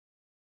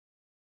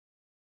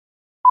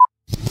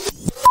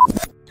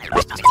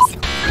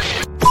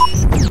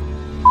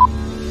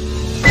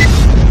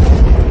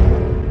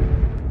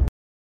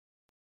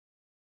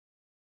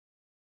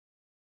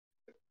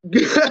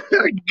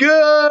Good morning.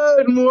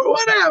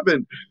 What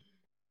happened?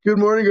 Good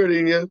morning,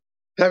 Gardenia.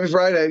 Happy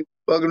Friday.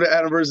 Welcome to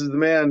Adam versus the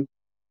Man.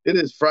 It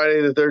is Friday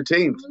the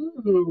 13th,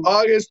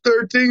 August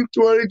 13th,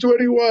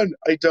 2021.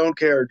 I don't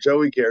care.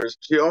 Joey cares.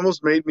 She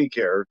almost made me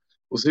care.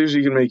 We'll see if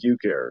she can make you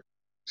care.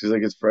 She's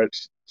like, it's Friday.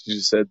 She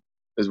just said,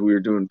 as we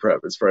were doing prep,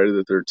 it's Friday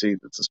the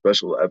 13th. It's a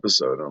special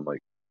episode. And I'm like,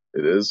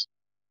 it is?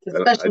 It's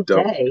a special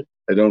day.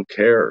 I don't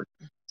care.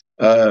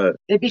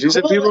 It'd be She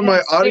said cool people in my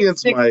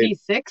audience might.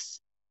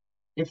 666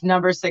 if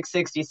number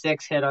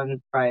 666 hit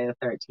on Friday the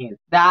 13th.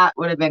 That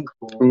would have been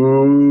cool.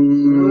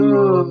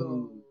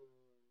 Ooh.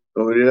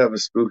 Oh, we did have a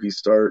spooky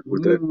start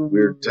with that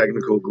weird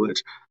technical glitch.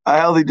 A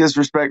healthy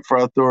disrespect for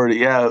authority.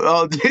 Yeah.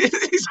 Oh,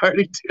 he's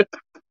already doing.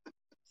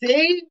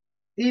 See?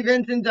 Steve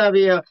Vincent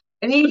W.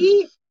 And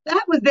he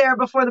that was there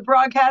before the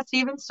broadcast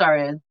even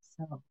started.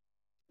 So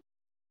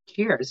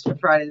cheers for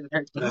Friday the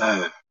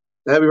 13th.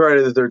 Happy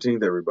Friday the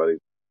 13th, everybody.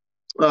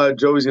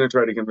 Joey's going to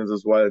try to convince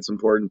us why that's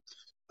important.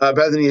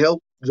 Bethany Hill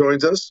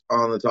joins us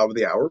on the top of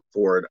the hour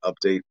for an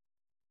update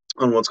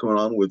on what's going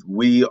on with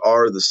We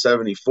Are the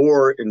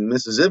 74 in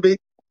Mississippi.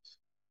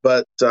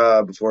 But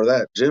before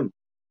that, Jim,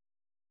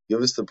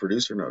 give us the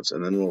producer notes,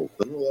 and then we'll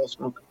all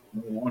smoke.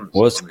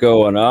 What's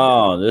going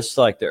on? This is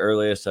like the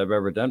earliest I've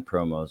ever done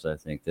promos. I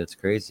think that's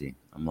crazy.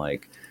 I'm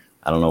like,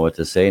 I don't know what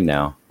to say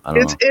now.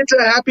 It's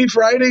a Happy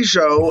Friday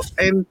show,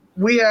 and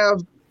we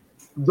have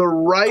the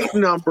right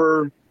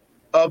number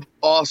of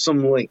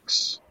awesome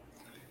links.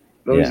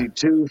 Those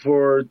 2,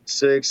 4,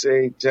 6,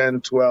 8, 10,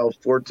 12,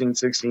 14,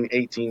 16,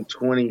 18,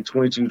 20,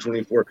 22,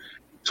 24,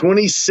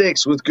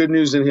 26 with good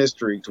news in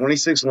history.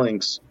 26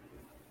 links.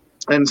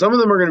 And some of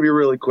them are going to be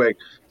really quick.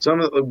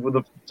 Some of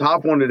the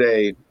top one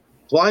today,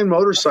 flying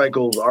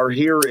motorcycles are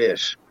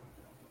here-ish.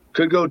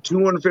 Could go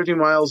 250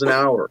 miles an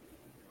hour.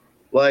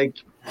 Like,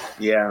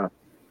 yeah,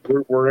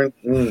 we're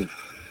in.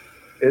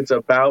 It's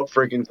about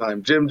freaking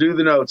time. Jim, do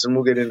the notes and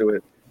we'll get into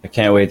it. I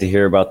can't wait to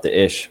hear about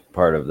the ish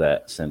part of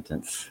that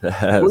sentence.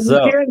 Well,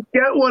 you can't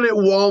get one at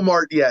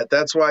Walmart yet.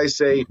 That's why I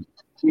say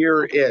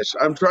here-ish.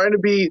 I'm trying to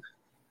be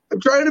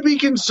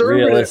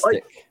conservative. Realistic.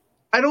 Like,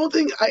 I don't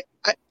think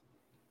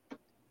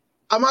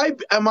Am I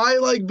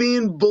like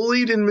being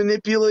bullied and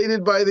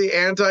manipulated by the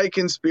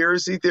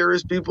anti-conspiracy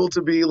theorist people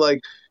to be like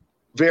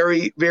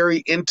very, very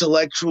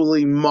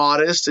intellectually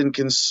modest and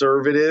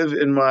conservative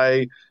in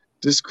my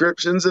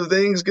descriptions of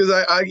things? Because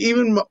I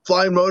even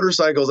flying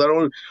motorcycles,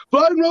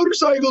 flying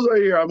motorcycles are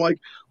here. I'm like,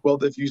 well,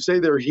 if you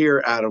say they're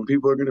here, Adam,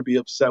 people are going to be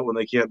upset when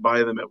they can't buy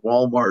them at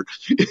Walmart.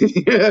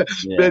 Yeah.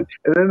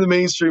 And then the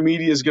mainstream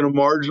media is going to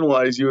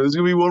marginalize you. There's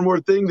going to be one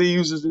more thing they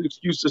use as an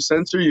excuse to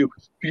censor you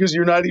because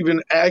you're not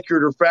even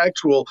accurate or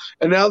factual.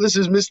 And now this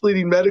is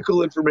misleading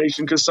medical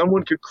information because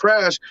someone could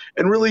crash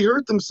and really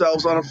hurt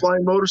themselves on a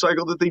flying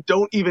motorcycle that they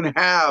don't even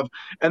have.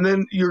 And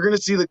then you're going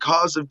to see the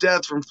cause of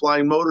death from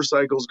flying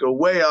motorcycles go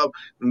way up,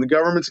 and the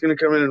government's going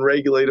to come in and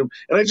regulate them.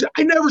 And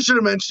I never should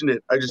have mentioned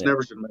it. I just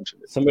never should have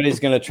mentioned it. Somebody's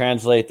going to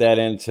translate that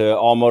into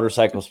all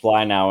motorcycles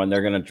fly now, and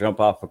they're going to jump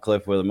off a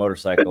cliff with a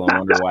motorcycle and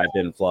wonder why it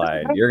didn't fly.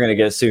 And you're going to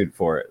get sued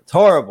for it. It's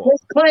horrible.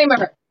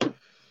 Disclaimer.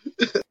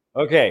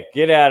 Okay,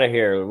 get out of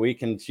here.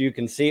 You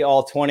can see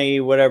all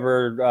 20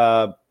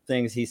 whatever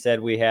things he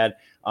said we had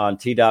on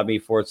t.me/Adam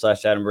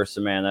versus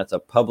the Man. That's a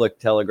public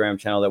Telegram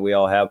channel that we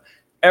all have.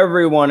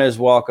 Everyone is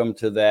welcome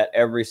to that.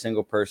 Every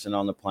single person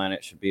on the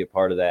planet should be a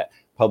part of that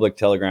public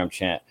Telegram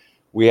chat.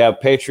 We have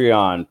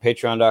Patreon,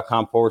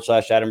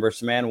 patreon.com/Adam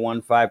versus Man,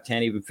 $1, $5,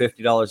 $10, even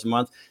 $50 a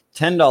month.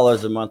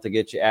 $10 a month to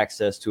get you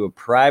access to a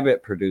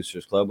private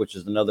producers club, which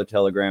is another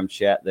Telegram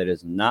chat that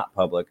is not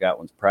public. That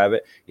one's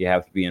private. You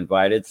have to be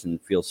invited and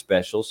feel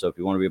special. So if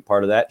you want to be a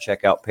part of that,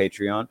 check out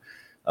Patreon.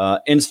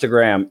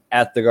 Instagram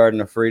at the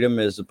Garden of Freedom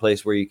is the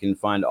place where you can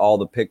find all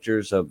the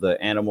pictures of the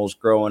animals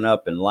growing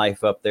up and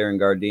life up there in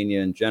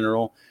Gardenia in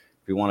general.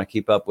 If you want to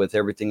keep up with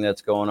everything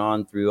that's going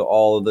on through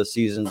all of the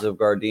seasons of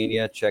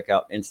Gardenia, check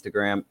out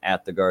Instagram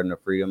at the Garden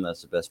of Freedom.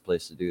 That's the best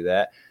place to do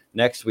that.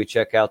 Next, we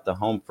check out the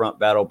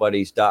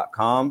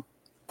homefrontbattlebuddies.com,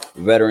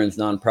 veterans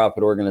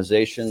nonprofit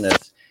organization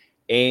that's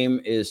aim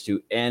is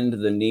to end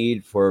the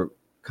need for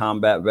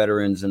combat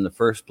veterans in the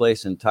first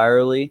place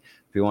entirely.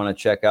 If you want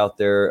to check out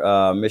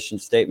their mission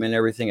statement and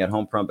everything at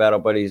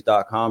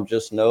homefrontbattlebuddies.com,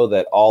 just know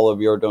that all of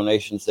your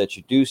donations that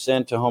you do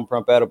send to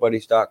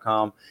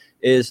homefrontbattlebuddies.com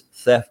is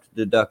theft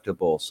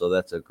deductible. So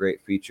that's a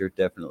great feature.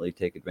 Definitely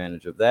take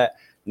advantage of that.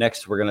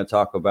 Next, we're going to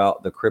talk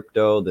about the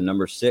crypto, the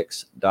number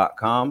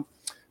 6.com.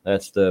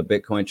 That's the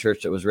Bitcoin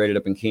church that was raided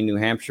up in Keene, New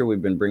Hampshire.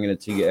 We've been bringing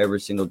it to you every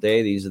single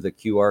day. These are the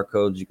QR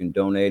codes. You can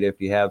donate if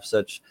you have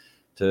such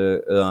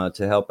to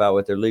help out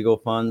with their legal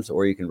funds,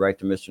 or you can write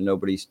to Mr.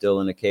 Nobody's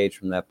Still in a Cage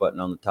from that button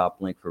on the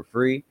top link for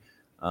free.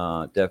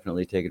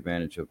 Definitely take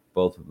advantage of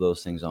both of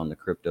those things on the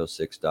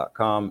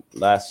crypto6.com.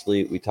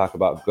 Lastly, we talk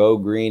about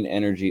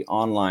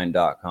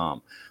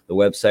gogreenenergyonline.com, the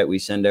website we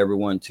send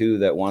everyone to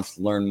that wants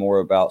to learn more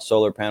about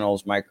solar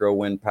panels, micro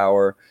wind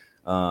power,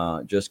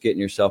 just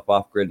getting yourself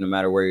off grid no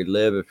matter where you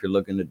live. If you're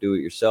looking to do it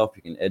yourself,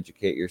 you can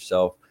educate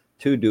yourself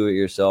to do it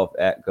yourself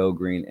at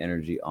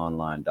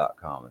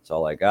gogreenenergyonline.com. That's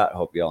all I got.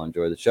 Hope you all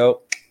enjoy the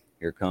show.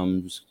 Here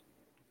comes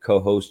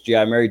co-host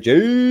G.I. Mary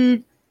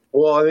Jane.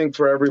 Well, I think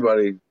for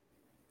everybody.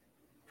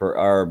 For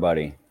our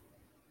buddy.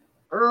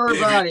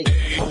 Everybody.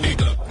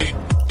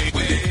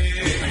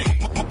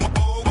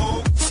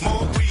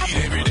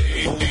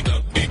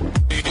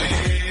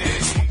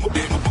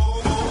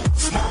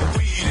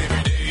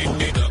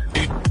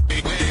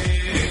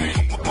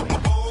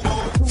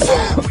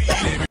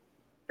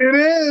 It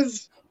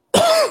is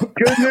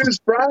Good News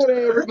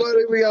Friday, everybody.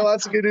 We got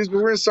lots of good news, but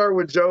we're gonna start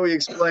with Joey.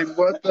 Explain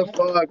what the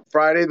fuck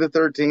Friday the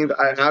 13th.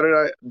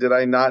 Did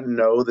I not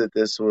know that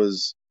this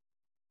was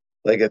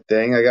like a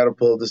thing? I got to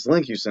pull this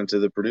link you sent to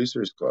the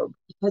Producers Club.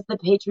 Because the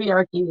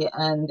patriarchy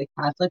and the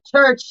Catholic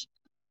Church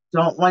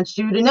don't want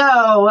you to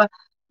know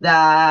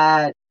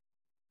that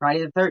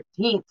Friday the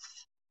 13th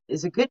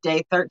is a good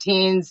day.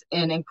 13's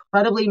an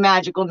incredibly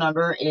magical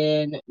number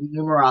in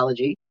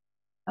numerology.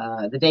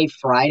 The day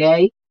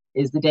Friday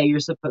is the day you're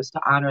supposed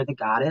to honor the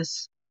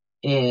goddess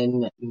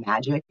in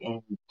magic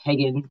and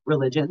pagan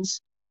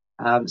religions.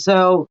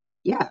 So,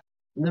 yeah,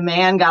 the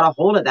man got a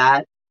hold of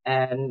that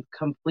and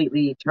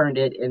completely turned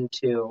it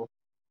into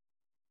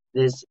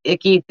this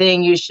icky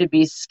thing you should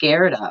be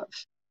scared of.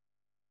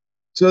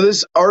 So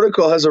this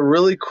article has a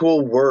really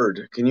cool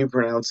word. Can you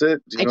pronounce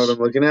it? Do you know what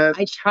I'm looking at?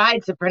 I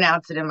tried to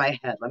pronounce it in my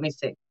head. Let me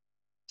see.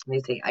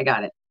 I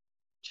got it.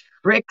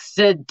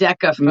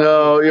 Triskaidekaphobia.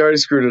 No, you already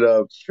screwed it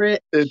up.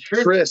 It's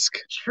Trisk.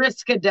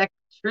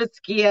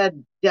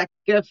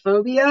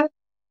 Triskaidekaphobia.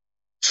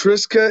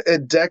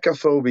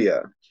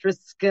 Triskaidekaphobia.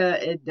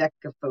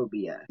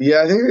 Triskaidekaphobia.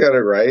 Yeah, I think I got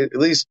it right. At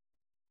least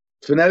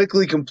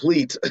phonetically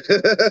complete.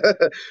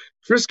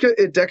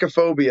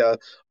 Triskaidekaphobia,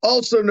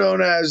 also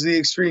known as the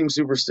extreme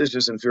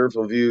superstitious and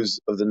fearful views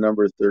of the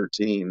number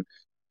 13.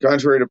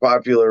 Contrary to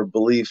popular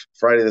belief,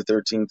 Friday the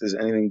 13th is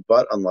anything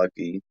but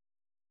unlucky.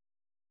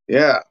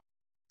 Yeah.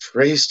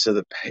 Traced to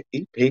the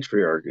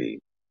patriarchy.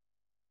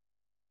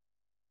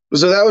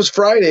 So that was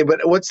Friday, but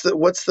what's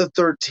the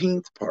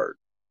 13th part?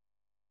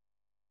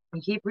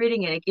 You keep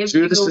reading it. It gives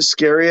Judas you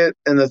Iscariot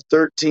and the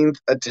 13th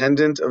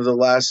attendant of the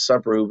Last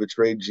Supper who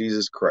betrayed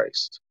Jesus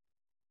Christ.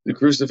 The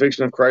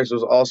crucifixion of Christ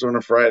was also on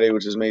a Friday,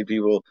 which has made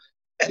people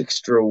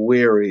extra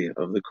wary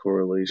of the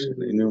correlation.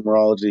 In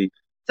numerology,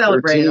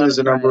 13 is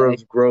a number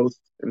of growth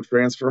and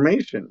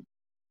transformation.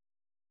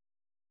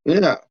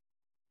 Yeah.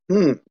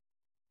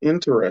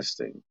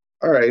 Interesting.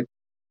 All right.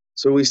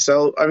 So we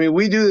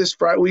do this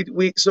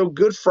Friday. So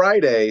Good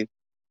Friday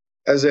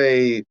as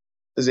a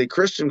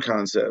Christian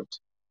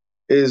concept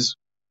is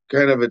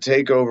kind of a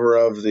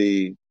takeover of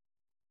the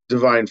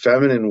divine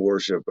feminine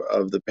worship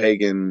of the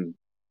pagan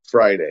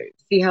Friday.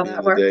 See how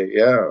that works?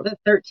 Yeah. The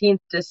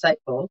 13th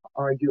disciple,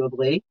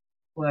 arguably,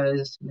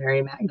 was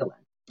Mary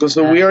Magdalene.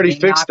 So we already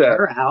fixed that.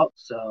 Her out,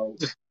 so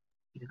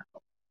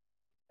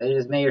they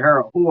just made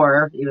her a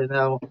whore, even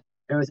though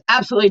there was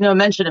absolutely no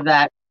mention of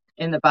that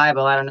in the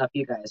Bible. I don't know if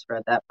you guys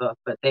read that book,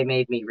 but they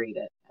made me read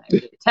it. I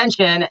paid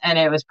attention, and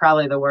it was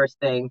probably the worst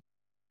thing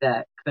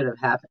that could have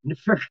happened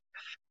for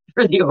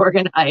the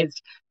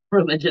organized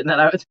religion. That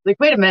I was like,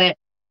 wait a minute,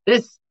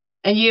 this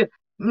and you,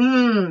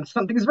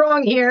 something's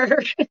wrong here.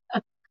 Quite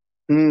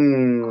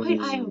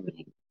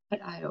eye-opening.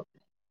 But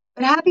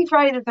happy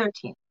Friday the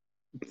 13th.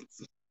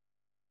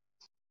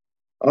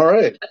 All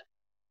right.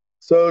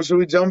 So should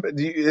we jump?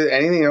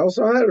 Anything else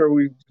on it, or are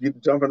we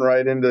jumping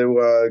right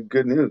into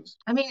good news?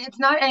 I mean, it's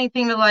not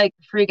anything to like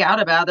freak out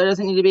about. There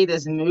doesn't need to be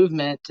this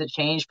movement to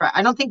change.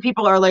 I don't think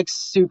people are like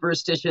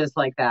superstitious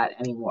like that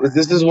anymore.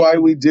 This is why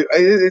we do.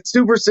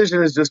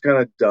 Superstition is just kind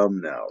of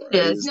dumb now. Right?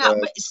 It is now,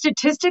 but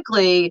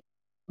statistically,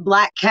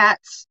 black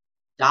cats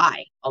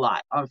die a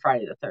lot on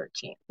Friday the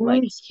 13th.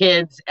 Like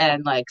kids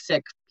and like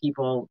sick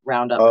people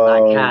round up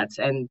black cats,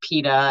 and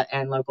PETA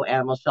and local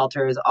animal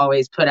shelters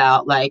always put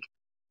out like,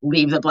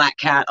 leave the black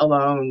cat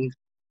alone.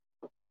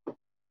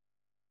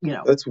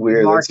 That's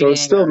weird. So it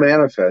still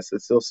manifests.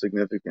 It's still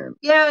significant.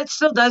 Yeah, it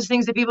still does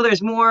things to people.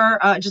 There's more,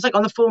 just like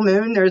on the full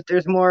moon,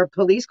 there's more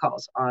police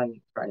calls on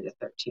Friday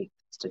the 13th,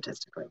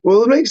 statistically.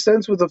 Well, it makes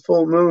sense with the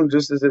full moon,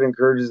 just as it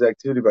encourages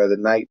activity by the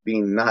night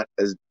being not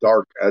as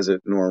dark as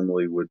it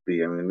normally would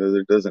be. I mean,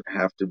 there doesn't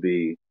have to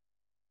be,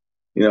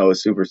 a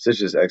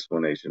superstitious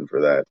explanation for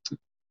that.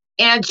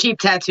 And cheap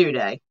tattoo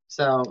day.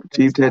 So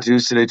cheap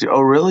tattoos today too.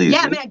 Oh, really?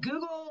 Yeah, man.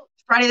 Google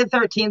Friday the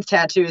 13th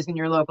tattoos in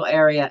your local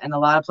area, and a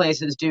lot of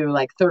places do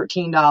like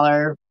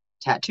 $13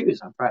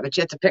 tattoos on Friday, but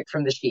you have to pick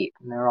from the sheet,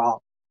 and they're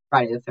all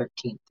Friday the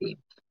 13th theme,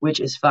 which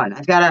is fun.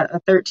 I've got a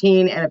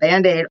 13 and a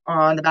Band-Aid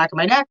on the back of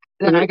my neck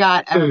that I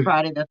got at a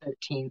Friday the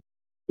 13th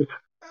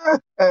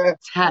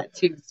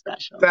tattoo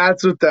special.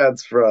 That's what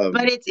that's from.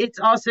 But it's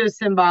also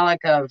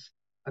symbolic of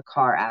a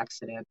car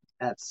accident.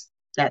 That's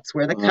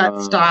where the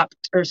cut stopped,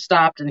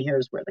 and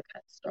here's where the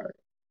cut started.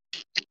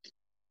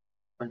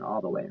 Went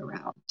all the way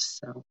around.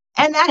 So,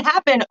 and that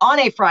happened on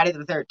a Friday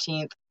the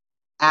 13th,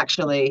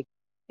 actually,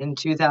 in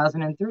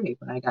 2003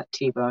 when I got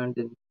T-boned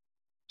and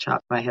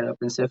chopped my head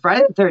open. So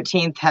Friday the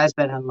 13th has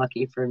been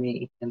unlucky for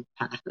me in the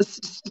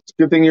past. It's a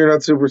good thing you're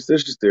not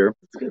superstitious, dear.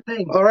 It's a good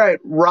thing. All right,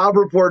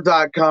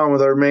 RobReport.com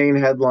with our main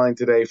headline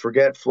today: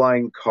 forget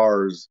flying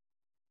cars.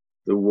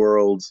 the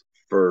world's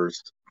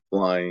first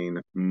flying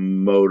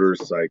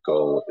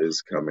motorcycle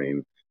is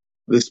coming.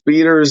 The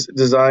Speeders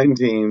design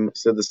team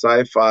said the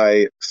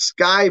sci-fi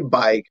Sky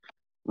Bike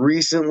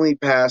recently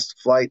passed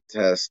flight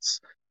tests.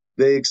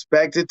 They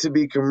expect it to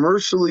be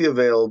commercially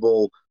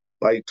available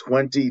by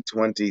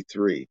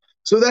 2023.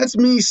 So that's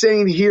me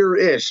saying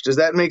here-ish. Does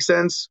that make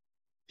sense?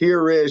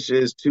 Here-ish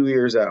is 2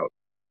 years out.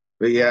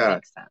 But That yeah,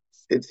 makes sense.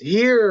 it's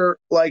here,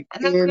 like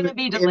And that's gonna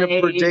be in a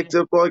delayed.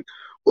 predictable. Like,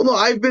 well, no,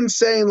 I've been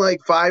saying like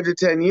 5 to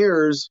 10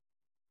 years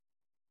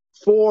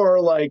for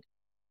like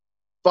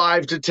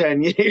 5 to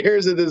 10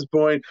 years at this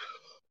point.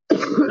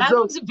 That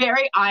So, looks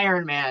very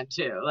Iron Man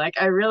too. Like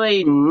I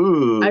really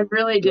ooh, dig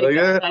like that.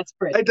 that? That's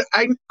pretty.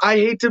 I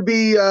hate to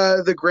be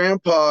the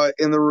grandpa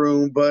in the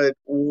room, but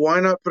why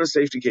not put a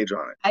safety cage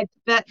on it? I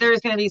bet there's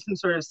going to be some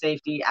sort of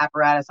safety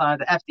apparatus on it.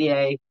 The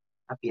FDA,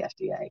 not the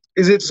FDA.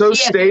 Is it so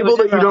TSA stable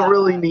would that you never don't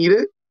really allow need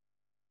it?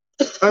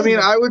 I mean,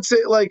 I would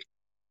say like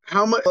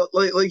how much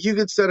like you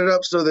could set it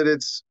up so that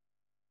it's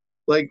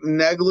like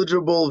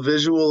negligible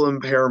visual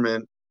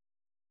impairment.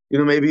 You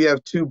know, maybe you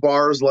have 2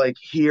 bars like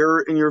here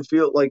in your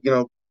field, like, you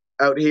know,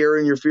 out here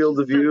in your field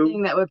of view.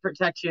 Something that would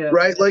protect you.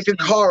 Right? Like a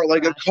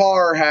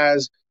car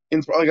has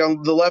in like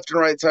on the left and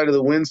right side of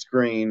the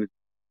windscreen,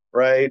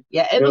 right?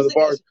 Yeah, it You know, looks the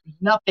like bars. there's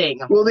nothing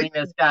Well, holding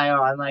this guy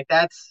on. Like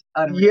that's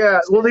Yeah.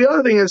 unrealistic. Well, the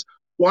other thing is,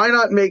 why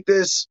not make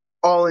this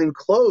all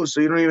enclosed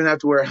so you don't even have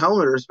to wear a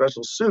helmet or a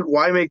special suit?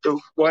 Why make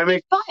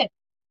fun.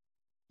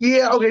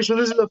 Yeah, okay, so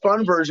this is the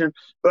fun version,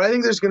 but I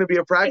think there's going to be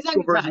a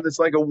practical version fun. that's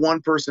like a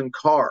one-person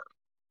car,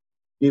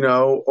 you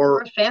know,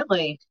 Or a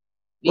family.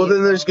 well,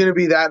 then there's vehicle. going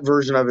to be that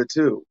version of it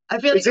too. I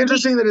feel It's like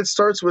interesting that it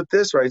starts with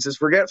this, right? It says,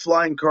 forget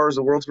flying cars,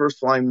 the world's first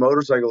flying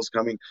motorcycle is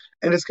coming.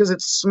 And it's because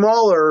it's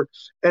smaller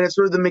and it's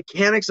sort of the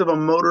mechanics of a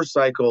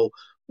motorcycle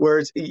where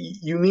it's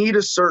you need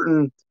a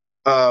certain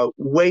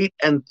weight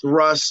and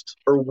thrust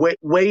or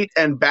weight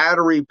and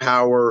battery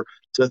power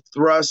to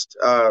thrust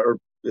or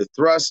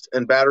thrust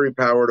and battery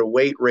power to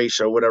weight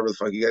ratio, whatever the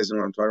fuck you guys know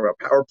what I'm talking about,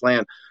 power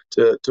plant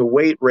to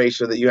weight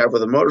ratio that you have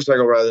with a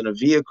motorcycle rather than a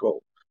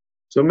vehicle.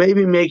 So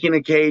maybe making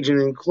a cage and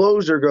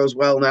enclosure goes,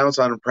 well, now it's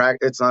not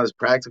as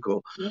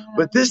practical. Yeah.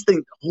 But this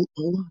thing, hold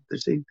on, they're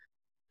saying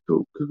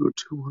could go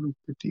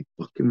 250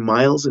 fucking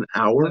miles an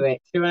hour.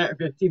 Wait,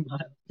 250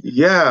 miles.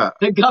 Yeah.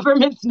 The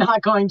government's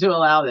not going to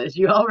allow this.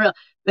 You all realize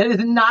that is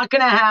not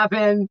going to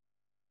happen.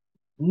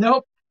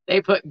 Nope.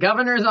 They put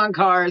governors on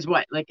cars,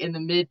 like in the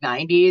mid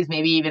 90s,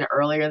 maybe even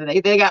earlier.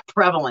 They got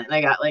prevalent.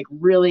 They got like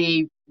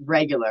really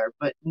regular,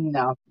 but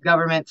no,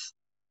 government's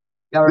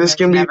This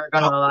can never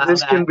going to allow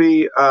this that. can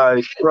be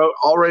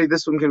already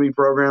this one can be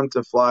programmed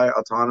to fly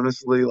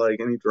autonomously like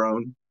any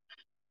drone.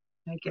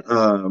 I guess.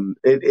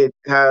 It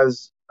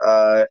has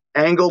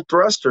angled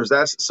thrusters.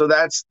 That's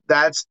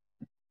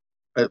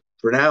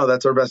for now,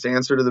 that's our best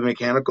answer to the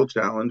mechanical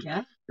challenge.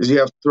 Yeah. Is you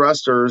have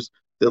thrusters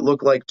that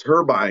look like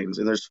turbines,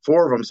 and there's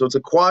 4 of them. So it's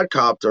a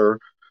quadcopter,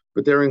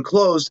 but they're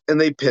enclosed and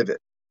they pivot.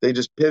 They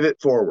just pivot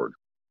forward,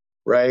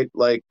 right?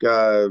 Like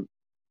I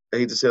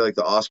hate to say like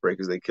the Osprey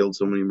because they killed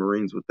so many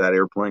Marines with that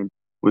airplane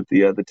with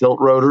the tilt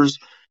rotors.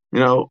 You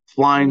know,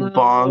 flying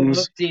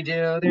bongs,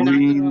 They're not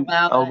going to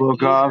allow elbow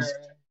cuffs.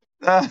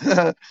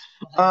 That'd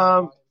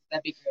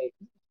be great.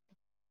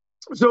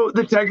 So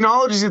the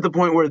technology is at the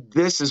point where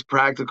this is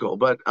practical,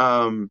 but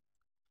according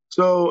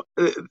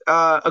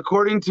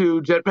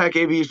to Jetpack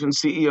Aviation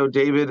CEO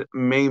David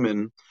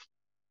Mayman,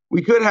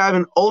 we could have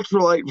an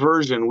ultralight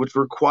version which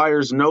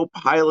requires no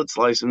pilot's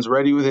license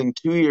ready within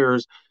 2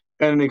 years,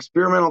 and an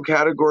experimental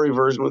category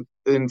version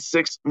within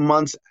 6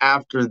 months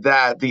after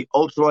that. The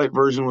ultralight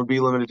version would be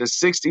limited to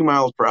 60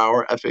 miles per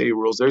hour, FAA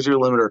rules. There's your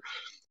limiter,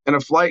 and a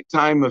flight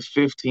time of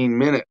 15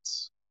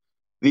 minutes.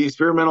 The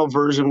experimental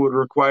version would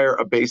require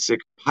a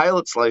basic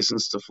pilot's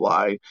license to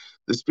fly.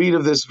 The speed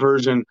of this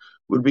version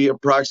would be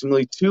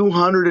approximately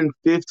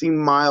 250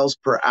 miles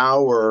per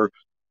hour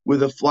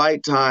with a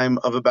flight time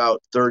of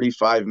about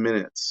 35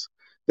 minutes.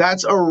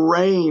 That's a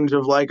range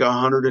of like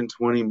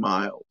 120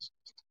 miles.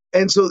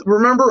 And so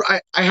remember,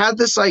 I had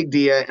this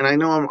idea, and I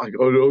know I'm like,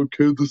 oh,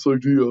 okay, this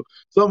idea.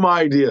 It's not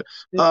my idea.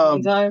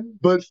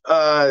 But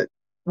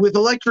with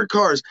electric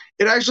cars,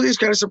 it actually has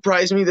kind of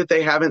surprised me that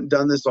they haven't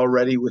done this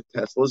already with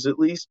Teslas, at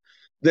least,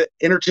 the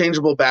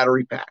interchangeable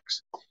battery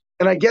packs.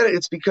 And I get it.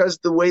 It's because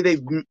the way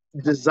they've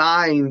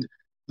designed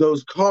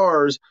those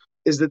cars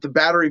is that the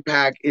battery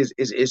pack is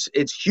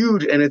it's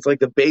huge, and it's like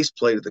the base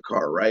plate of the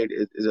car, right?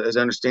 As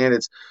I understand,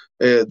 it's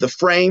the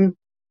frame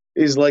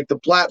is like the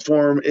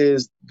platform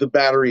is the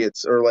battery,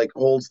 or like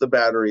holds the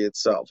battery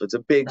itself. It's a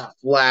big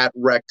flat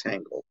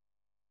rectangle.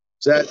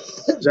 Is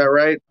that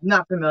right?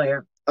 Not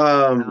familiar.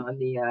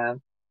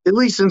 At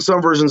least in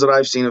some versions that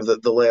I've seen of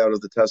the layout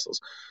of the Teslas.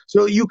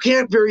 So you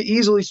can't very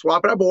easily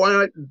swap it out, but why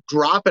not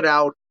drop it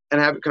out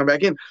and have it come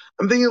back in?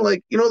 I'm thinking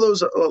like, you know,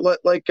 those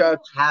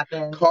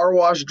car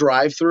wash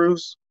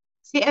drive-throughs?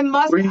 See, it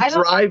must. Where you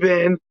drive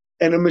in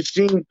and a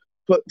machine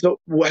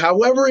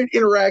however it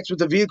interacts with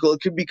the vehicle,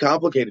 it could be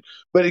complicated,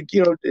 but it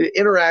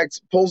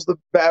interacts, pulls the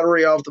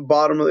battery off the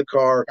bottom of the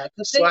car,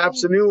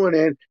 slaps a new one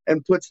in,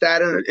 and puts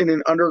that in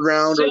an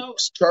underground or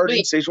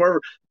charging station,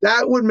 whatever.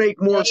 That would make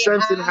more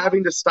sense than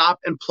having to stop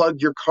and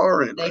plug your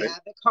car in. They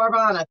have the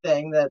Carvana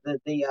thing,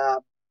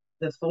 the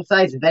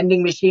full-size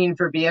vending machine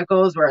for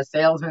vehicles where a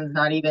salesman's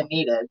not even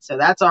needed. So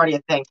that's already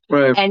a thing.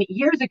 Right. And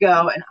years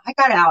ago, and I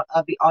got out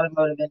of the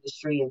automotive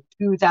industry in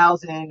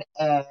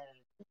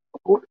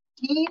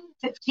 2014,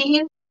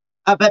 15.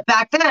 But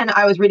back then,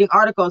 I was reading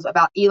articles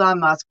about Elon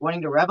Musk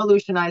wanting to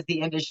revolutionize the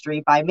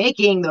industry by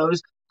making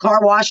those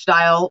car wash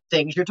style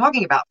things you're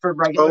talking about for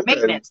regular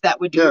maintenance that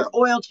would do your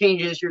oil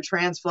changes, your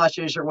trans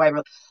flushes, your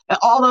whatever,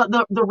 all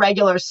the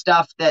regular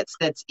stuff that's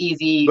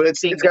easy. But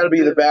it's got to be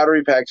the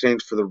battery pack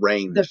change for the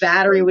range. The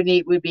battery would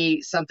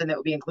be something that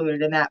would be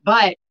included in that.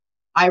 But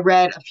I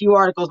read a few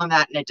articles on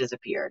that and it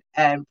disappeared,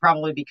 and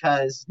probably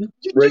because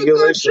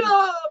regulation.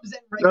 Jobs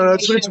and no,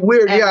 it's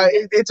weird.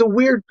 It's a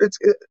weird.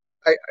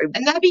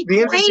 And that'd be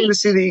interesting to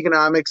see the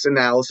economics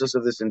analysis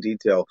of this in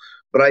detail.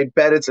 But I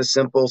bet it's a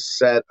simple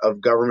set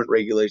of government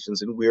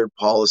regulations and weird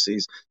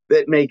policies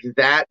that make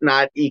that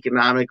not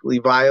economically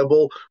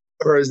viable,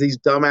 or as these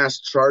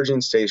dumbass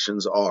charging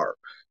stations are.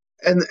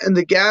 And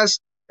the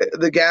gas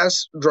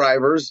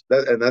drivers,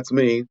 and that's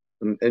me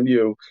and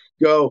you,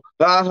 go,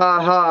 ha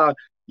ha ha,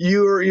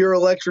 your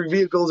electric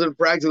vehicle isn't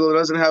practical, it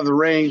doesn't have the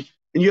range,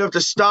 and you have to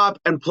stop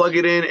and plug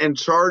it in and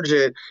charge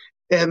it.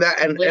 And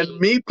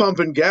me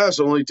pumping gas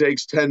only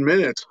takes 10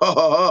 minutes. Ha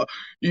ha ha.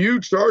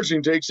 You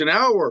charging takes an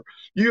hour.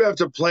 You have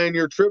to plan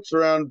your trips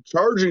around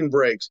charging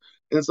breaks.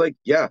 And it's like,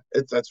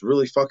 that's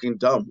really fucking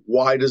dumb.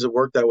 Why does it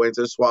work that way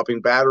instead of swapping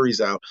batteries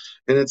out?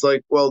 And it's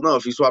like, well, no,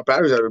 if you swap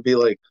batteries out, it would be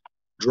like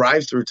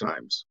drive-through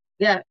times.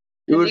 Yeah.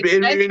 It would be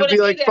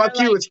like, fuck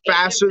you, it's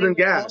faster than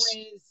gas.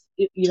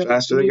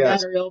 Faster than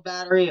gas. Real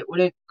battery, it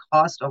wouldn't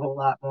cost a whole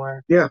lot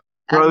more. Yeah.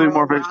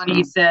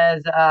 Ronnie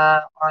says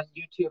on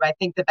YouTube, I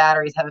think the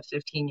batteries have a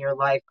 15-year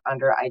life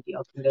under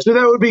ideal conditions. So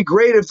that would be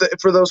great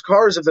for those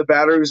cars if the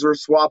batteries were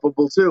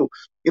swappable too.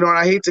 And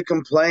I hate to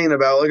complain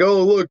about like,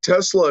 oh look,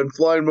 Tesla and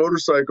flying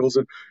motorcycles,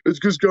 and it's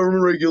because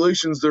government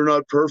regulations, they're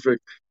not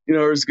perfect,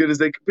 or as good as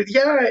they. But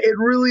it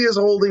really is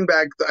holding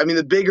back. I mean,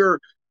 the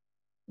bigger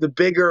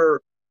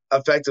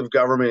effect of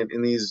government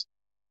in these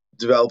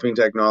developing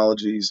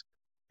technologies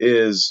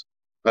is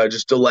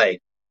just delay.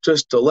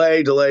 Just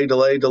delay, limiters.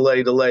 It's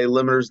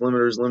going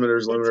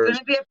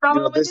to be a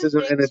problem.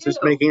 It's just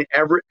making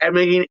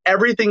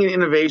everything in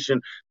innovation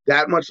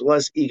that much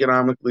less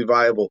economically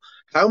viable.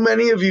 How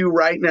many of you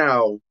right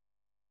now,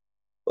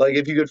 like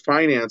if you could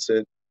finance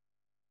it,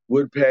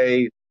 would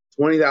pay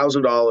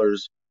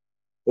 $20,000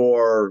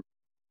 for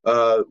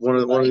one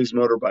of these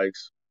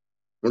motorbikes,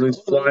 one of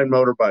these flying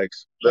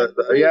motorbikes?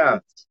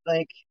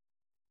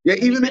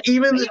 Even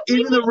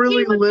the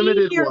really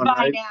limited one.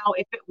 By now,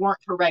 if it weren't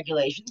for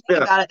regulations,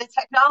 think about it. The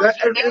technology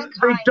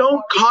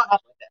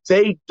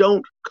they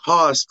don't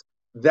cost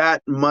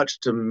that much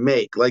to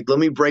make. Like, let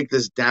me break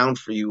this down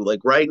for you.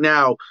 Like right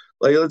now,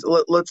 like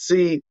let's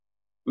see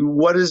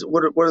what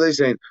are they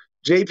saying?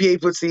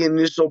 JPA puts the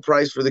initial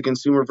price for the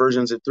consumer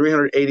versions at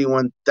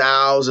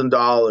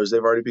 $381,000. They've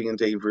already begun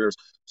taking pre-orders.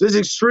 So it's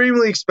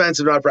extremely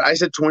expensive. I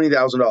said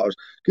 $20,000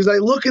 because I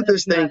look at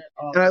this thing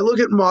and I look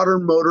at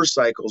modern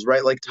motorcycles,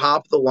 right? Like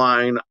top of the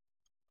line,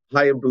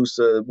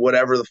 Hayabusa,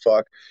 whatever the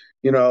fuck,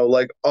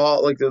 like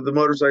all like the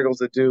motorcycles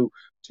that do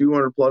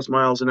 200 plus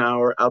miles an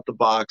hour out the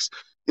box.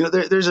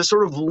 There's a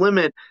sort of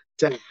limit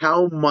to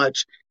how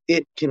much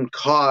it can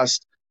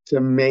cost to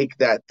make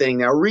that thing.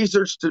 Now,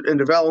 research and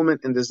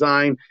development and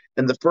design,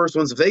 and the first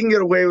ones, if they can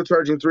get away with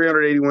charging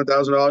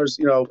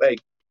 $381,000, hey,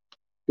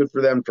 good for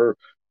them for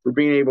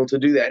being able to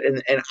do that.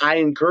 And I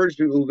encourage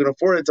people who can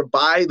afford it to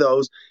buy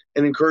those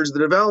and encourage the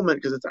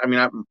development, because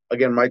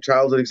again, my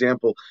childhood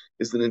example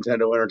is the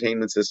Nintendo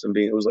Entertainment System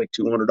it was like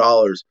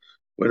 $200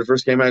 when it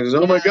first came out. It was,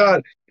 oh my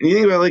God. And you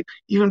think about like,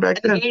 even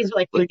back then. The 80s were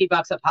like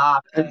 $50 a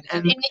pop. And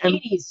in the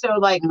 80s, so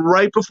like.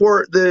 Right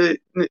before the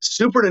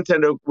Super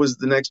Nintendo was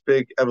the next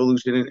big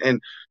evolution.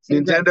 And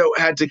Nintendo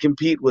had to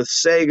compete with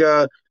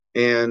Sega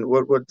and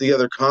what the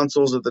other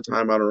consoles at the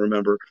time, I don't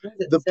remember.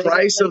 The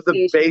price of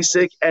the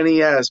basic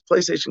NES,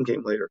 PlayStation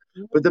came later,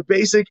 but the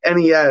basic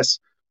NES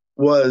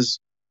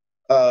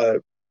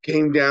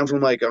came down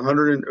from like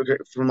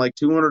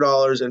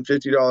 $200 and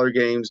 $50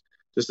 games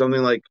to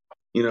something like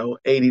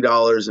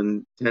 $80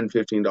 and $10,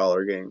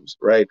 $15 games,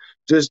 right?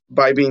 Just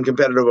by being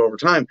competitive over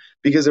time,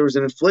 because there was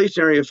an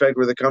inflationary effect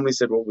where the company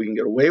said, well, we can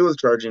get away with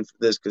charging for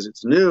this because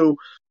it's new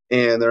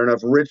and there are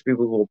enough rich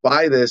people who will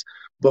buy this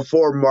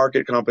before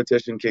market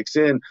competition kicks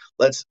in.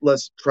 Let's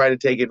try to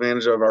take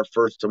advantage of our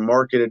first to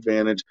market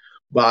advantage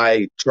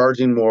by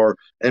charging more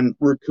and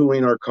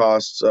recouping our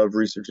costs of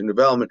research and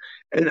development.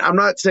 And I'm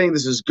not saying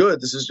this is good.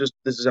 This is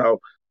how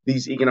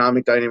these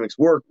economic dynamics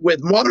work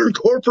with modern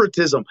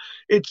corporatism.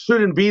 It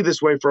shouldn't be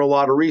this way for a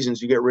lot of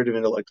reasons. You get rid of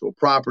intellectual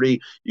property,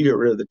 you get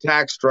rid of the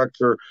tax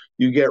structure,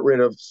 you get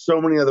rid of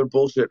so many other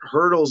bullshit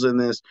hurdles in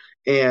this,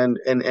 and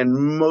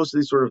most of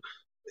these sort of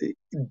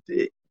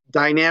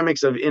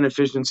dynamics of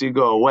inefficiency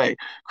go away.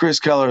 Chris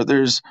Keller,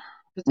 there's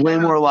way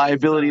more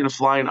liability in a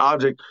flying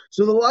object.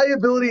 So the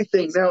liability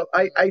thing. Now,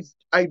 I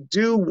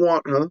do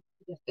want,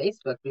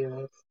 Facebook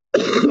viewers.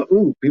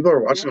 Ooh, people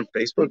are watching on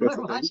Facebook.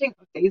 People are watching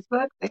on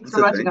Facebook. Thanks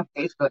for watching on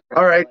Facebook.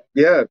 All right,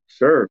 yeah,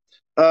 sure.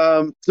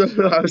 So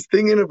I was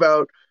thinking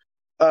about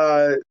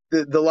the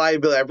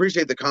liability. I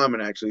appreciate the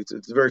comment. Actually,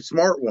 it's a very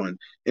smart one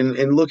in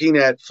looking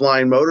at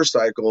flying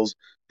motorcycles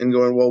and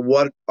going, well,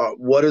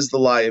 what is the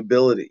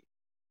liability?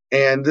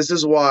 And this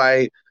is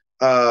why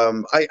I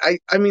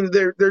mean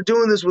they're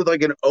doing this with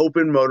like an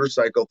open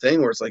motorcycle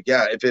thing where it's like,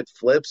 yeah, if it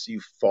flips,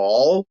 you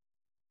fall.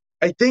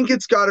 I think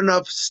it's got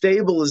enough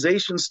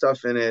stabilization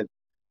stuff in it,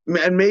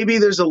 and maybe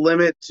there's a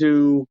limit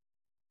to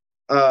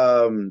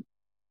height,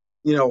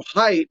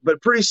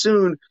 but pretty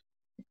soon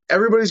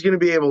everybody's going to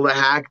be able to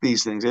hack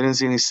these things. I didn't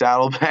see any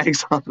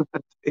saddlebags on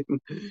that thing.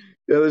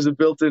 Yeah, there's a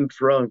built-in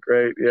trunk,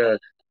 right? Yeah, it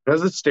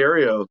has a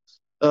stereo.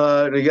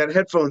 And you got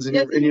headphones in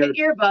your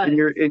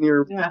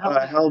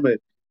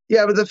helmet.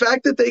 Yeah, but the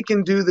fact that they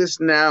can do this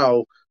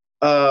now,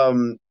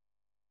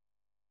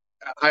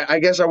 I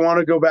guess I want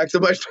to go back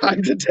to my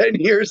 5 to 10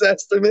 years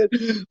estimate.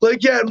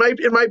 Like, yeah,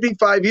 it might be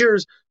 5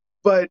 years,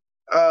 but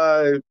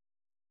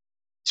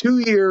 2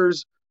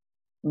 years,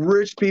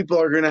 rich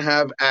people are going to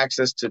have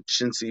access to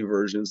chintzy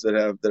versions that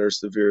are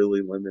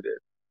severely limited.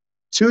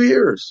 2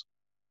 years,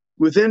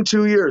 within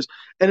 2 years,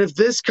 and if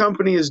this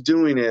company is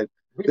doing it,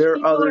 there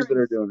are others that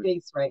are doing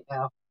it right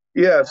now.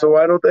 Yeah, so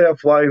why don't they have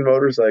flying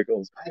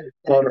motorcycles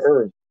on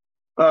Earth?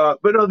 But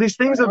no, these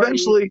things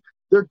eventually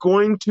they're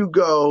going to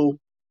go.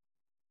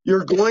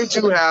 You're going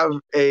to have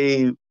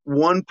a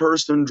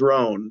one-person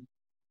drone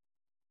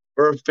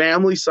or a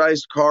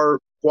family-sized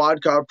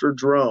quadcopter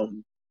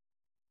drone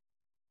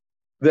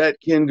that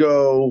can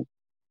go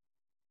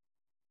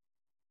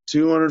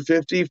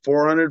 250,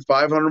 400,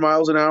 500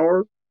 miles an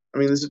hour. I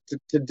mean,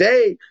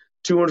 today,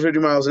 250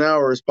 miles an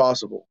hour is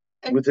possible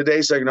with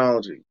today's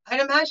technology.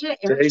 I'd imagine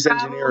today's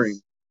engineering.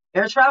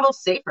 Air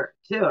travel's safer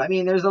too. I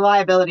mean, there's a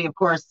liability, of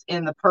course,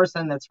 in the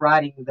person that's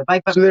riding the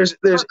bike. But so there's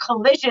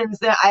collisions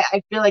that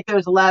I feel like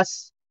there's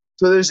less.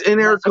 So there's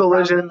in-air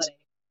collisions,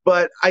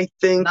 but I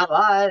think not a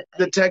lot.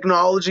 The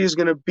technology is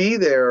going to be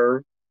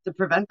there to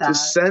prevent that, to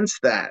sense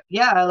that.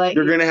 Yeah, like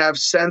you're going to have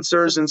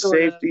sensors and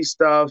safety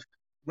stuff,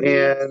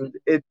 and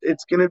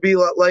it's going to be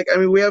like, I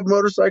mean, we have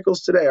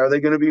motorcycles today. Are they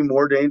going to be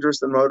more dangerous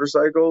than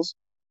motorcycles?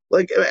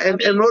 Like, and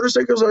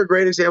motorcycles are a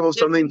great example of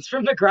something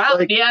from the ground,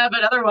 like, yeah,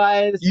 but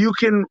otherwise you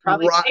can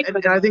ride,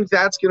 and I think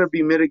that's going to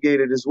be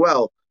mitigated as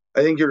well.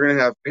 I think you're going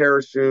to have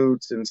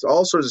parachutes and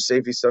all sorts of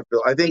safety stuff.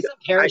 I think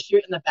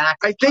parachute in the back.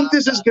 I think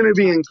this is going to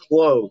be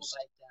enclosed.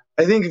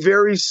 I think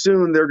very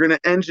soon they're going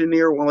to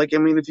engineer one. Like, I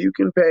mean, if you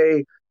can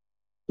pay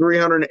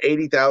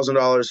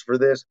 $380,000 for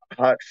this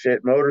hot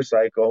shit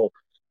motorcycle,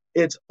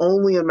 it's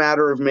only a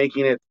matter of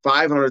making it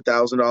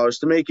 $500,000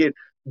 to make it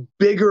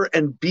bigger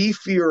and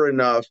beefier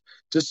enough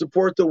to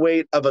support the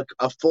weight of a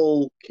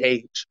full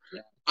cage. Yeah.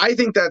 I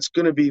think that's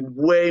going to be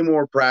way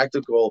more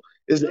practical,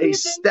 is a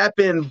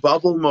step-in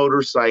bubble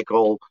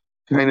motorcycle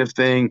kind of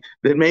thing,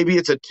 that maybe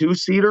it's a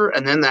 2-seater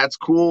and then that's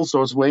cool.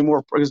 So it's way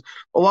more, because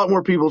a lot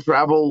more people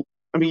travel.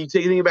 I mean, you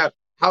think about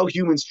how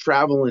humans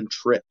travel in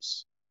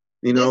trips.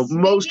 You know,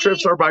 most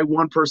trips are by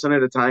one person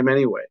at a time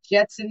anyway.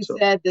 Jetson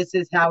said this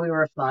is how we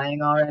were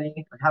flying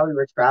already, or how we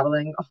were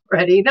traveling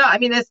already. No, I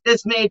mean,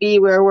 this may be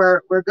where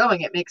we're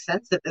going. It makes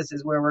sense that this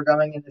is where we're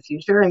going in the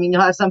future. I mean,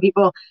 you'll have some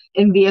people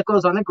in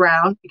vehicles on the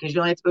ground because you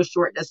only have to go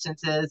short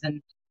distances,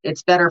 and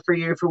it's better for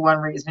you for one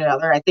reason or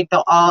another. I think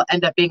they'll all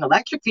end up being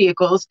electric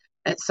vehicles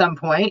at some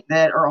point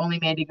that are only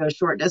made to go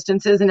short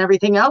distances, and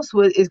everything else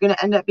is going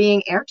to end up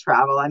being air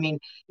travel. I mean,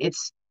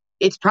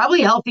 it's probably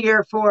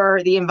healthier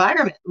for the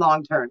environment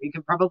long term. You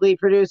can probably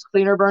produce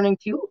cleaner burning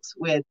fuels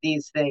with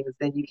these things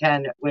than you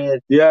can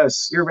with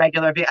your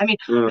regular vehicle. I mean,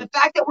 the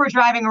fact that we're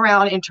driving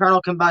around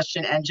internal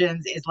combustion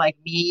engines is like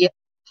me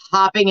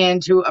hopping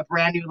into a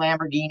brand new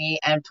Lamborghini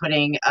and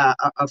putting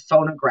a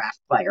phonograph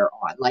player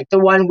on, like the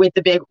one with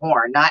the big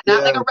horn, not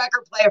like a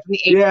record player from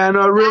the 80s. Yeah,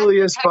 no, it really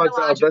is fucked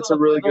up. That's a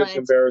really good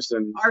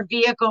comparison. Our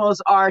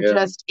vehicles are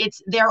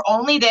they're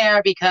only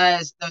there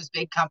because those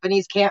big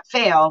companies can't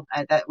fail.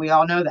 That we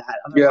all know that.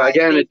 Otherwise,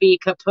 they'd be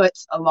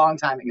kaputs a long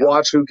time ago.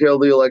 Watch who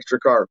killed the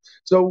electric car.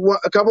 So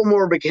a couple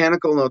more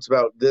mechanical notes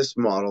about this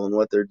model and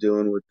what they're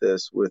doing with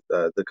this, with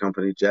the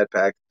company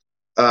Jetpack.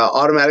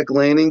 Automatic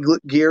landing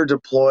gear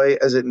deploy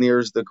as it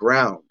nears the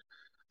ground.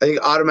 I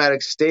think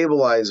automatic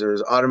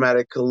stabilizers,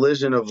 automatic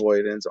collision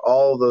avoidance,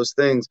 all of those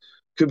things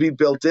could be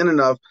built in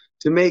enough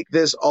to make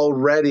this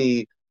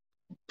already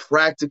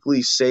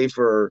practically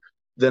safer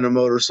than a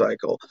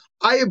motorcycle.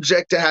 I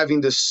object to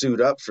having to suit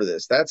up for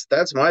this.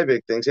 That's my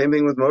big thing. Same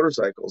thing with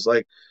motorcycles.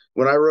 Like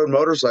when I rode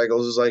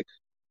motorcycles, it's like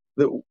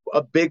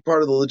a big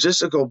part of the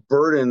logistical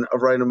burden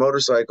of riding a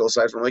motorcycle,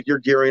 aside from like you're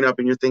gearing up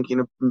and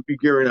you're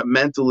gearing up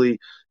mentally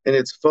and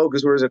it's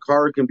focused, whereas a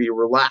car can be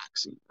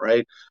relaxing,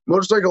 right?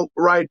 Motorcycle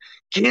ride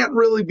can't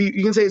really be,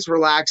 you can say it's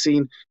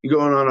relaxing. You're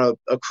going on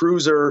a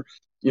cruiser,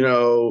 you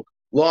know,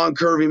 long,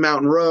 curvy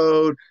mountain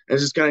road and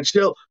just kind of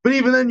chill. But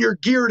even then, you're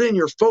geared in,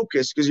 you're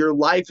focused because your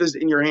life is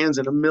in your hands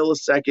in a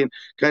millisecond,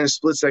 kind of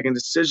split second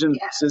decision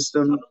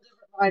system,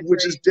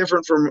 which is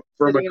different from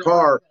a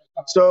car.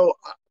 So,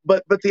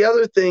 but the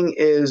other thing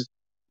is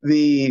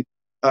the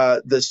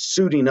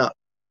suiting up.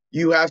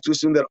 You have to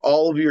assume that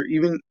all of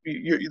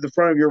the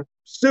front of your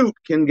suit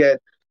can get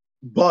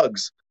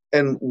bugs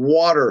and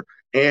water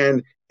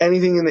and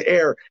anything in the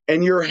air,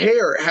 and your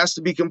hair has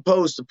to be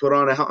composed to put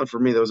on a helmet. For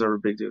me, that was never a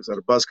big deal. It's not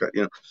a buzz cut,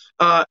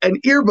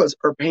 and earbuds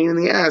are a pain in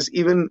the ass,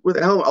 even with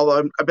a helmet.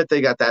 Although I bet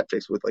they got that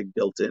fixed with like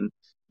built-in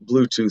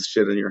Bluetooth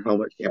shit in your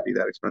helmet. Can't be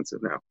that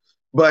expensive now.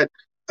 But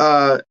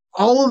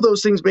all of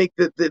those things make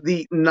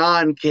the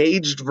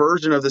non-caged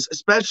version of this,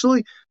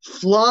 especially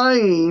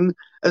flying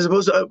as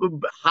opposed to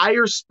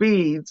higher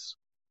speeds,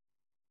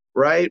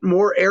 right?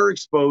 More air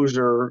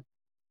exposure.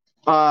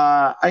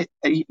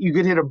 You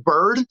could hit a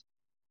bird.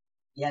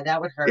 Yeah,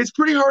 that would hurt. It's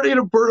pretty hard to hit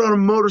a bird on a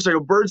motorcycle.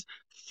 Birds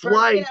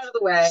fly, out of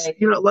the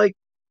way.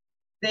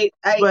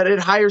 But at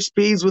higher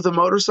speeds with a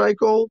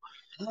motorcycle.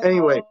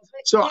 Anyway,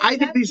 so I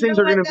think these things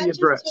are going to be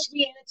addressed. That took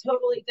me in a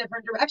totally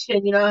different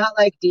direction. You know how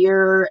like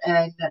deer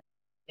and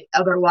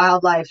other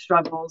wildlife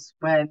struggles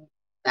when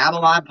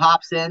Babylon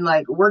pops in.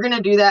 Like we're going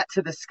to do that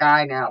to the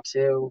sky now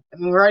too. I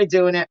mean, we're already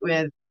doing it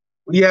with.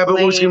 Yeah, but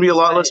it's going to be a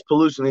lot less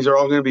pollution. These are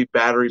all going to be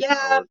battery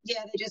powered.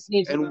 Yeah, they just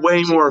need to and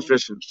way more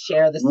efficient.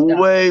 Share the stuff.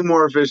 Way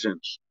more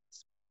efficient.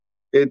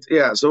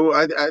 So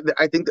I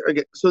think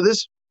so.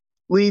 This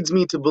leads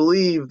me to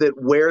believe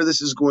that where this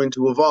is going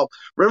to evolve.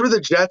 Remember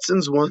the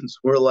Jetsons ones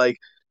where like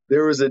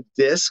there was a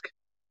disc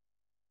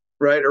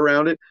right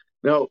around it.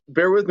 Now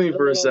bear with me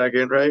for a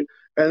second, right?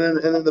 And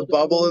then the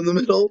bubble in the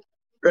middle,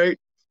 right?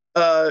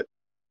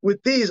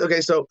 With these,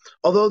 okay. So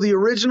although the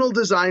original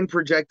design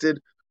projected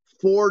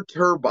 4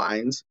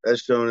 turbines,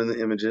 as shown in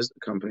the images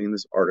accompanying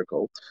this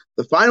article,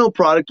 the final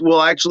product will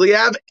actually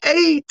have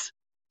 8,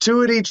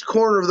 2 at each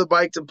corner of the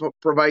bike to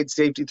provide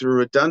safety through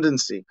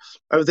redundancy.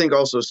 I would think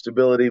also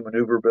stability,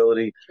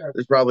 maneuverability. Sure.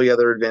 There's probably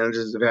other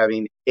advantages of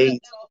having 8,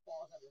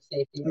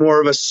 more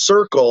of a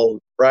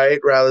circle, right,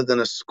 rather than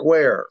a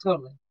square.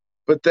 Totally.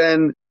 But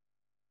then,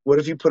 what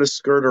if you put a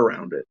skirt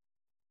around it,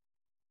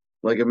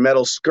 like a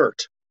metal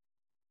skirt?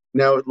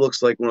 Now it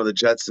looks like one of the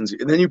Jetsons.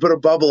 And then you put a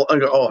bubble and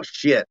go, oh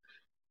shit.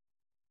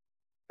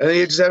 And then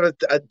you just have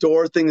a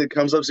door thing that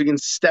comes up so you can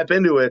step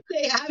into it.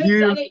 They haven't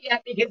done it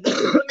yet because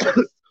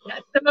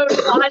that's the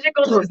most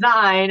logical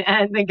design.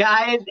 And the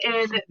guys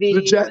in the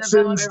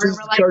Jetsons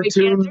like,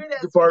 cartoon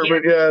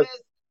department, yeah.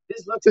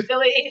 This looks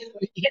silly.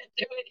 We can't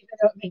do it even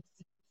though it makes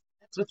sense.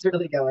 That's what's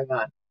really going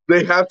on.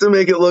 They have to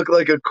make it look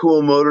like a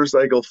cool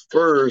motorcycle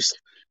first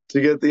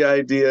to get the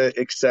idea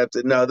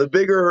accepted. Now, the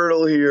bigger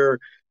hurdle here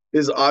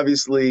is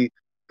obviously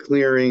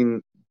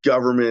clearing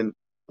government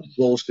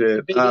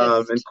bullshit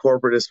and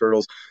corporatist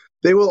hurdles.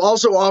 They will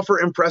also offer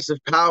impressive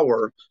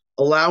power,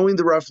 allowing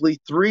the roughly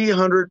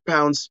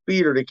 300-pound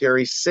speeder to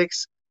carry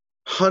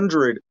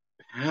 600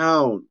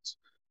 pounds.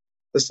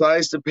 The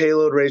size to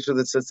payload ratio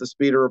that sets the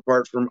speeder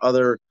apart from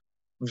other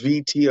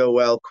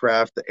VTOL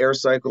craft. The Air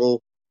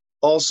Cycle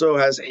also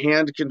has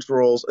hand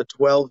controls, a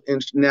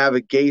 12-inch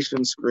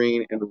navigation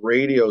screen, and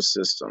radio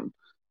system.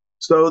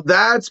 So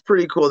that's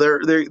pretty cool.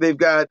 They've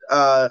got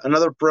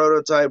another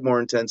prototype, more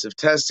intensive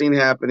testing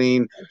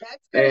happening,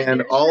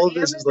 and all of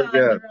this is like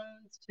drones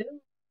too,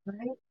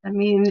 right? I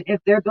mean,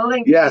 if they're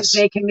building things,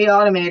 they can be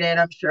automated.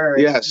 I'm sure.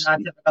 Yes.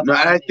 No,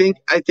 I think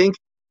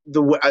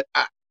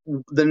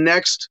the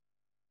next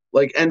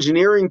like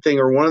engineering thing,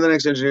 or one of the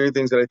next engineering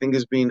things that I think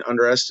is being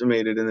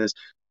underestimated in this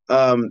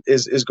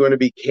is going to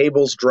be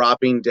cables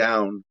dropping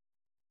down,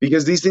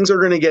 because these things are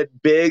going to get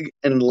big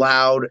and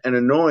loud and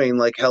annoying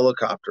like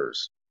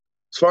helicopters.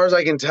 As far as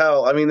I can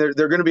tell, I mean,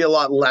 they're going to be a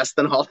lot less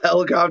than all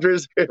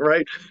helicopters,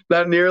 right?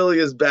 Not nearly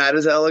as bad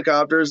as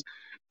helicopters.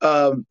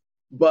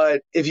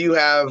 But if you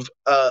have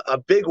a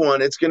big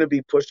one, it's going to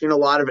be pushing a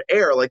lot of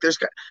air. Like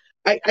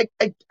I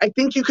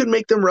think you could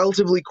make them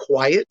relatively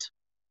quiet,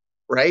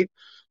 right?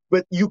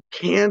 But you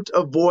can't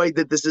avoid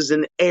that this is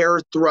an air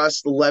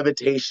thrust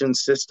levitation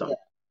system.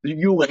 Yeah.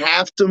 You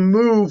have to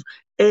move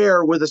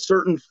air with a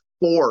certain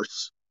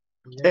force.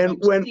 Yeah, and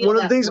one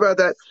of the things about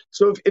that,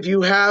 so if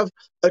you have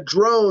a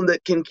drone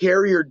that can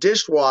carry your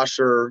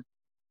dishwasher,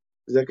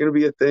 is that going to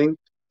be a thing?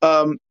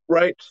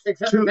 Right?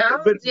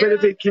 But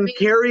if it can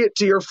carry it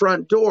to your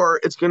front door,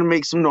 it's going to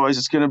make some noise.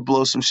 It's going to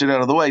blow some shit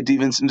out of the way. D.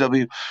 Vincent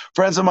W.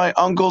 Friends of my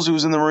uncle's who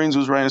was in the Marines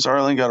was riding his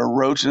Arling, got a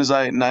roach in his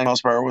eye at 9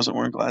 miles per hour, wasn't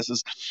wearing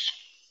glasses.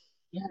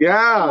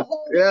 Yeah.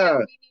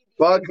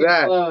 Fuck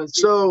that.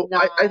 So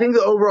I think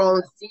the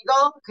overall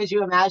seagull. Could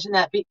you imagine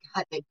that? Big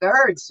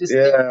birds. Just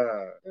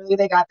really,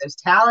 they got those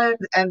talons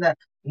and the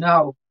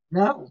no.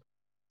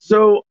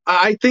 So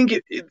I think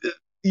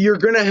you're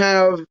gonna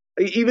have,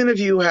 even if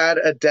you had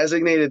a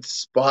designated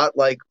spot,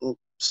 like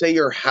say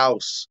your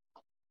house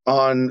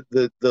on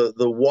the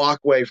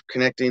walkway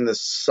connecting the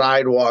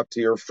sidewalk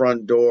to your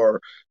front door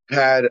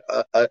had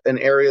an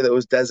area that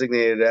was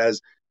designated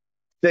as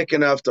thick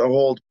enough to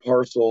hold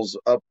parcels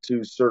up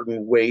to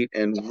certain weight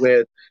and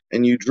width,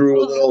 and you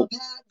drew a little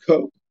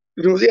code.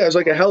 Yeah, it's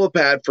like a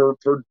helipad for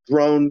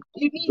drone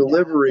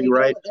delivery,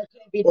 right?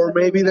 Or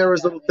maybe there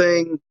was a little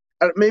thing.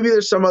 Maybe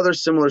there's some other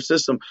similar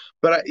system,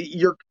 but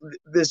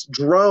this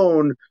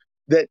drone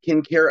that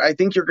can carry. I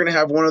think you're going to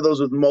have one of those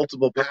with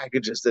multiple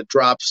packages that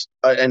drops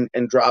and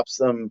drops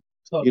them,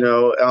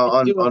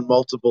 on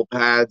multiple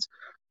pads.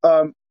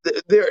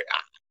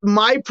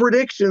 My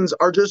predictions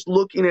are just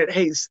looking at,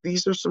 hey,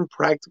 these are some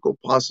practical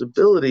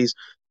possibilities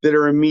that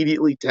are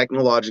immediately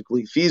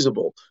technologically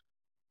feasible.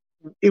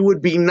 It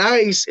would be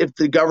nice if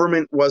the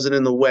government wasn't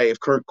in the way, if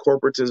current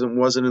corporatism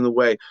wasn't in the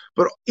way.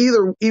 But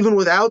even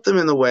without them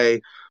in the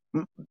way,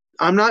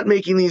 I'm not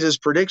making these as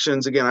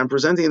predictions. Again, I'm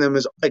presenting them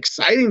as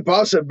exciting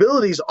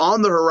possibilities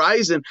on the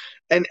horizon.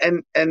 And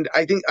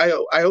I think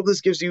I hope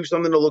this gives you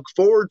something to look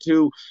forward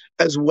to,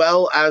 as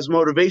well as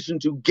motivation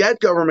to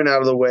get government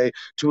out of the way,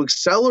 to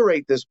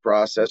accelerate this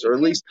process, or at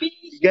least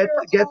get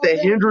the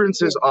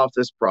hindrances off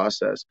this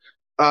process.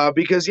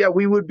 Because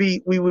we would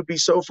be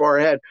so far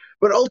ahead.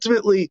 But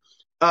ultimately,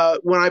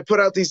 when I put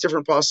out these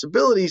different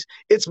possibilities,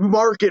 it's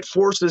market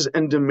forces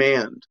and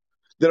demand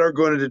that are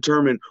going to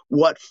determine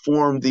what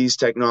form these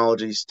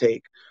technologies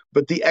take.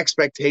 But the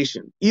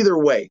expectation, either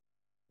way,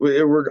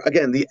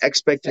 the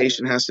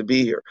expectation has to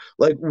be here.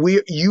 Like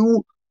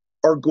you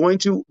are going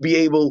to be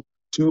able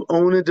to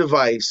own a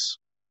device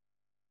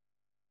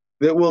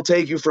that will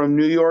take you from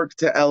New York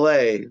to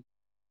LA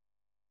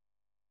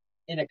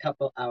in a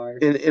couple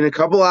hours. In a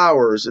couple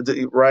hours,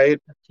 right?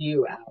 A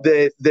few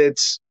hours.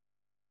 That's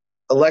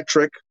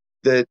electric,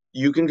 that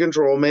you can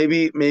control.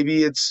 Maybe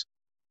it's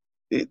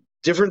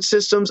different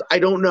systems, I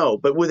don't know.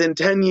 But within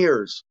 10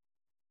 years,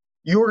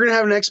 you were going to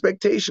have an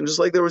expectation, just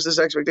like there was this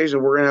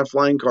expectation we're going to have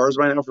flying cars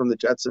by now from the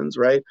Jetsons,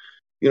 right?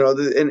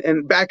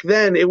 And back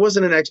then, it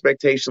wasn't an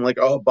expectation like,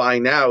 oh, by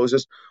now. It was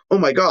just, oh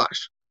my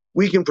gosh,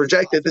 we can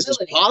project that this is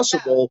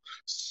possible.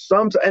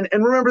 Yeah.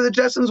 And remember, the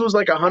Jetsons was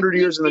like 100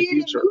 years in the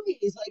future.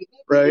 Movies,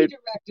 right?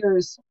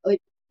 Directors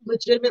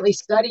legitimately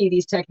study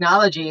these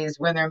technologies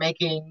when they're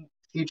making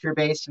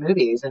future-based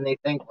movies, and they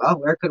think, well,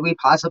 where could we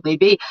possibly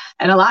be?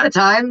 And a lot of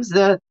times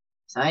the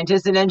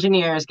scientists and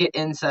engineers get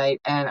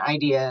insight and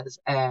ideas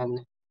and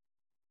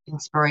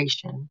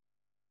inspiration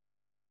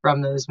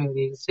from those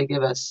movies to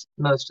give us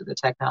most of the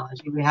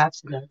technology we have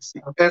today.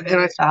 So and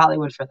to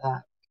Hollywood for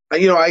that.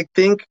 I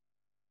think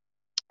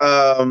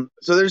so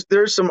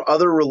there's some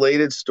other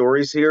related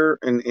stories here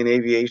in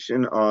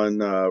aviation on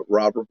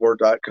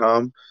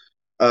robreport.com.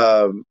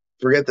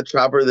 Forget the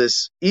chopper.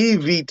 This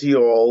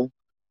eVTOL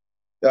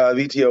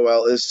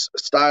VTOL is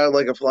styled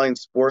like a flying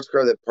sports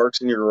car that parks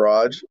in your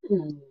garage.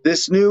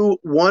 This new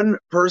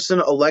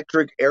one-person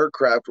electric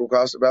aircraft will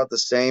cost about the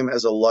same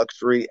as a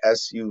luxury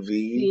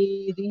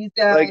SUV. These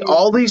guys.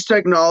 All these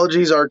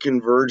technologies are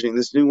converging.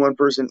 This new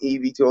one-person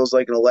eVTOL is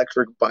like an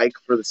electric bike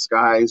for the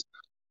skies.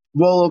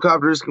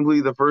 Volocopters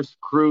completed the first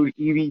crewed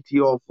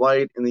eVTOL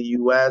flight in the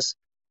U.S.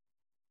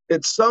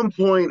 At some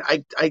point,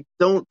 I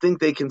don't think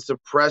they can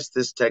suppress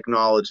this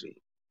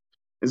technology.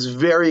 It's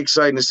very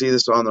exciting to see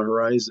this on the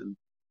horizon.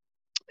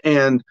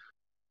 And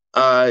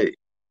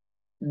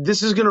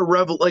this is going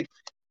to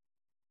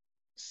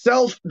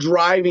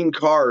self-driving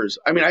cars.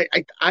 I mean,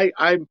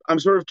 I'm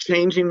sort of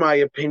changing my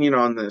opinion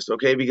on this,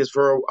 okay? Because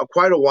for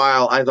quite a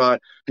while, I thought,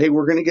 hey,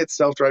 we're going to get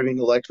self-driving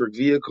electric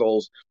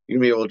vehicles. You're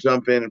going to be able to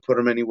jump in and put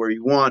them anywhere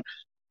you want.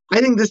 I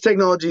think this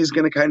technology is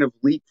going to kind of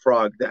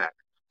leapfrog that.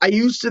 I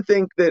used to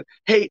think that,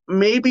 hey,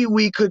 maybe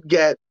we could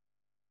get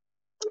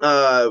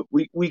upgrade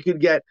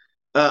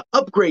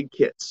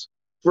kits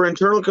for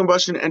internal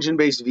combustion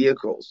engine-based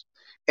vehicles,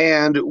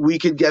 and we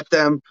could get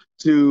them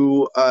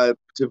to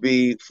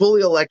be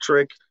fully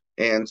electric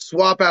and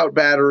swap out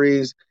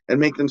batteries and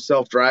make them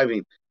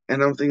self-driving.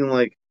 And I'm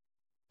thinking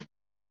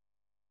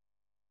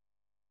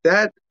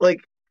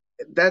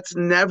that's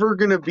never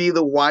going to be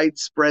the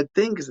widespread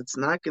thing, because it's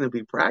not going to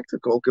be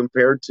practical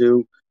compared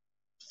to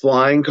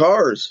flying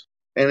cars,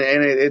 and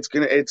it's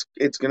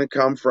gonna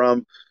come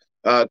from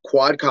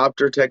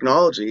quadcopter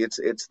technology.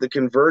 It's the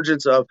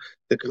convergence of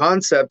the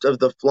concept of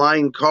the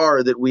flying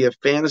car that we have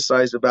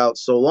fantasized about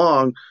so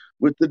long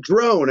with the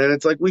drone. And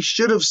it's like, we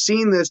should have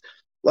seen this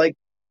like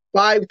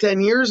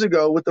 5-10 years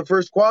ago with the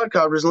first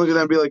quadcopters, and look at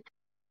them and be like,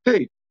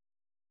 hey,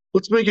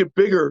 let's make it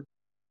bigger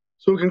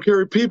so it can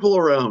carry people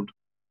around.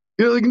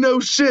 No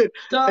shit.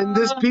 And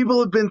people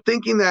have been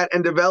thinking that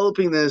and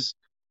developing this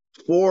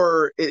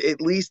for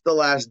at least the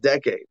last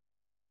decade.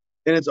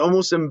 And it's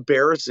almost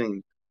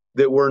embarrassing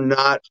that we're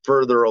not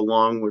further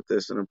along with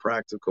this in a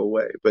practical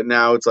way. But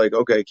now it's like,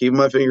 okay, keep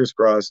my fingers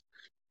crossed.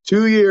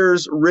 2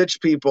 years,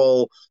 rich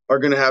people are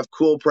going to have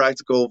cool,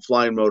 practical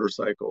flying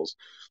motorcycles.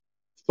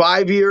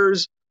 5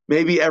 years,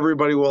 maybe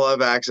everybody will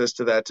have access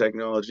to that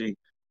technology.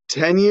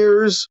 10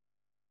 years,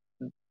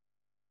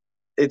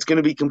 it's going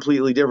to be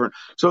completely different.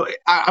 So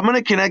I'm going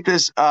to connect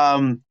this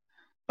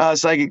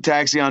Psychic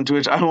Taxi on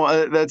Twitch.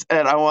 That's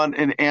Ed. I want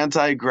an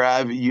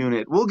anti-grav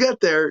unit. We'll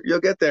get there. You'll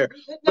get there.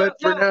 But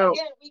for now,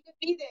 again, we could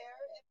be there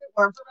if it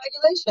platform for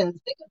regulations.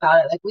 Think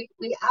about it. Like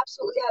we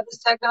absolutely have this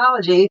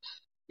technology.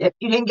 If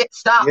you didn't get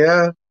stopped,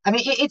 Yeah. I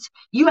mean, it's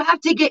you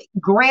have to get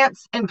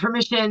grants and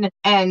permission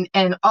and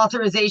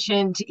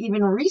authorization to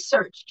even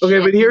research. Okay,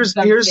 shit but here's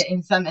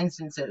in some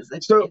instances.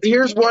 So It's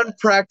here's one ridiculous.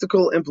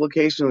 practical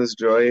implication of this,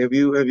 Joey. Have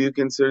you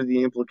considered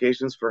the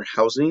implications for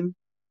housing?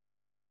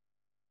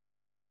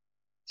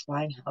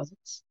 Flying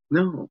houses.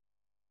 No.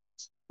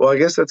 Well, I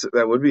guess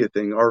that would be a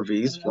thing.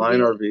 RVs,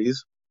 flying RVs.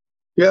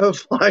 You have a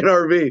flying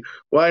RV.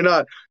 Why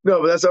not?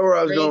 No, but that's not where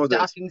I was going with this.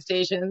 Docking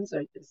stations.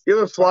 Or just You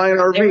have a flying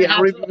RV.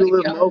 How many people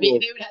live mobile?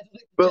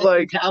 But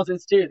like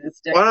houses too.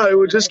 Why not? It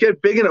would just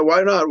get big enough.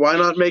 Why not? Why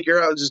not make your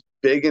house just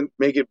big and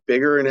make it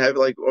bigger and have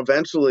like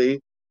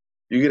eventually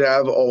you could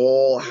have a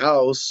whole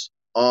house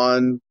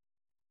on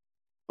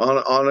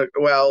a,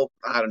 well,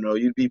 I don't know.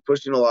 You'd be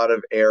pushing a lot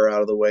of air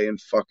out of the way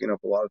and fucking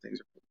up a lot of things.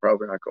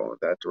 Probably not going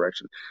that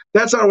direction.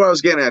 That's not what I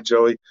was getting at,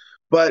 Joey.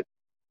 But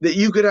that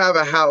you could have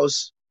a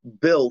house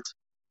built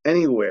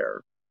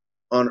anywhere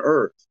on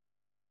Earth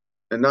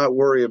and not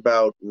worry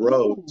about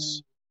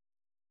roads.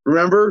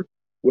 Remember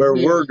where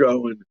we're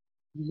going?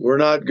 We're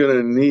not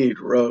gonna need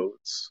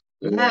roads.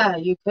 Yeah,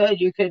 you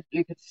could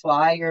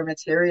fly your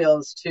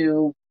materials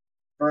to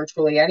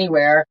virtually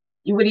anywhere.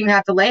 You wouldn't even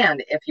have to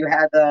land if you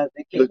had the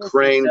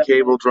crane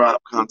cable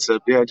drop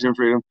concept. Yeah, Jim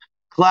Freedom.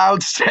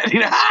 Cloud steady.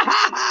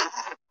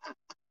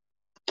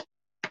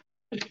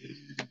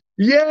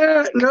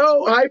 Yeah,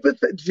 no,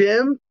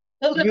 Jim.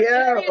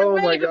 Yeah, oh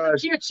my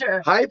gosh.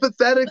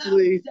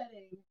 Hypothetically,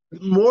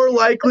 more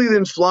likely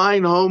than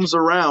flying homes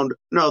around.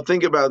 No,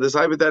 think about this.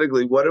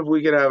 Hypothetically, what if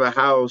we could have a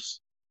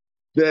house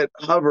that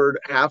hovered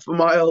half a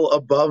mile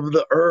above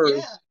the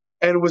Earth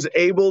and was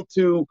able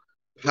to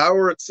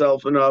power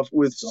itself enough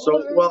with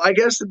well, I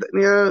guess,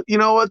 yeah, you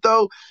know what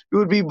though? It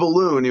would be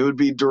balloon. It would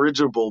be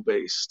dirigible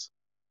based.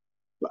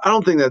 I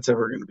don't think that's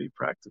ever going to be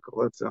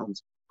practical. That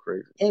sounds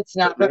crazy. It's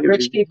not, but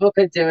rich people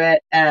could do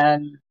it,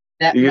 and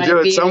that you do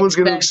it. Someone's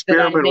going to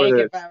experiment with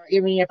it.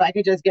 If I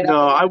could just get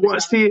no, I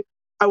want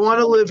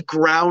to live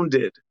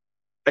grounded.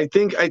 I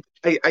think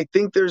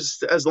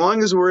there's, as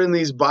long as we're in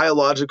these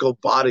biological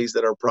bodies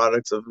that are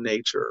products of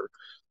nature,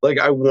 like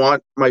I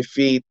want my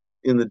feet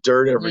in the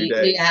dirt every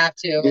day. We have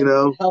to. You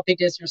know, healthy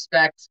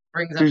disrespect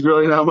brings. There's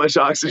really not much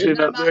oxygen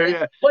up there.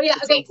 Yeah. Well, yeah.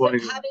 Okay. So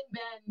having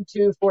been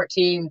to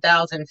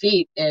 14,000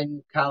 feet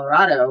in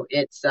Colorado,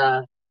 it's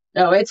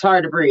it's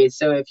hard to breathe.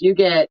 So if you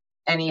get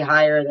any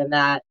higher than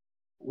that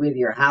with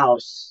your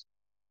house.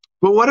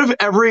 But what if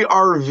every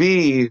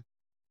RV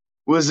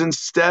was,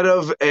 instead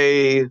of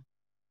a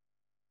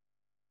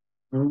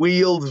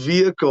wheeled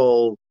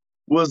vehicle,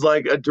 was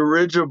like a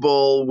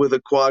dirigible with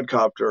a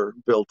quadcopter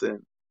built in?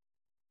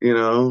 You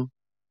know,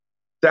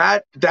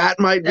 that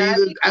might be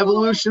the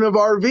evolution of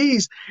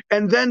RVs.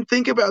 And then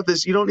think about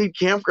this. You don't need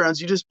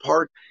campgrounds. You just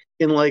park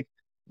in like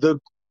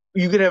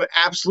you could have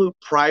absolute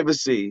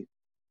privacy,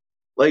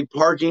 like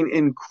parking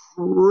in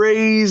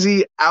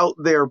crazy out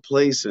there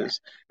places.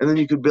 And then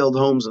you could build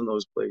homes in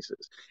those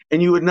places.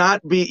 And you would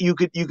not be, you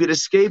could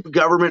escape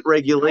government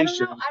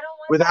regulation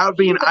without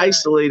being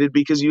isolated,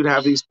 because you'd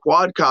have these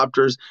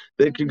quadcopters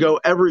that could go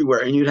everywhere,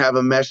 and you'd have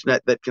a mesh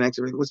net that connects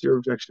everything. What's your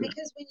objection?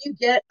 Because when you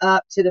get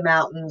up to the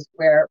mountains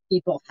where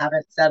people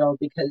haven't settled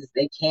because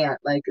they can't,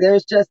 like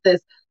there's just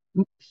this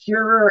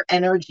pure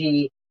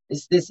energy,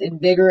 this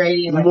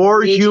invigorating. Like,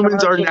 more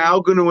humans are now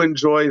going to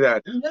enjoy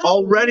that.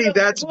 Already,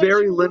 that's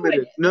very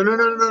limited. No.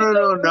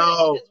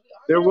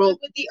 There will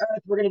with the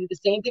Earth. We're going to do the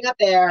same thing up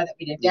there that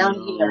we did down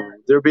here.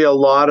 There'll be a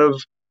lot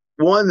of.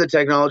 One, the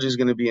technology is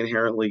going to be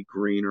inherently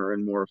greener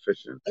and more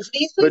efficient.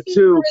 These places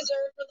were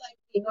reserved for like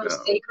the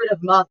most sacred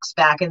of monks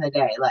back in the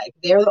day. Like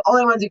they were the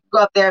only ones who could go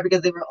up there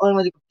because they were the only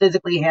ones who could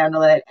physically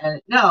handle it.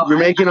 And you're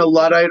making a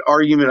Luddite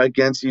argument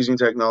against using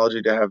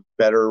technology to have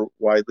better,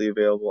 widely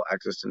available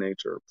access to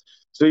nature.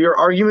 So your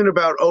argument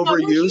about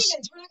overuse,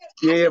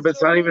 but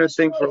it's not even a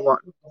thing for a lot.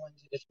 We're going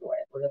to destroy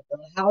it. We're going to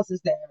build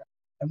houses there,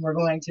 and we're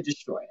going to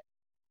destroy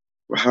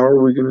it. How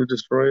are we going to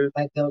destroy it?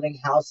 By building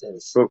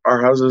houses. But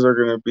our houses are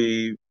going to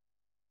be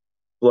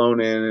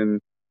flown in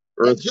and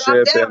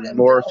Earthship and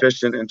more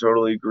efficient and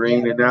totally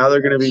green. And now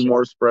they're going to be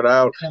more spread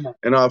out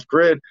and off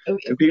grid.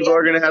 And people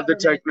are going to have but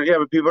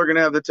people are going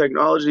to have the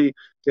technology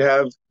to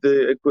have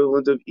the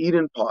equivalent of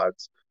Eden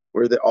pods,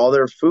 where all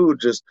their food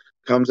just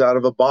comes out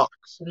of a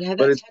box,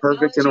 but it's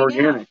perfect and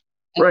organic.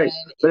 Right.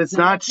 But it's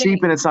not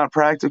cheap and it's not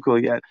practical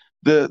yet.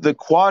 The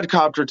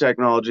quadcopter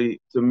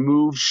technology to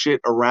move shit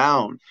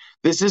around.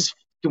 This is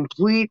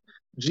complete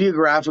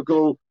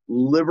geographical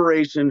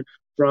liberation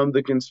from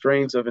the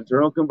constraints of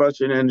internal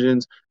combustion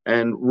engines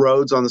and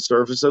roads on the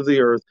surface of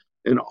the Earth,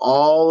 and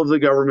all of the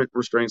government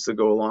restraints that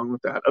go along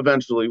with that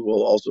eventually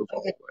will also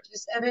fall away.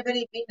 Just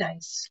everybody be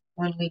nice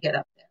when we get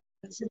up there,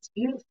 because it's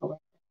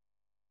beautiful.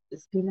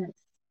 Just be nice.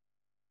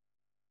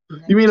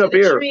 You mean up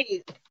here?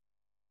 Trees.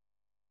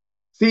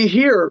 See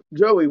here,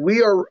 Joey,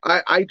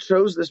 I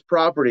chose this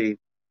property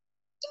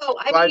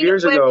 5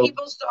 years ago. When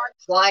people start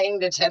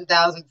flying to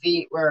 10,000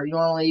 feet, where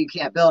you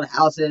can't build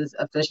houses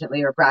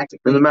efficiently or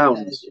practically in the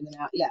mountains.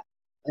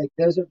 Like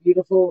those are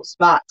beautiful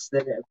spots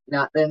that have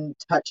not been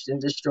touched and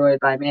destroyed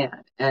by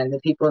man. And the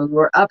people who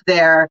are up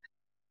there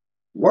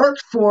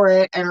worked for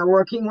it and are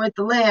working with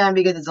the land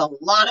because it's a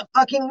lot of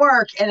fucking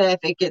work. And if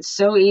it gets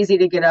so easy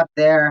to get up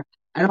there,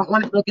 I don't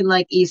want it looking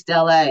like East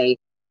LA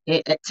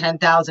at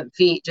 10,000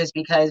 feet just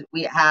because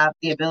we have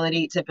the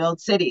ability to build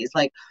cities.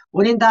 Like,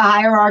 wouldn't the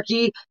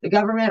hierarchy, the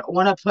government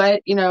want to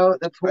put,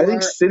 the poor? I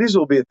think cities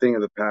will be a thing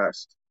of the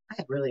past.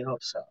 I really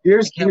hope so.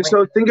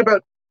 So think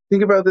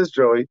about this,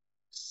 Joey.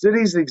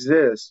 Cities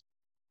exist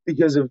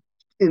because of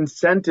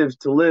incentives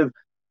to live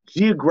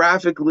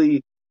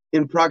geographically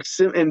in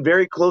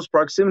very close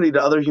proximity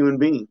to other human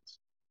beings.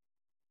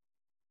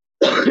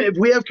 If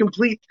we have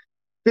complete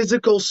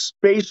physical,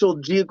 spatial,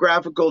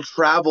 geographical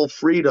travel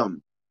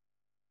freedom,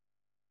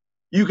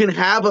 you can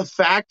have a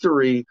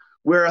factory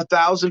where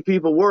 1,000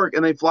 people work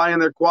and they fly in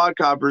their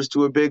quadcopters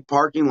to a big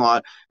parking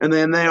lot, and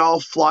then they all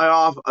fly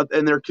off,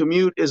 and their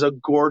commute is a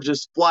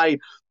gorgeous flight,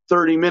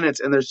 30 minutes,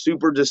 and they're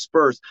super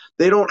dispersed.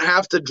 They don't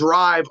have to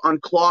drive on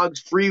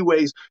clogged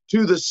freeways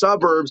to the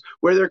suburbs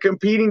where they're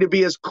competing to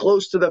be as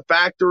close to the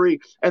factory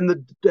and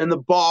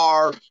the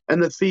bar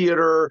and the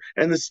theater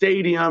and the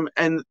stadium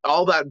and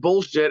all that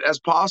bullshit as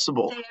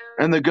possible.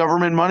 And the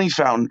government money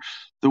fountain.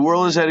 The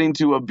world is heading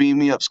to a beam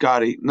me up,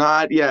 Scotty.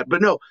 Not yet,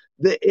 but no,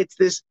 it's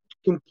this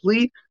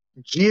complete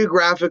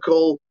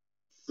geographical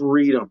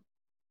freedom.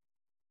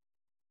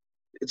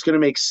 It's going to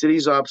make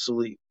cities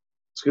obsolete.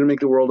 It's going to make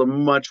the world a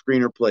much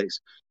greener place.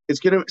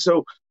 What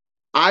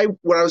I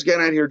was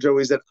getting at here,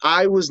 Joey, is that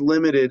I was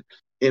limited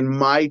in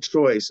my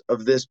choice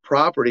of this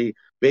property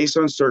based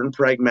on certain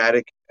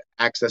pragmatic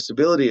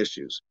accessibility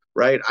issues,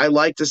 right? I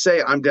like to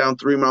say I'm down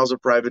 3 miles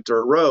of private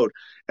dirt road,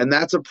 and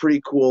that's a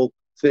pretty cool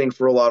thing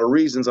for a lot of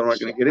reasons. I'm not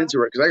going to get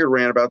into it because I could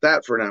rant about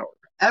that for an hour.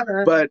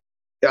 Ever. But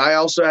I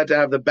also had to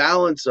have the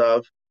balance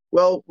of,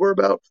 well, we're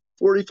about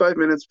 45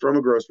 minutes from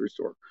a grocery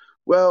store.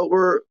 Well,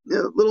 we're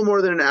a little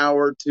more than an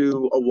hour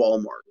to a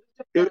Walmart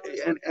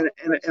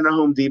and a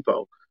Home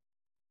Depot.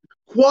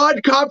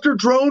 Quadcopter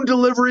drone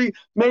delivery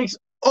makes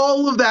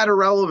all of that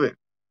irrelevant.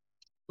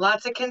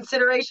 Lots of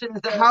considerations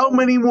there. How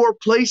many more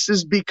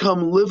places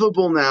become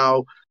livable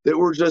now that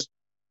were just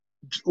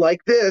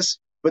like this?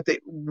 But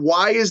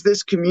why is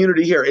this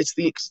community here? It's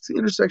the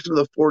intersection of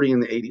the 40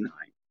 and the 89.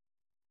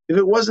 If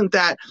it wasn't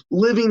that,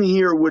 living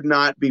here would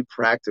not be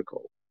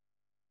practical.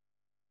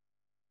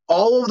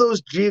 All of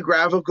those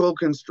geographical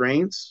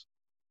constraints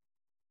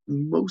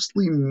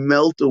mostly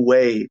melt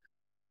away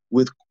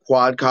with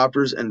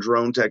quadcopters and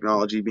drone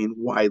technology being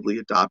widely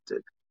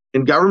adopted.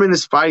 And government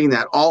is fighting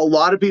that. A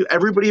lot of people,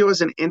 everybody who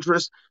has an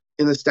interest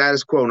in the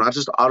status quo, not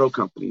just auto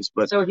companies,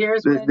 but so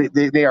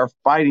they are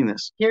fighting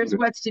this. Here's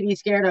what's to be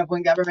scared of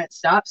when government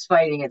stops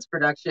fighting its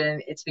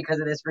production. It's because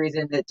of this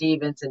reason that D.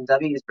 Vincent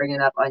W. is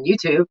bringing up on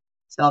YouTube.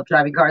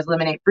 Self-driving cars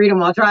eliminate freedom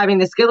while driving.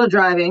 The skill of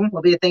driving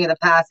will be a thing of the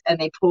past, and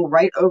they pull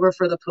right over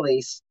for the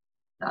police.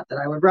 Not that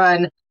I would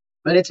run,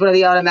 but it's one of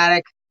the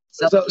automatic.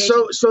 So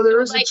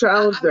there is a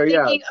challenge there,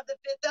 yeah. Thinking of The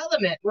Fifth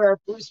Element, where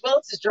Bruce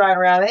Willis is driving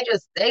around,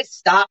 they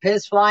stop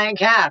his flying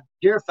cab.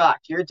 You're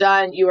fucked. You're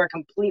done. You are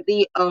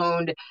completely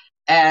owned,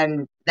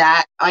 and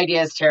that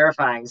idea is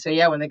terrifying. So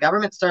yeah, when the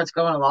government starts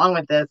going along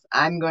with this,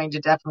 I'm going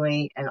to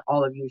definitely, and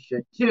all of you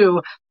should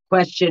too,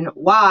 question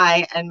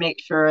why and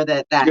make sure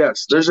that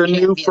yes, there's a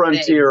new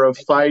frontier of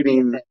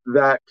fighting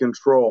that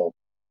control.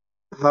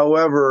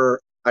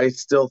 However, I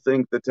still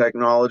think the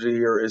technology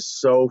here is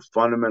so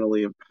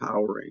fundamentally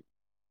empowering.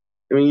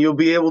 I mean, you'll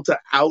be able to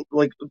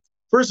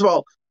first of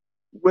all,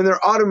 when they're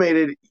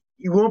automated,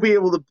 you won't be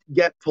able to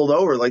get pulled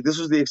over. Like, this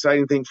was the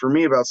exciting thing for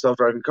me about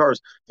self-driving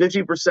cars.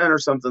 50% or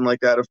something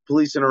like that of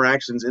police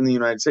interactions in the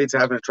United States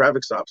happen at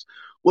traffic stops.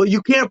 Well,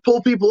 you can't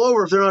pull people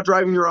over if they're not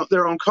driving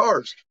their own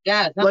cars.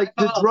 Yeah, like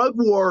the drug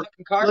war,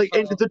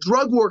 and the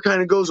drug war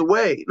kind of goes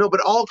away. No, but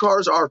all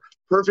cars are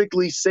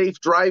perfectly safe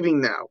driving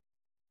now.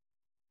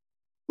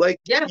 Like,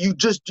 yeah. You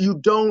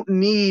don't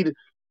need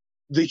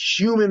the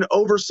human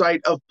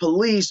oversight of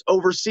police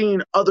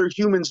overseeing other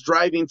humans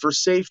driving for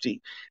safety.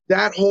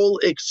 That whole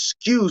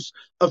excuse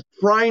of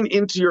prying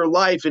into your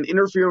life and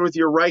interfering with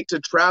your right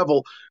to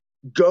travel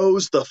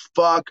goes the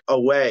fuck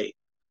away.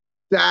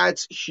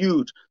 That's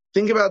huge.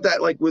 Think about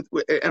that,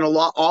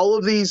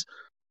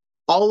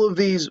 all of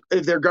these,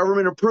 if they're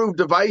government approved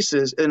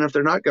devices, and if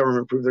they're not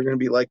government approved, they're going to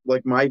be like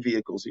my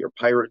vehicles here,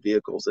 pirate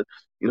vehicles that,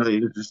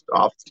 you're just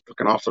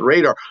fucking off the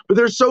radar. But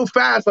they're so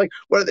fast. Like,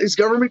 what is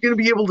government going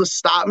to be able to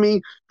stop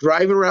me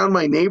driving around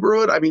my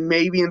neighborhood? I mean,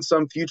 maybe in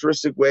some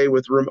futuristic way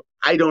with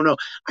I don't know.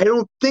 I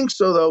don't think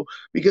so, though,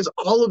 because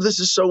all of this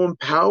is so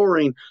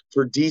empowering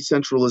for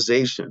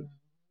decentralization.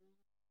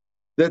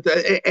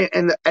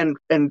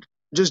 And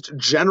just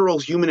general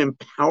human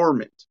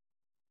empowerment.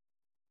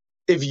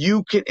 If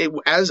you can,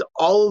 as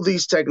all of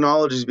these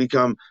technologies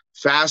become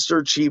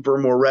faster, cheaper,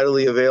 more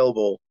readily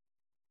available,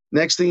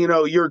 next thing you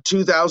know, your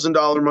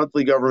 $2,000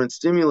 monthly government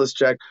stimulus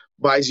check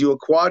buys you a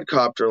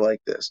quadcopter like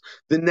this.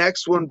 The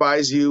next one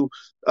buys you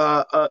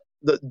a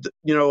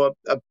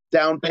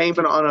down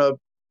payment on a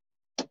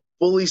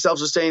fully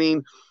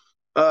self-sustaining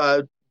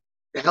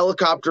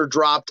helicopter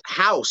dropped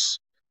house,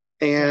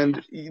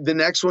 and the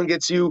next one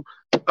gets you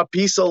a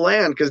piece of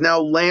land, because now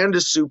land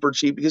is super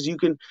cheap because you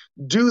can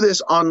do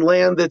this on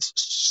land that's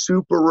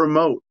super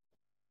remote,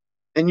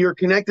 and you're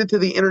connected to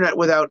the internet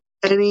without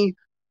any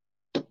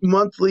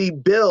monthly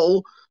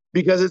bill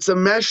because it's a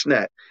mesh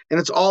net, and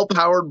it's all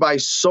powered by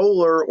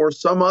solar or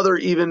some other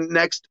even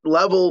next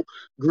level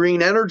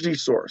green energy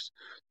source.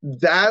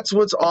 That's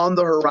what's on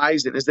the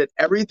horizon, is that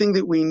everything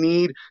that we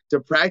need to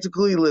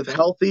practically live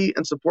healthy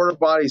and support our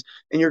bodies.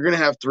 And you're going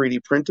to have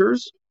 3D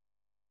printers.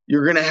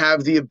 You're going to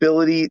have the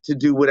ability to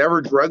do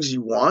whatever drugs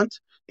you want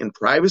in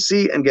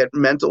privacy and get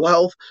mental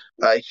health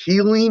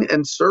healing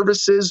and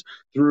services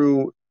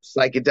through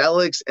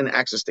psychedelics and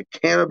access to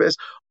cannabis.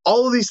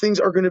 All of these things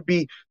are going to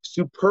be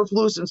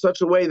superfluous in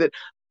such a way that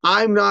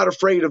I'm not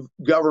afraid of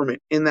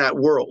government in that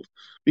world.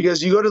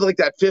 Because you go to like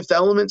that Fifth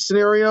Element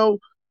scenario,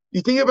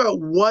 you think about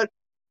what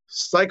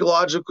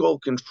psychological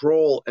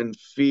control and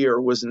fear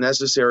was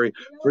necessary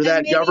for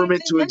that government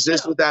to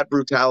exist with that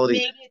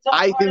brutality.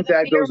 I think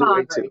that goes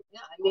away too. Yeah,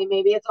 I mean,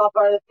 maybe it's all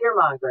part of the fear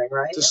mongering,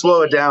 right? To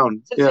slow it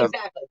down. Yeah,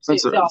 exactly.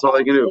 that's all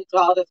they can do. It's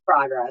all this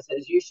progress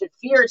is you should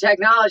fear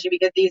technology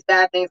because these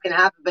bad things can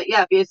happen. But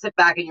yeah, if you sit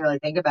back and you really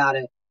think about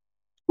it,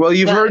 well,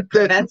 you've heard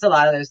that prevents a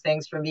lot of those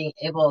things from being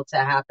able to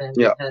happen.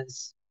 Yeah.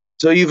 Because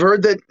so you've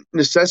heard that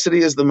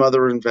necessity is the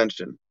mother of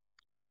invention,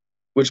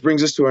 which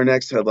brings us to our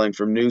next headline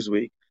from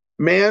Newsweek.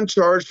 Man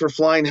charged for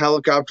flying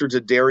helicopter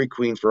to Dairy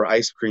Queen for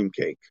ice cream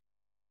cake.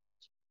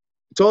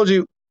 I told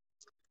you,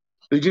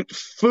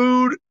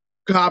 food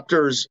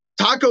copters,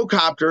 taco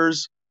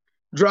copters,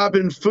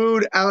 dropping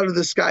food out of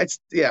the sky.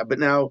 Yeah, but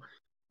now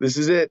this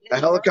is it. A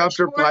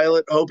helicopter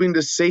pilot hoping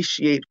to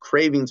satiate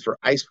cravings for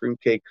ice cream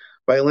cake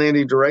by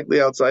landing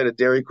directly outside a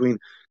Dairy Queen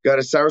got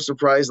a sour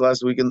surprise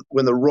last week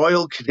when the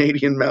Royal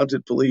Canadian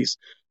Mounted Police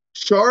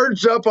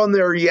charged up on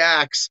their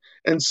yaks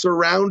and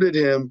surrounded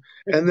him,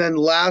 and then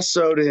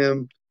lassoed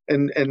him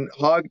and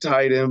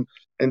hogtied him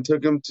and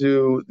took him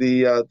to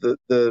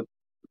the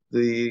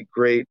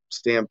Great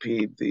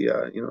Stampede.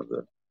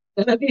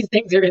 None of these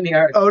things are in the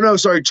article. Oh no,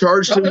 sorry,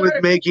 charged him with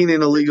making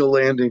an illegal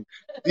landing.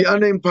 The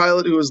unnamed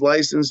pilot, who was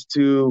licensed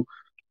to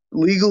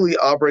legally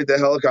operate the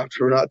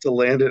helicopter, not to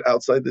land it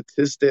outside the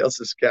Tisdale,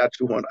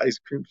 Saskatchewan ice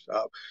cream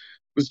shop,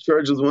 was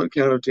charged with one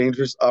count of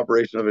dangerous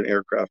operation of an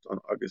aircraft on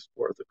August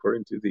 4th,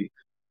 according to the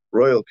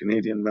Royal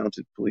Canadian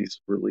Mounted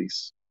Police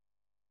release.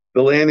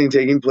 The landing,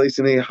 taking place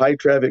in a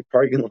high-traffic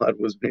parking lot,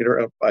 was made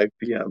around 5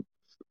 p.m.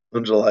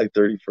 on July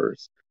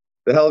 31st.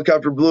 The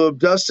helicopter blew up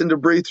dust and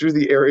debris through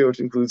the area, which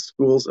includes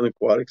schools, an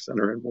aquatic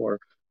center, and more.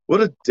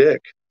 What a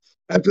dick.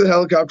 After the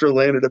helicopter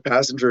landed, a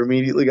passenger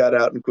immediately got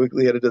out and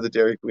quickly headed to the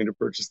Dairy Queen to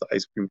purchase the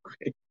ice cream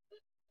cake.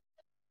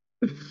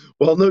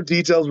 While no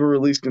details were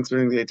released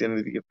concerning the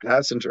identity of the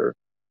passenger,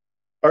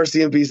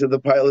 RCMP said the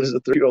pilot is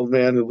a 30-year-old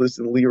man who lives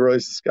in Leroy,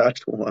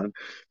 Saskatchewan,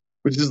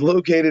 which is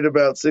located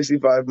about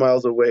 65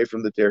 miles away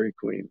from the Dairy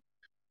Queen.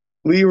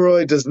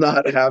 Leroy does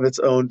not have its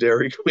own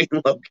Dairy Queen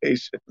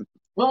location.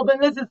 Well, then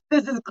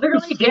this is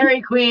clearly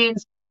Dairy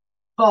Queen's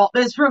fault.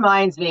 This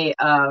reminds me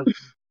of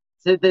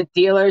the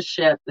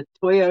dealership, the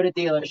Toyota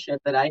dealership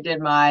that I did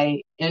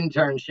my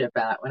internship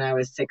at when I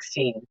was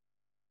 16.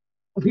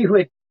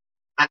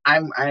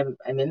 I'm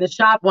in the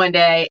shop one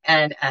day,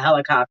 and a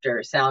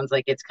helicopter sounds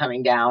like it's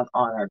coming down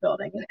on our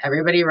building, and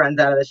everybody runs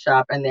out of the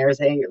shop, and there's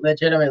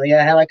legitimately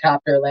a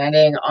helicopter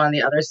landing on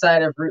the other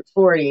side of Route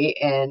 40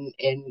 in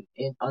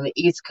on the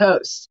East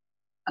Coast.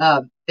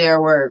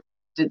 There were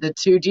the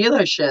two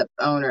dealership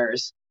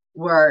owners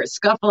were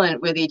scuffling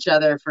with each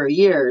other for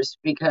years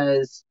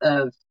because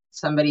of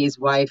somebody's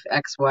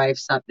ex-wife,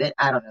 something.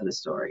 I don't know the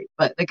story,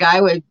 but the guy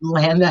would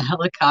land the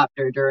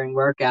helicopter during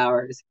work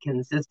hours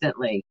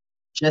consistently,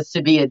 just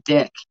to be a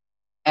dick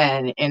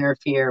and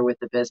interfere with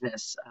the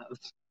business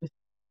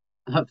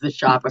of the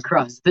shop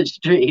across the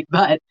street.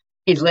 But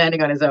he's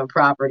landing on his own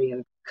property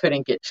and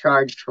couldn't get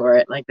charged for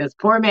it. Like this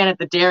poor man at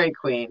the Dairy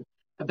Queen.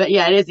 But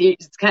yeah,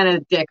 it's kind of a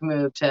dick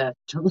move to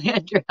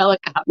land your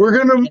helicopter. We're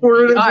gonna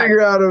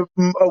figure out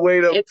a way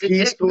to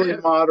peacefully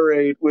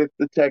moderate with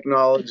the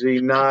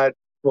technology, not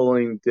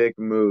pulling dick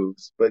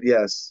moves. But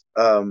yes,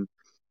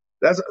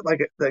 that's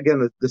like,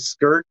 again, the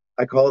skirt.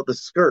 I call it the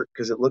skirt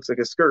because it looks like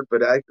a skirt,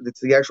 but it's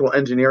the actual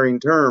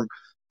engineering term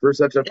for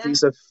such a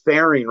piece of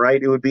fairing,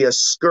 right? It would be a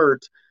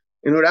skirt,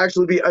 and it would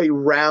actually be a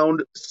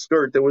round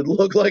skirt that would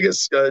look like a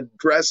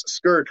dress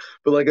skirt,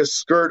 but like a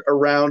skirt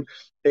around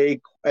a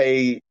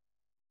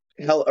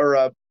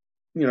quadcopter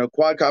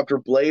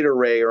blade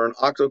array or an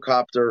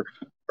octocopter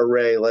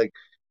array, like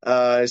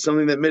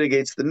something that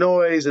mitigates the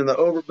noise and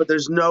but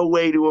there's no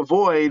way to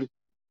avoid,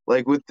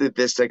 like with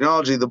this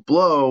technology, the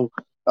blow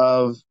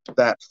of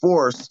that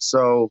force.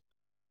 So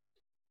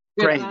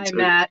good eye,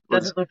 Matt.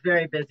 Doesn't look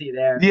very busy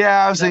there.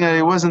 Yeah, I was thinking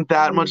it wasn't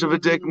that much of a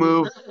dick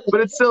move,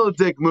 but it's still a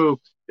dick move.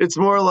 It's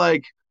more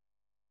like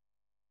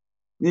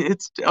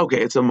it's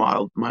okay. It's a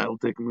mild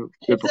dick move.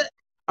 All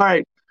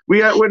right.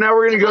 Now we're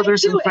going to go through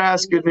some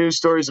fast good news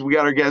stories. We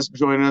got our guest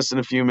joining us in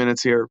a few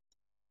minutes here.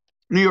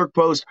 New York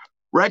Post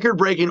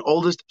Record-breaking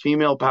oldest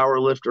female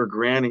powerlifter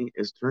Granny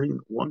is turning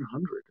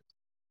 100.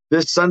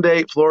 This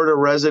Sunday, Florida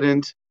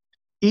resident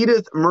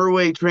Edith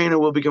Murway Trainer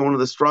will become one of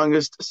the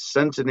strongest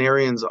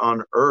centenarians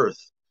on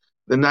Earth.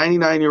 The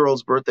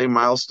 99-year-old's birthday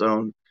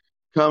milestone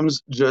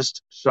comes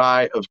just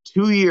shy of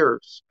 2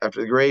 years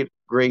after the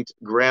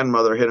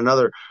great-great-grandmother hit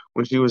another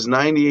when she was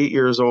 98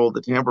 years old.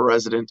 The Tampa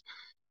resident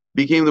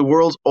became the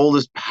world's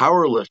oldest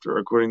powerlifter,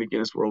 according to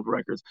Guinness World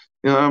Records.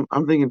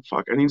 I'm thinking,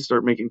 fuck, I need to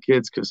start making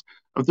kids because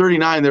I'm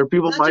 39. There are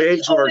people my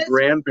age who are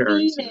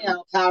grandparents.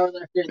 Female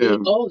powerlifter,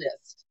 the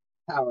oldest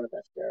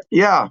powerlifter.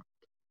 Yeah.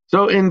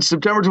 So in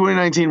September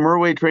 2019,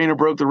 Murway Trainer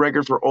broke the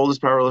record for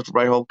oldest powerlifter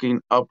by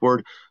hulking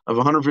upward of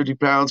 150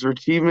 pounds. Her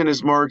achievement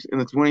is marked in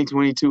the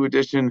 2022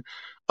 edition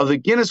of the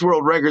Guinness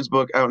World Records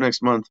book out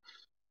next month.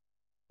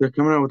 They're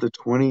coming out with the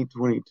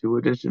 2022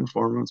 edition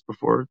 4 months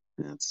before.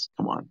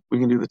 Come on, we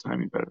can do the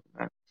timing better than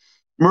that.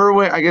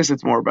 Murway, I guess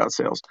it's more about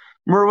sales.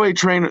 Murway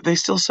Trainer, they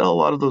still sell a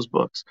lot of those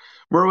books.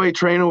 Murway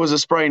Trainer was a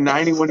spry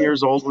 91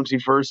 years old when she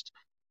first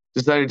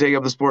decided to take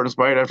up the sport in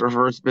spite after her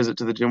first visit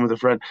to the gym with a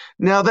friend.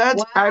 Now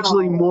that's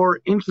actually more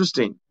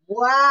interesting.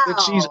 Wow. That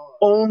she's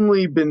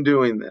only been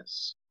doing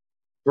this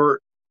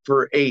for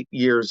 8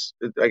 years,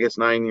 I guess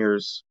 9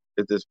 years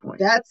at this point.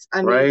 That's, I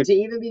mean, right? To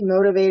even be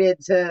motivated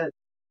to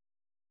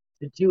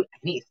do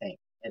anything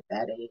at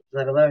that age,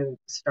 let alone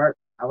start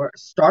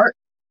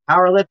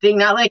powerlifting,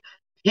 not like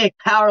pick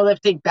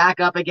powerlifting back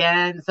up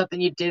again,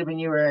 something you did when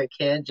you were a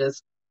kid.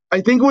 Just,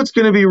 I think what's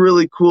going to be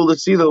really cool to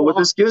see, though, what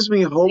this gives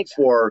me hope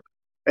for,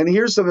 and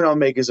here's something I'll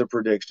make as a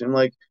prediction,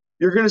 like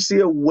you're going to see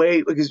a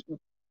way, like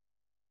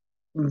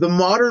the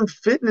modern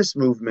fitness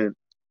movement,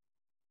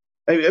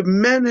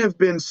 men have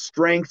been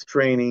strength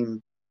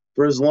training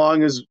for as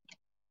long as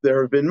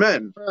there have been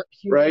men, for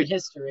human right?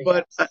 history,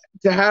 but yes.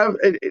 To have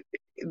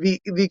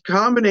the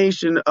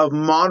combination of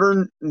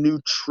modern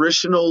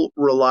nutritional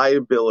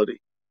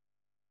reliability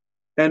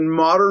and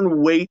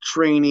modern weight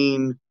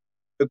training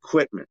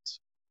equipment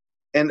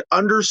and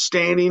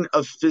understanding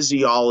of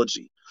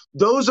physiology,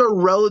 those are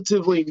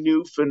relatively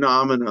new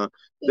phenomena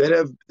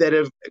that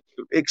have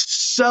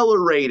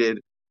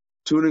accelerated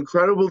to an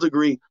incredible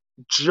degree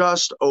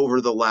just over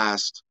the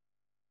last,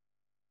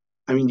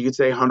 I mean, you could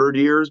say 100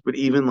 years, but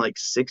even like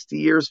 60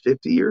 years,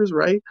 50 years,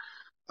 right?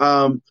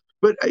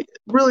 But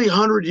really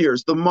 100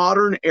 years, the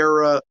modern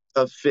era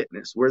of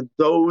fitness, where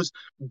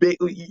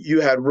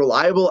you had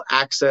reliable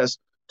access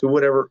to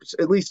whatever,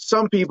 at least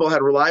some people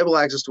had reliable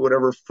access to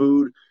whatever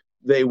food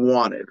they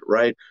wanted,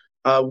 right?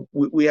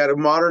 We had a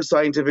modern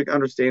scientific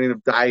understanding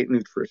of diet and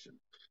nutrition.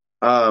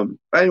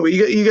 Anyway,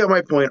 you got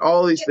my point.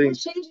 All these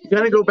things, you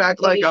got to go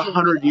back like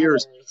 100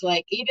 years.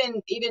 Like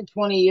even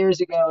 20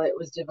 years ago, it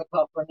was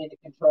difficult for me to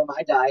control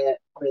my diet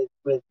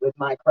with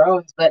my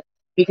Crohn's, but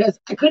because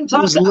I couldn't talk.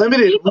 It was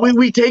limited.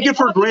 We take it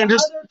for granted.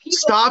 Just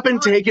stop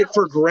and take it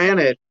for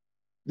granted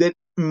that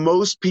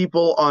most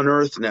people on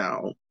Earth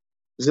now.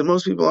 Is it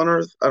most people on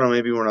Earth? I don't know.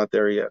 Maybe we're not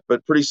there yet,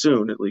 but pretty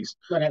soon, at least.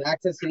 But have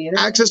access to the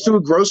internet. Access to a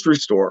grocery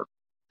store.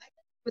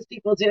 Most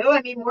people do.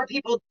 I mean, more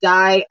people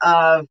die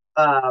of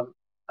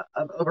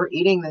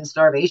overeating than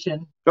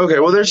starvation. Okay,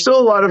 well, there's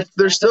still a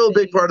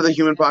big part of the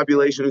human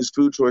population whose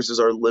food choices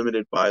are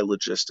limited by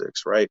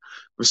logistics, right?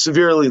 We're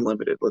severely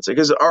limited, let's say,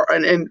 because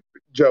and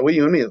Joey,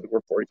 you and me, we're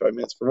 45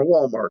 minutes from a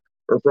Walmart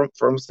or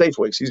from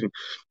Safeway, excuse me.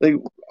 Like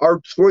our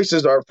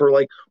choices are for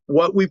like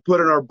what we put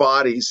in our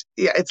bodies.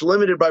 Yeah, it's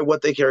limited by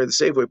what they carry at the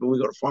Safeway, but we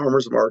go to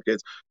farmers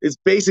markets. It's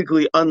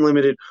basically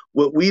unlimited.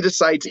 What we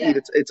decide to eat,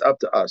 it's up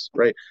to us,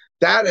 right?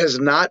 That has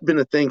not been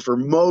a thing for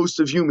most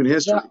of human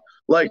history. No.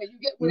 Like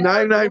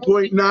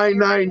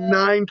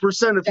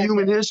 99.999% of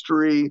human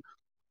history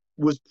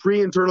was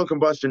pre-internal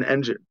combustion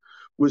engine,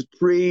 was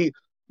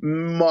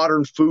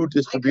pre-modern food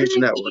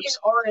distribution networks. Eat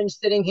an orange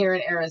sitting here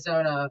in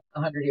Arizona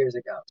 100 years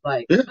ago.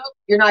 Like, nope,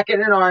 you're not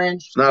getting an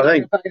orange. It's not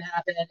going to fucking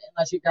happen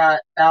unless you've got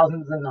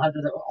thousands and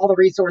hundreds of all the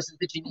resources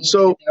that you need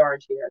to get the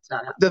orange here. It's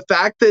not happening. The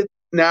fact that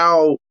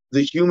now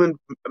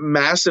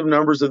massive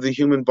numbers of the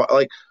human body,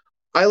 like,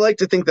 I like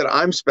to think that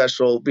I'm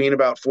special being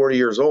about 40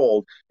 years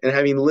old and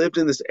having lived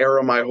in this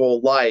era my whole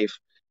life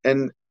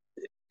and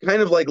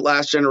kind of like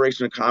last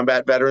generation of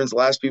combat veterans,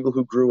 last people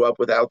who grew up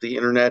without the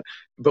internet,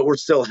 but were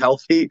still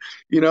healthy,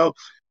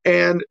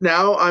 and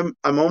now I'm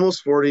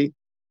almost 40.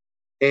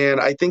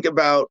 And I think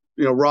about,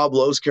 Rob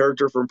Lowe's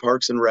character from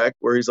Parks and Rec,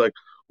 where he's like,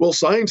 well,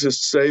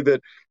 scientists say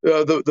that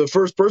the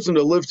first person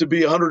to live to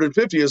be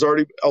 150 has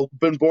already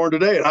been born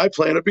today. And I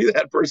plan to be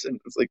that person.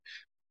 It's like,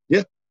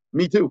 yeah.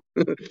 Me too.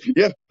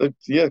 Yeah,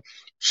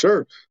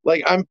 sure.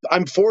 Like I'm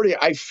 40.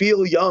 I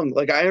feel young.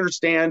 Like I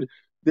understand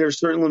there's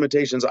certain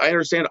limitations. I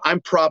understand I'm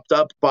propped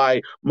up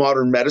by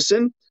modern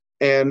medicine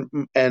and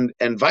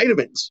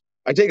vitamins.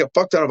 I take a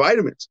fuck ton of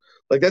vitamins.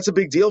 Like that's a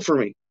big deal for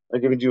me.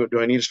 Like, do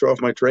I need to show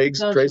off my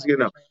trays? No, trays again?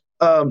 No.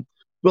 But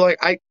like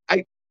I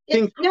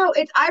think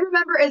I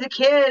remember as a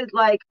kid,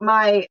 like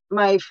my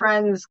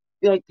friends,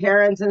 like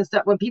parents and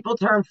stuff. When people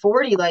turn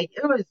 40, like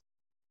it was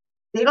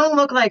They don't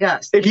look like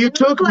us. If you They don't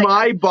took look like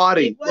my us.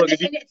 body, And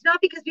it's not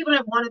because people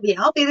didn't want to be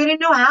healthy; they didn't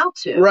know how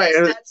to. right,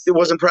 and it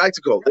wasn't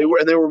practical. They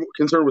were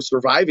concerned with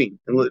surviving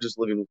and just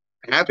living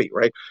happy,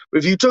 right? But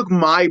if you took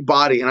my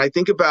body, and I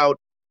think about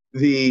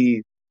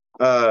the,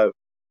 you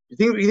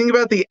think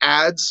about the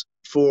ads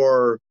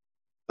for,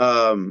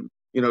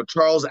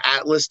 Charles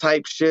Atlas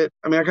type shit.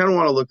 I mean, I kind of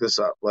want to look this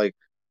up, like,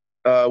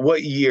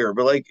 what year,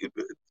 but like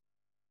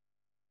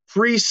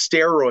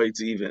pre-steroids,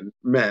 even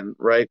men,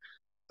 right?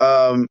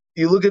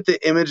 You look at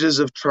the images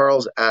of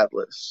Charles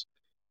Atlas.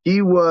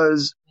 He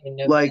was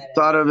like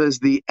thought of as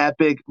the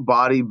epic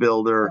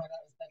bodybuilder,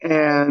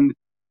 and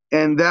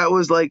that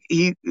was like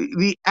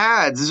the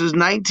ads. This was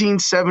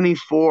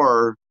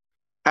 1974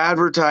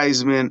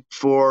 advertisement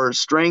for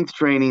strength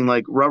training,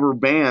 like rubber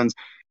bands,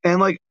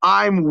 and like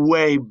I'm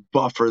way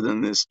buffer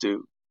than this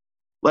dude.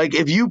 Like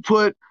if you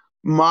put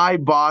my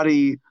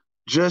body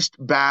just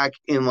back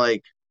in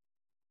like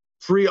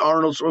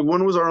pre-Arnold,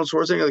 when was Arnold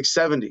Schwarzenegger? Like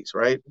 70s,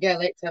 right? Yeah,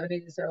 late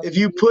 70s. If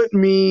you put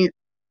me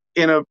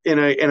in a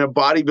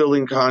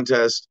bodybuilding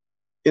contest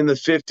in the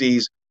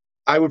 50s,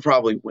 I would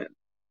probably win.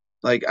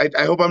 Like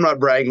I hope I'm not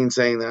bragging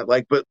saying that.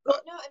 Like, but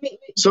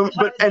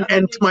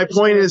and my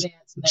point is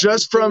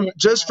just from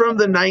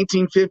the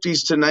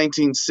 1950s to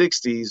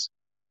 1960s,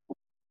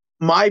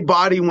 my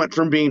body went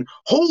from being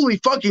holy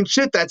fucking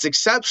shit, that's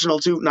exceptional,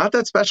 to not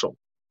that special.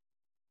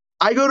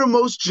 I go to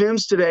most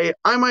gyms today.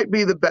 I might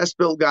be the best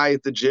built guy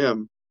at the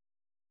gym,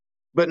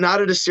 but not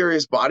at a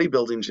serious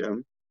bodybuilding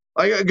gym.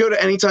 Like I go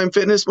to Anytime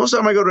Fitness. Most of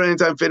the time I go to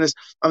Anytime Fitness,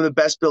 I'm the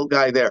best built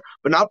guy there,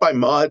 but not by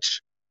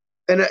much.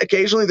 And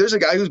occasionally there's a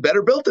guy who's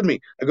better built than me.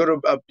 I go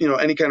to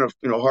any kind of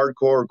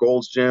hardcore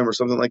Gold's Gym or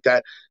something like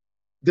that.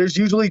 There's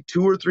usually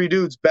 2 or 3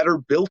 dudes better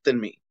built than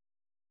me.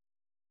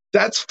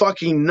 That's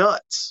fucking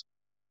nuts.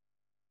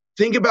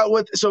 Think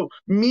about so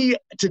me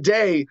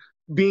today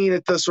being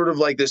at the sort of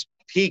like this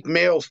peak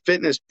male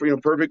fitness,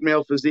 perfect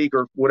male physique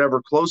or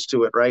whatever close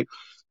to it, right?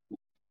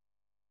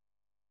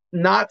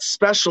 Not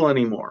special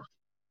anymore.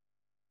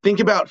 Think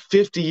about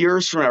 50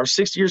 years from now or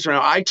 60 years from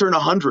now, I turn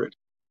 100.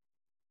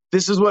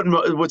 This is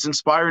what's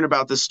inspiring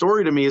about this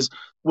story to me is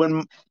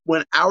when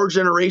our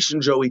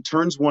generation, Joey,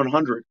 turns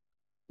 100,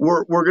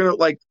 we're gonna,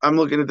 like, I'm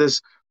looking at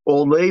this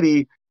old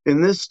lady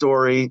in this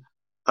story,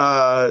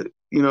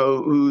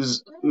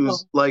 who's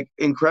like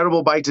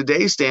incredible by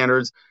today's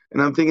standards,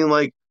 and I'm thinking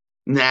like,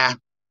 nah,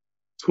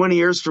 20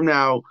 years from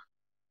now,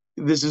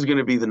 this is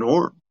gonna be the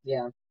norm.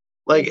 Yeah.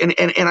 Like, and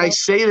I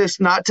say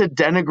this not to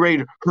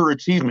denigrate her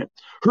achievement.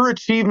 Her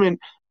achievement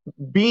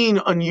being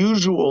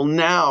unusual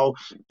now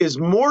is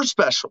more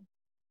special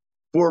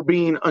for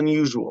being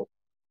unusual.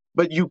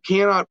 But you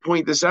cannot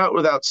point this out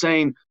without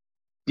saying,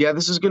 yeah,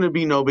 this is going to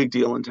be no big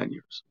deal in 10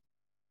 years.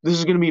 This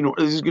is going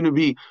to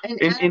be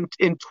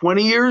in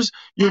 20 years,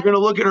 you're going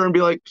to look at her and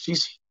be like,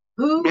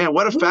 man,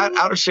 what a fat,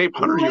 out of shape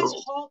 100-year-old. Who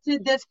has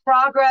halted this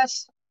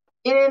progress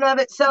in and of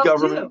itself?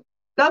 Government.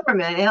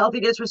 Government. And healthy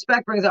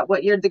disrespect brings up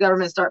what year did the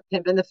government start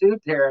pimping the food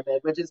pyramid,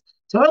 which is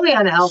totally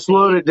unhealthy.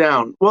 Slowed it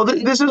down. Well,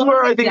 this is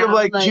where I think of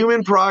like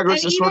human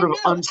progress is sort of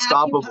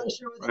unstoppable.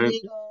 Acupuncture was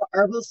illegal,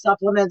 herbal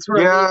supplements were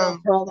illegal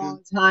for a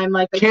long time.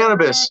 Like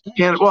cannabis,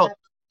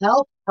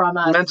 health from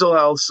us, mental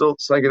health,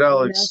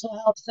 psychedelics.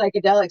 Mental health,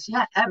 psychedelics.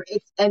 Yeah,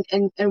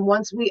 and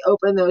once we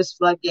open those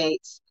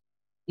floodgates,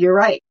 you're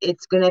right.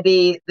 It's going to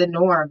be the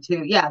norm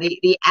too. Yeah,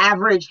 the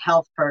average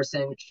health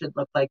person should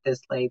look like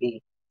this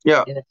lady.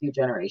 Yeah. In a few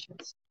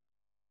generations.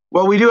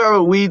 Well, we do have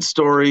a weed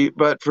story,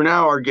 but for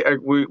now,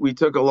 we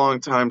took a long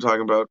time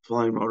talking about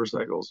flying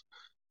motorcycles.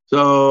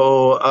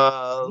 So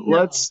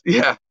let's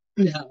get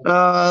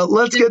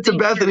to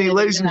Bethany,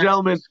 ladies and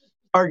gentlemen.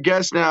 Our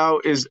guest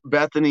now is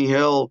Bethany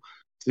Hill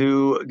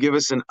to give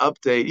us an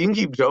update. You can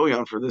keep Joey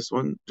on for this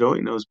one. Joey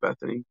knows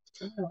Bethany.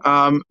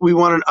 We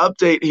want an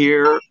update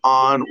here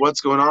on what's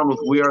going on with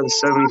We Are the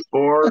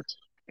 74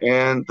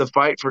 and the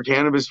fight for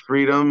cannabis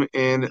freedom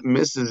in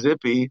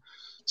Mississippi.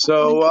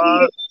 So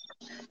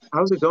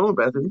how's it going,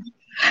 Bethany?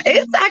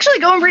 It's actually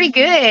going pretty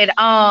good.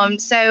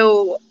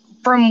 So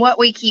from what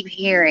we keep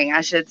hearing,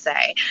 I should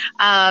say.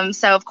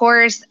 So of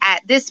course,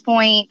 at this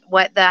point,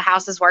 what the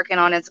House is working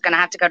on is going to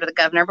have to go to the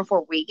governor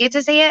before we get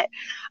to see it.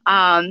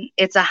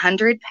 It's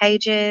 100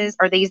 pages,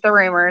 or these the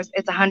rumors.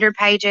 It's 100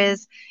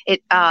 pages.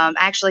 It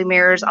actually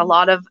mirrors a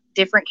lot of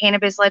different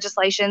cannabis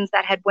legislations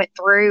that had went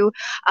through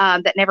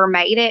that never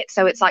made it.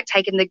 So it's like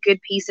taking the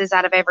good pieces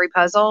out of every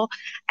puzzle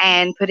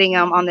and putting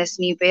them on this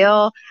new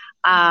bill.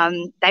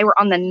 They were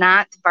on the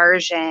 9th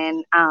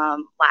version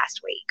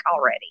last week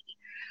already.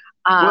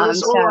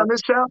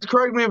 This sounds,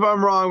 correct me if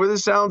I'm wrong, but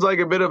this sounds like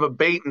a bit of a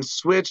bait and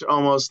switch,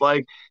 almost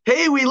like,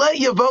 hey, we let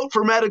you vote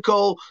for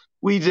medical.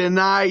 We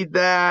denied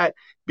that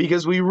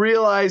because we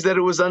realized that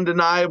it was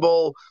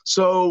undeniable.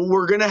 So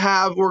we're gonna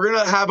have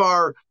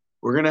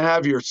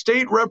your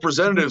state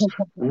representatives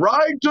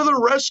ride to the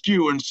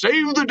rescue and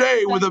save the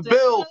day with a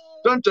bill.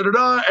 Dun, dun, dun,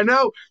 dun, and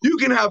now you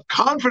can have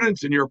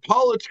confidence in your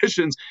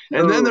politicians.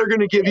 And then they're going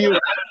to give you,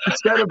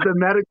 instead of the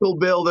medical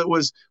bill that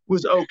was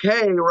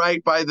okay,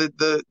 right, by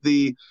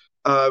the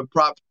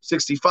Prop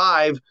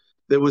 65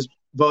 that was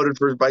voted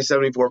for by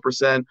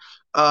 74%.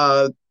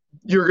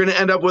 You're going to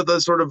end up with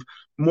a sort of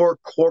more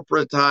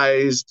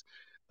corporatized,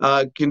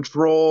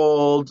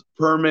 controlled,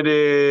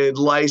 permitted,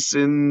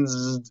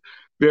 licensed,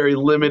 very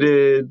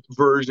limited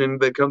version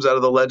that comes out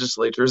of the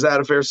legislature. Is that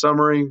a fair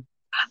summary?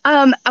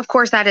 Of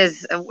course, that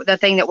is the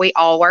thing that we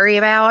all worry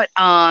about.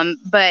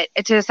 But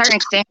to a certain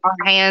extent, our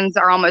hands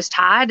are almost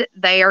tied.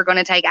 They are going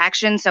to take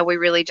action. So we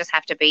really just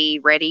have to be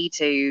ready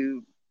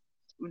to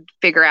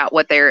figure out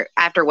what they're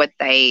after what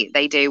they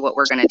do, what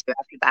we're going to do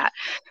after that.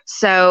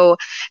 So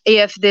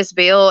if this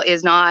bill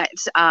is not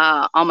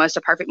almost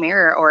a perfect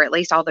mirror, or at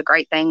least all the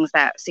great things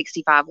that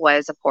 65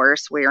 was, of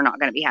course, we are not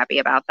going to be happy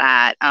about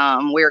that.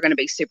 We're going to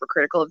be super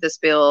critical of this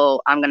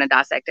bill. I'm going to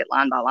dissect it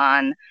line by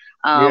line.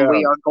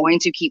 We are going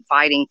to keep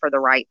fighting for the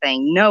right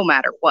thing no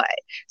matter what.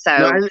 So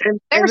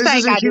they're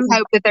saying, I just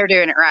hope that they're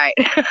doing it right.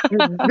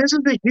 This is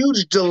a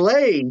huge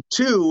delay,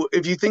 too,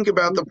 if you think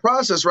about the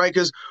process, right?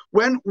 Because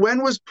when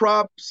was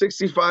Prop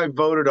 65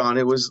 voted on?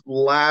 It was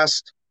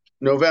last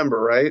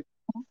November, right?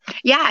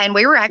 Yeah, and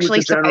we were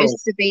actually supposed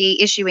to be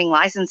issuing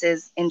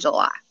licenses in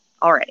July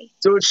already.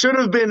 So it should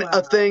have been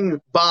a thing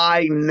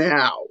by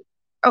now.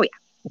 Oh, yeah.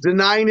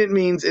 Denying it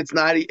means it's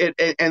not,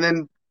 and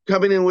then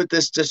coming in with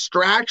this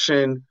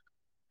distraction.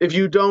 If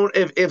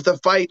the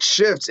fight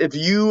shifts, if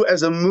you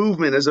as a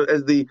movement, as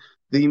the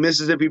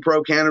Mississippi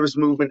pro-cannabis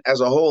movement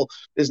as a whole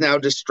is now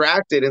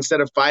distracted, instead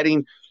of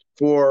fighting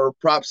for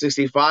Prop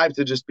 65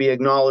 to just be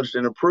acknowledged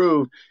and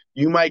approved,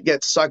 you might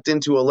get sucked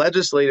into a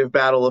legislative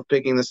battle of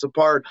picking this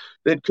apart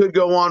that could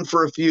go on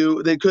for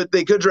they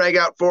could drag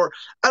out for,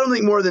 I don't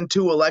think, more than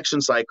 2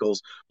 election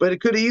cycles, but it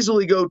could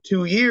easily go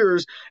 2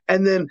 years,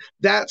 and then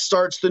that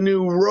starts the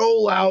new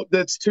rollout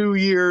that's 2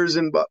 years,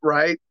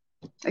 right?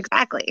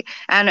 Exactly.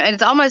 And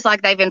it's almost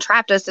like they've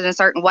entrapped us in a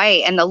certain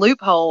way. And the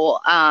loophole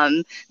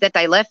that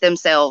they left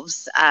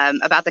themselves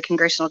about the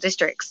congressional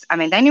districts, I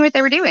mean, they knew what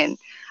they were doing.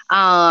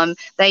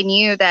 They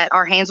knew that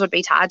our hands would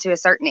be tied to a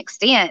certain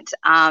extent.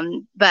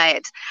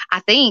 But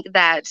I think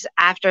that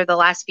after the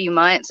last few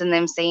months and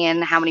them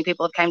seeing how many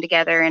people have come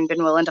together and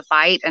been willing to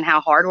fight and how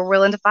hard we're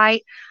willing to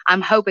fight,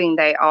 I'm hoping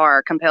they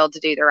are compelled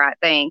to do the right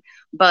thing.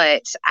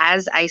 But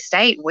as a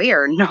state, we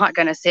are not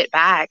going to sit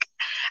back.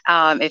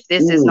 If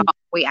this is not what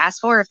we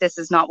asked for, if this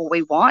is not what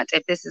we want,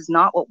 if this is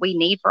not what we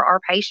need for our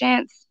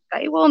patients,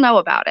 they will know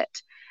about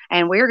it.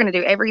 And we're going to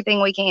do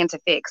everything we can to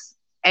fix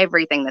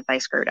everything that they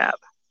screwed up.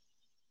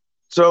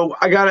 So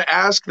I got to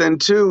ask then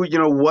too,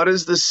 what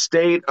is the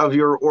state of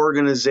your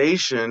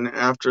organization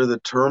after the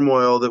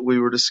turmoil that we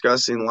were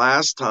discussing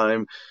last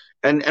time?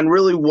 And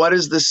really, what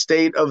is the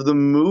state of the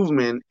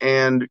movement?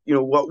 And,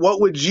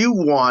 what would you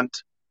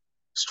want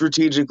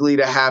strategically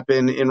to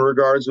happen in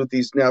regards with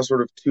these now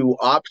sort of 2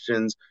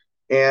 options?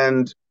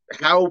 And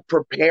how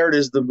prepared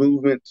is the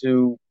movement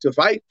to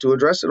fight, to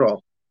address it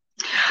all?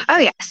 Oh,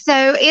 yeah.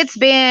 So it's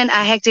been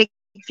a hectic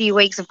few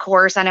weeks, of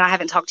course. I know I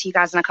haven't talked to you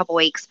guys in a couple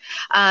weeks.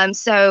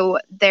 So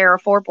there are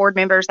 4 board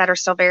members that are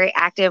still very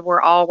active.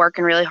 We're all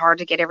working really hard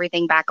to get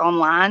everything back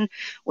online.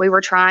 We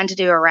were trying to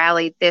do a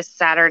rally this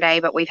Saturday,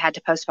 but we've had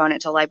to postpone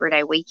it to Labor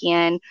Day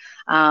weekend.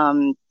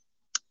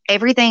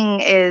 Everything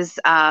was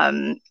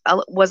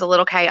a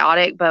little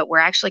chaotic, but we're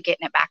actually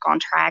getting it back on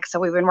track. So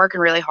we've been working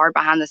really hard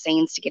behind the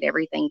scenes to get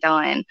everything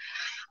done.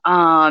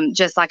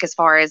 Just like as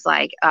far as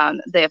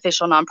the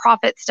official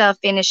nonprofit stuff,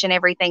 finishing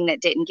everything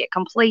that didn't get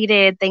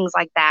completed, things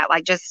like that,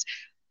 like just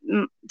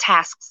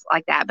tasks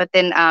like that. But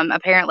then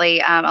apparently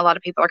a lot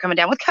of people are coming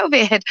down with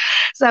COVID.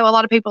 So a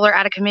lot of people are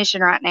out of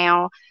commission right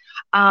now.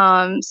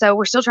 So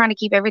we're still trying to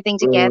keep everything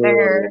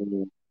together.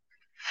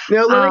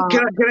 Now, I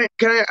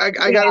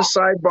got a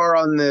sidebar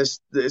on this,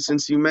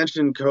 since you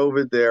mentioned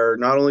COVID there,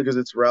 not only because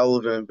it's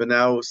relevant, but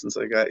now since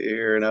I got you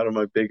here and out of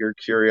my bigger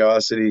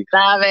curiosity.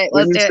 Stop it.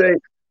 Let's do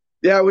it.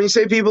 Yeah, when you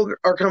say people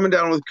are coming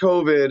down with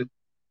COVID,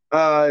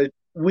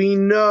 we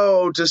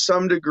know to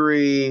some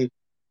degree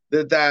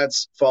that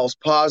that's false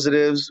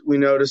positives. We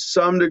know to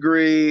some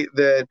degree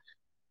that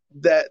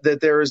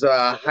there is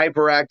a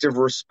hyperactive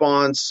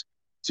response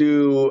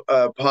to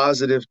a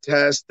positive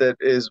test that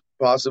is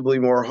possibly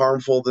more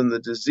harmful than the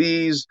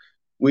disease.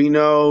 We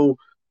know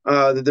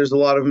that there's a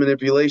lot of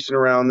manipulation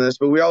around this,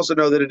 but we also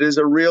know that it is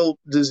a real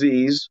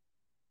disease.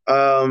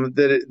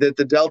 That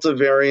the Delta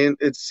variant,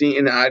 it's seen,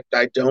 and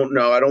I don't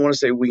know, I don't want to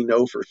say we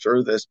know for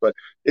sure this, but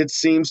it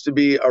seems to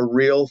be a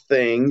real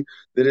thing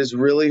that is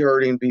really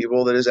hurting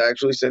people, that is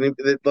actually sending,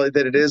 that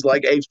it is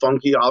like a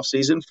funky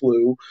off-season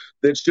flu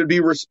that should be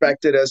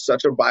respected as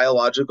such a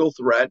biological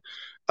threat,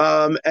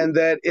 and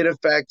that it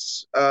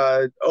affects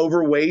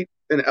overweight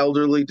and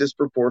elderly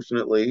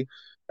disproportionately,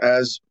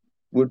 as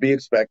would be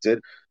expected.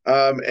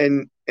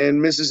 And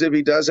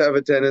Mississippi does have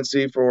a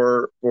tendency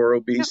for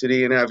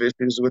obesity and have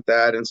issues with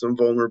that and some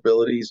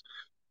vulnerabilities.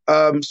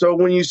 So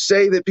when you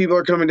say that people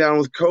are coming down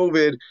with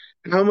COVID,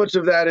 how much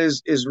of that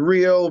is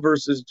real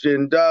versus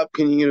ginned up?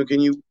 Can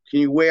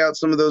you weigh out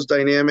some of those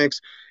dynamics?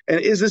 And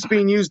is this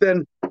being used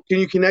then? can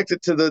you connect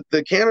it to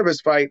the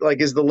cannabis fight? Like,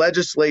 is the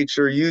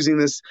legislature using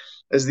this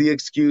as the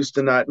excuse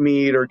to not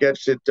meet or get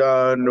shit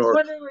done? I was Or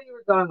wondering where you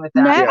were going with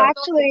that. No, Yeah.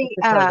 actually,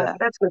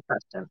 That's a good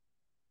question.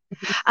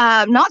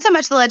 not so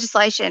much the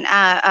legislation,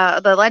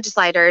 the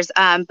legislators,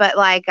 but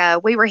like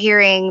we were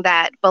hearing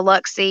that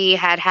Biloxi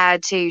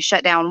had to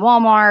shut down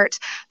Walmart,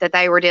 that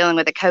they were dealing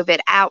with a COVID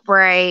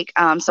outbreak.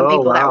 Some Oh,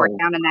 people that were wow.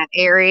 down in that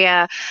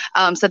area.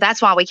 So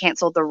that's why we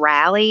canceled the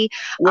rally.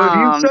 Well, if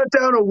you Um, shut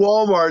down a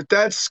Walmart,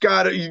 that's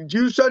got to,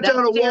 you shut That's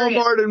down a serious.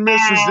 Walmart in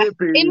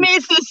Mississippi. in It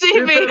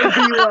Mississippi.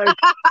 better be like,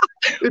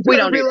 it We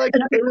better don't be do like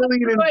an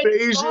alien Right,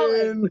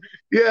 invasion.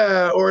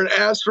 Yeah. Or an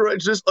asteroid.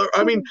 Just,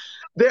 I mean,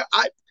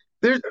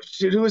 there's,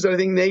 who is it? I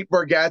think Nate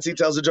Bargatze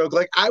tells a joke.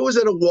 Like, I was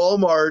at a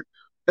Walmart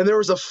and there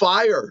was a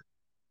fire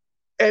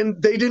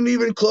and they didn't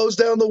even close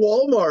down the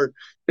Walmart.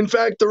 In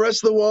fact, the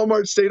rest of the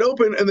Walmart stayed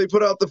open and they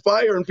put out the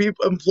fire, and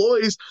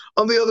employees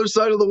on the other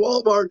side of the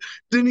Walmart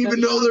didn't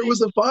even know there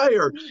was a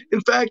fire. In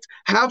fact,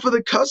 half of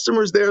the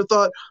customers there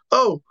thought,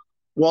 oh,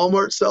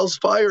 Walmart sells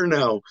fire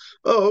now.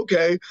 Oh,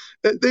 okay.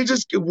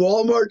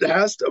 Walmart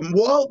has to,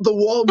 the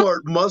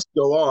Walmart must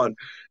go on.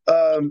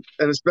 And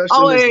especially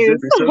Always. in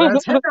Mississippi.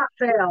 So Cannot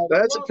fail.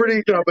 that's a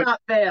pretty, but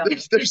Cannot fail.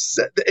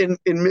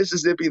 in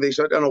Mississippi, they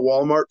shut down a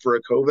Walmart for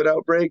a COVID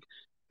outbreak.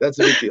 That's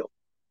a big deal.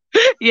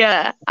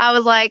 Yeah, I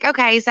was like,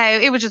 okay, so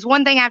it was just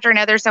one thing after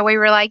another. So we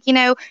were like,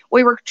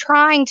 we were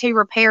trying to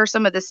repair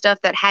some of the stuff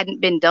that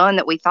hadn't been done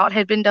that we thought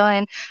had been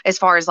done. As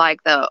far as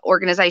like the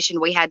organization,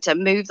 we had to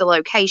move the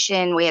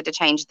location, we had to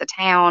change the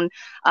town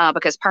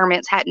because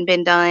permits hadn't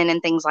been done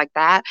and things like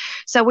that.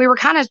 So we were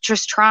kind of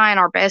just trying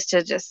our best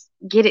to just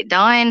get it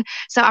done.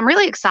 So I'm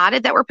really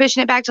excited that we're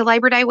pushing it back to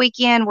Labor Day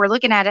weekend. We're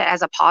looking at it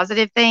as a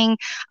positive thing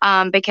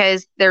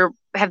because there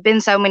have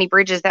been so many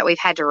bridges that we've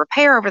had to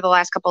repair over the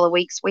last couple of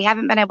weeks. We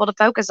haven't been able to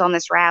focus on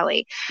this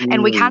rally.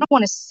 And we kind of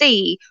want to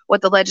see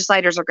what the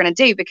legislators are going to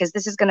do, because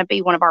this is going to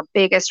be one of our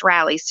biggest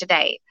rallies to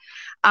date.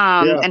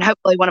 And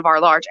hopefully one of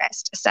our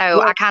largest.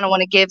 So I kind of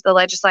want to give the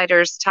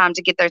legislators time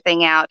to get their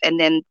thing out. And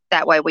then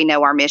that way we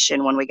know our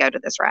mission when we go to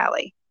this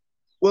rally.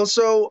 Well,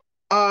 so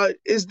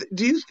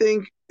do you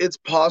think it's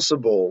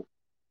possible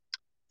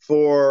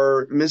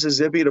for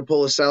Mississippi to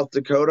pull a South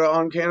Dakota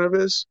on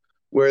cannabis,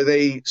 where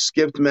they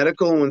skipped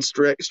medical and went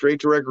straight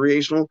to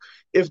recreational?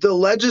 If the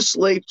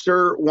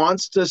legislature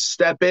wants to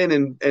step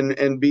in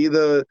and be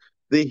the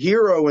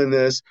hero in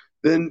this,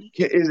 then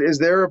is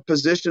there a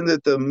position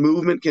that the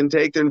movement can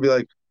take there and be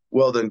like,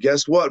 well, then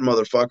guess what,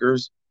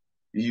 motherfuckers?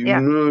 You're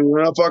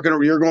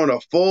going to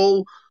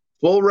full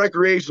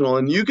recreational,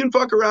 and you can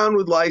fuck around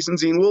with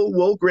licensing.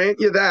 We'll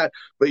grant you that,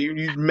 but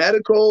you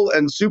medical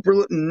and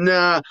super,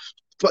 nah.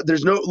 But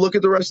there's no, look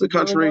at the rest of the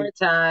country. No more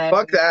time.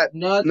 Fuck that.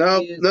 No.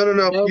 Nope.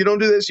 You don't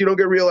do this, you don't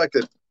get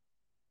reelected.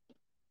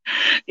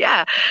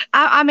 Yeah.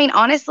 I mean,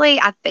 honestly,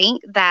 I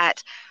think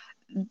that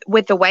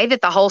with the way that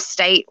the whole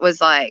state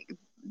was like,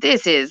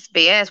 this is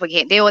BS, we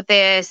can't deal with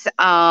this.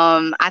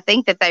 I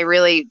think that they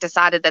really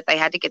decided that they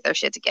had to get their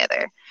shit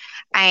together.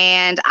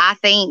 And I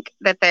think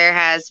that there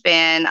has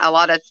been a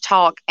lot of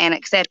talk and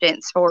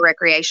acceptance for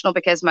recreational,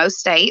 because most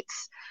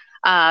states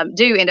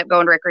do end up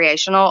going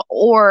recreational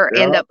or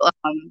end up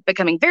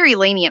becoming very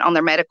lenient on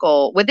their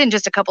medical within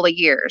just a couple of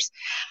years.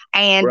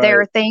 And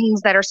there are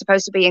things that are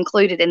supposed to be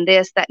included in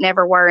this that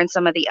never were in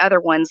some of the other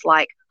ones,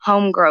 like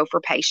home grow for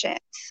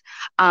patients,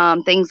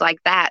 things like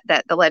that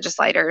the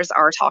legislators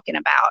are talking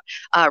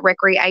about,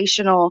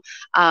 recreational,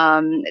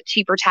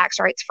 cheaper tax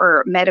rates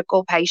for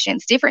medical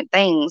patients, different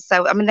things.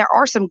 So, I mean, there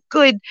are some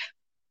good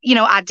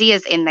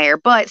ideas in there,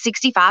 but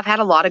 65 had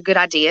a lot of good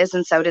ideas,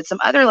 and so did some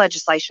other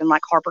legislation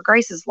like Harper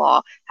Grace's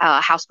law,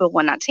 House Bill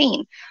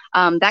 119,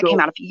 that came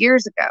out a few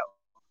years ago.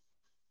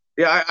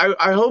 Yeah,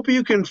 I hope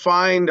you can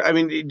find. I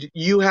mean,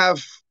 you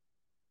have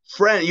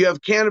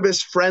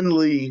cannabis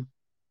friendly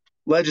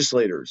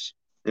legislators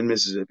in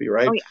Mississippi,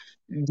 right? Oh, yeah.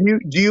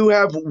 Do you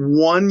have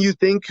one you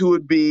think who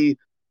would be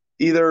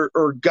either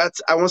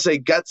I want to say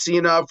gutsy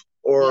enough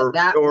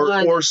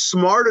or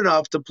smart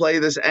enough to play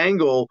this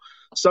angle?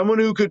 Someone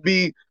who could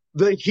be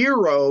the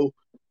hero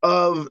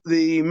of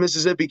the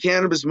Mississippi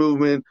cannabis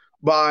movement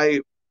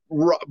by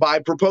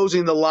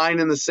proposing the line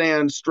in the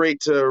sand straight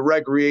to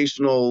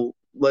recreational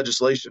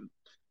legislation.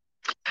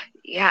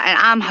 Yeah, and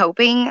I'm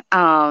hoping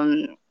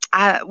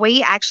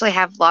we actually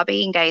have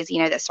lobbying days,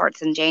 that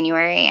starts in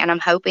January, and I'm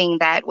hoping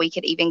that we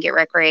could even get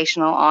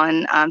recreational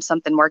on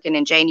something working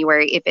in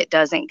January if it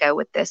doesn't go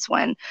with this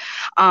one.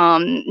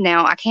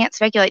 Now, I can't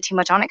speculate too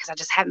much on it because I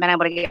just haven't been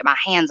able to get my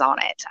hands on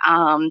it.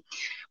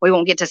 We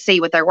won't get to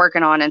see what they're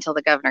working on until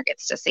the governor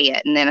gets to see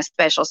it, and then a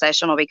special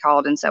session will be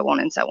called and so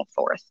on and so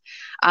forth.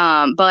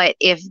 But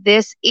if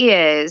this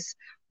is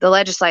the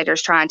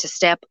legislators trying to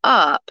step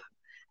up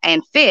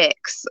and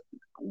fix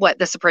what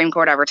the Supreme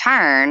Court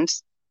overturned,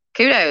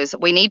 kudos.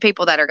 We need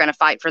people that are going to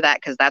fight for that,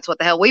 because that's what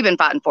the hell we've been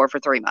fighting for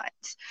 3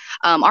 months.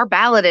 Our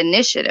ballot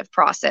initiative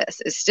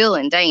process is still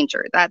in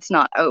danger. That's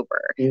not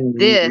over.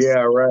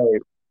 Yeah,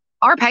 right.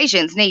 our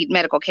patients need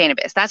medical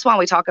cannabis. That's why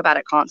we talk about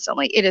it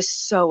constantly. It is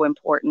so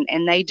important,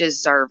 and they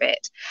deserve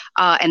it,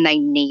 and they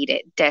need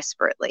it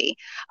desperately.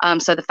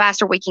 So the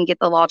faster we can get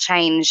the law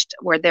changed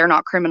where they're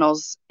not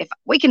criminals, if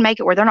we can make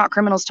it where they're not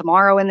criminals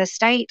tomorrow in this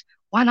state,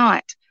 why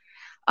not?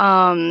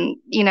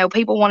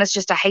 People want us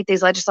just to hate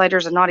these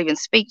legislators and not even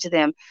speak to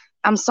them.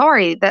 I'm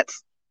sorry,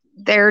 that's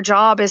their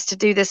job is to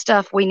do this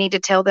stuff. We need to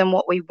tell them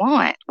what we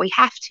want. We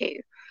have to.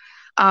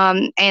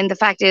 And the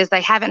fact is,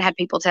 they haven't had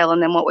people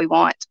telling them what we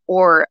want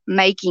or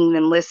making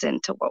them listen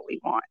to what we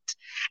want.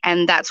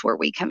 And that's where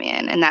we come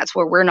in. And that's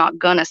where we're not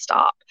going to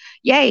stop.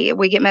 Yay,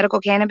 we get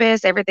medical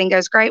cannabis. Everything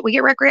goes great. We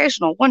get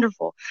recreational.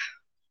 Wonderful.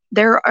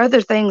 There are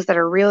other things that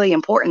are really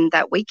important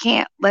that we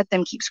can't let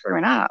them keep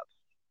screwing up.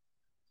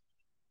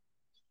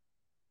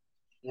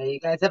 Yeah, you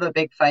guys have a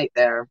big fight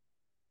there.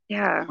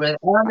 Yeah. I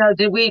don't know.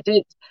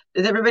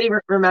 Does everybody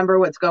remember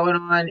what's going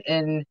on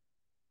in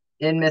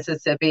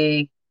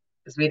Mississippi?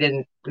 Because we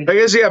didn't. I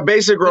guess,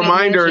 basic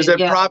reminder is that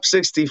Prop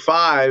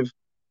 65,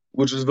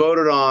 which was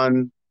voted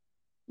on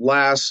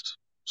last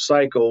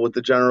cycle with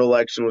the general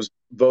election, was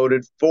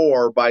voted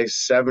for by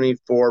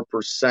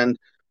 74%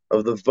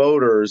 of the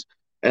voters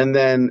and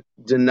then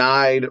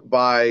denied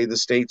by the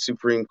state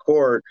Supreme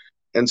Court.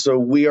 And so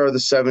We Are the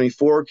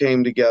 74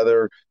 came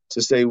together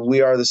to say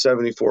we are the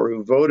 74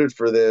 who voted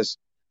for this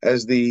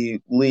as the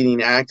leading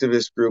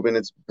activist group. And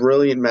it's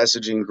brilliant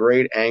messaging,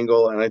 great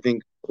angle. And I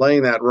think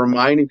playing that,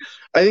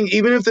 I think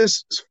even if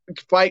this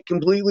fight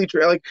completely,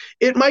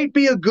 it might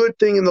be a good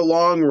thing in the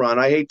long run.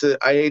 I hate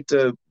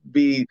to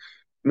be,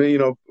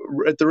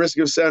 at the risk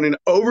of sounding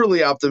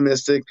overly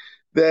optimistic,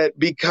 that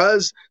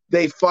because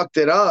they fucked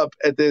it up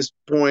at this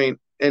point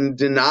and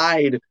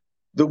denied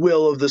the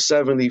will of the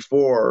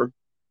 74,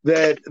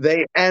 that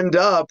they end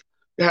up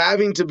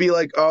having to be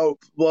like, oh,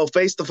 well,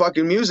 face the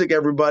fucking music,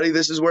 everybody.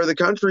 This is where the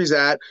country's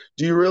at.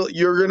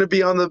 You're going to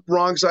be on the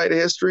wrong side of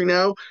history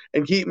now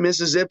and keep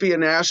Mississippi a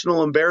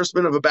national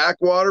embarrassment of a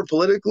backwater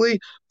politically?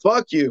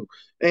 Fuck you.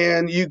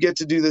 And you get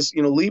to do this,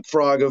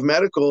 leapfrog of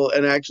medical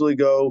and actually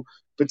go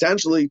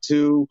potentially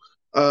to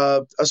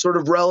a sort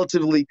of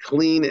relatively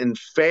clean and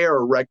fair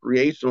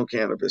recreational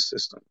cannabis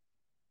system.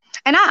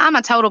 And I'm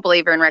a total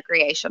believer in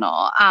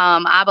recreational.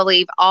 I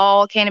believe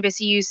all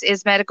cannabis use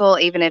is medical,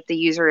 even if the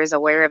user is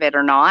aware of it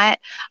or not.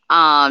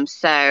 And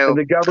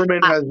the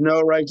government has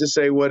no right to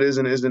say what is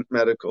and isn't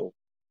medical.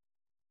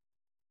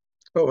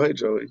 Oh, hey,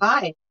 Joey.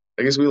 Hi.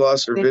 I guess we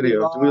lost her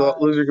video. Did we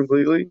lose her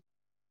completely?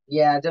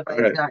 Yeah,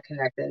 device not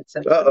connected.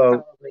 So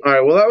all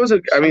right. Well, that was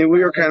we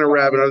were kind of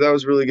wrapping up. That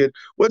was really good.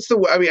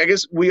 I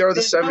guess We Are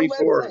the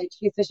 74.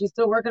 She says she's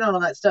still working on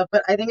all that stuff,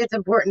 but I think it's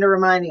important to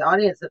remind the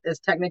audience that this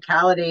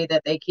technicality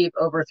that they keep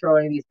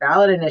overthrowing these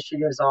ballot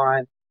initiatives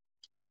on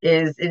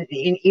is an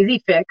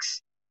easy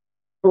fix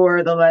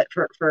for the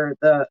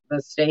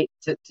state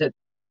to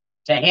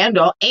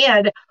handle.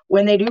 And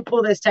when they do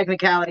pull this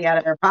technicality out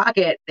of their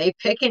pocket, they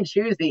pick and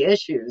choose the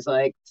issues.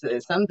 Like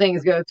some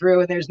things go through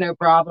and there's no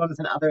problems,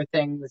 and other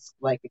things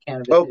like the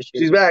cannabis issues.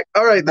 She's back.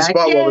 All right, the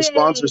spot while the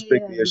sponsors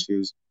pick the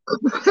issues.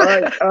 All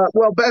right.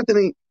 Well,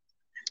 Bethany,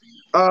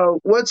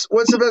 what's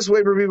the best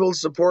way for people to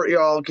support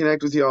y'all,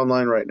 connect with you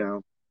online right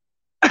now?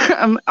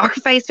 Our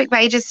Facebook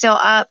page is still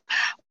up.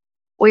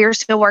 We are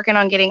still working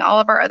on getting all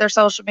of our other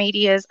social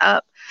medias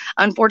up.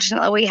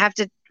 Unfortunately, we have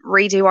to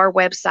redo our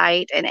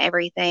website and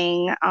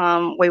everything.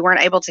 We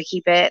weren't able to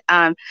keep it.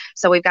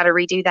 So we've got to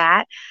redo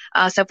that.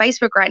 So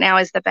Facebook right now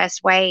is the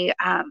best way.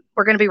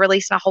 We're going to be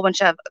releasing a whole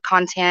bunch of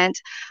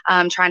content,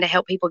 trying to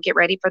help people get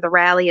ready for the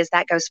rally as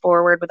that goes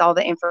forward with all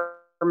the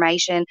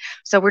information.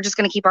 So we're just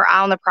going to keep our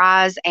eye on the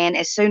prize. And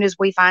as soon as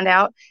we find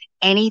out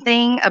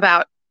anything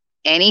about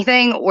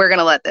anything, we're going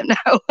to let them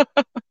know.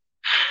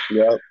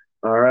 Yep.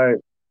 All right.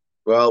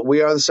 Well,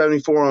 We Are the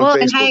 74 on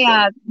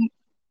Facebook.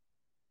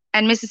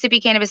 And Mississippi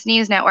Cannabis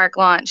News Network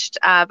launched,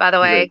 by the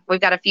way. Good.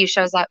 We've got a few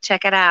shows up.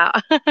 Check it out.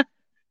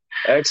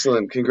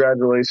 Excellent.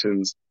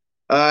 Congratulations.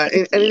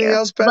 Anything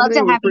else,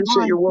 Bethany? We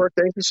appreciate your work.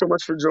 Thank you so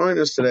much for joining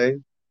us today.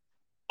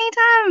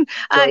 Anytime.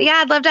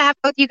 I'd love to have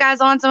both you guys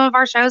on some of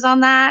our shows on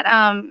that.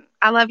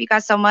 I love you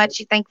guys so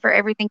much. Thank you for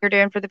everything you're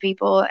doing for the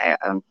people.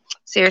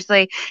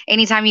 Seriously,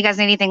 anytime you guys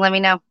need anything, let me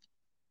know.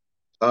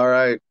 All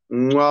right.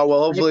 Well,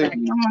 hopefully.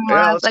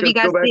 Let's go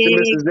back to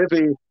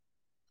Mississippi.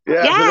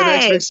 Yeah, for the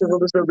next big civil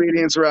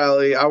disobedience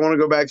rally, I want to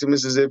go back to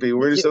Mississippi.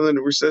 We're something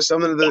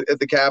at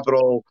the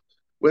Capitol.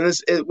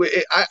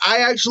 I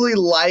actually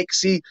like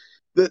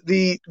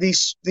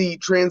the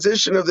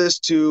transition of this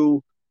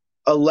to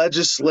a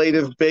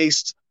legislative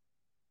based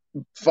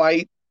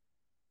fight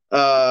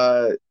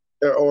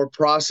or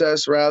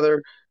process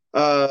rather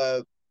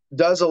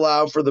does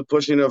allow for the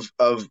pushing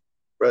of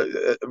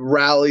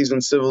rallies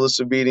and civil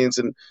disobedience,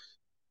 and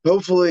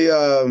hopefully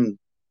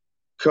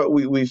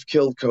we've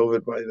killed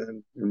COVID by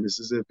then in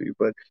Mississippi.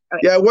 But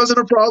yeah, it wasn't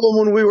a problem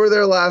when we were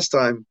there last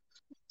time.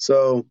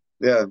 So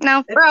yeah.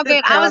 No, we're all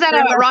good. I was at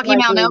a Rocky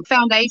Mountain Elk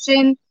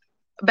Foundation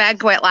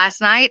banquet last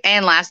night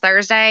and last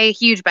Thursday.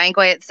 Huge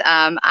banquets.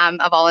 I'm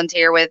a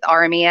volunteer with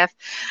RMEF,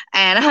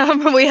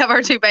 and we have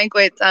our 2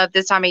 banquets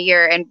this time of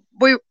year, and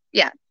we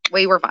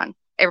were fun.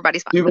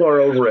 everybody's fine. People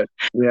are over it.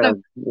 Yeah,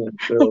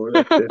 they're over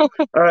that shit.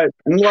 All right.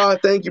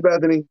 Mwah. Thank you,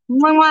 Bethany.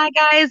 Mwah,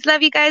 guys.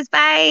 Love you guys.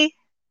 Bye.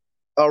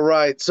 All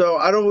right. So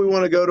I don't know if we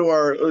want to go to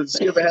let's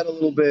skip ahead a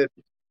little bit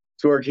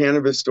to our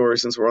cannabis story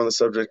since we're on the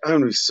subject. I'm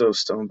going to be so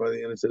stoned by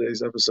the end of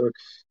today's episode.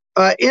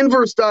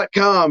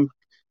 Inverse.com,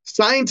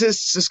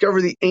 scientists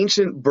discover the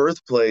ancient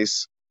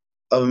birthplace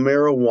of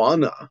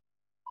marijuana.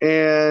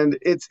 And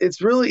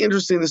it's really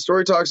interesting. The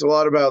story talks a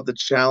lot about the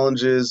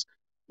challenges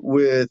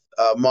with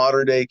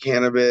modern day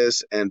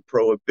cannabis and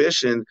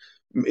prohibition,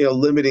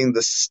 limiting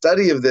the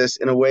study of this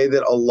in a way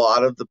that a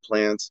lot of the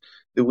plants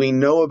that we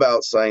know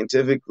about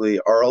scientifically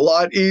are a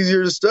lot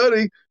easier to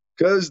study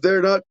because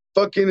they're not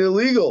fucking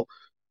illegal.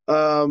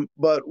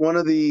 But one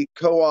of the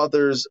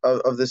co-authors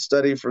of this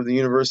study for the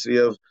University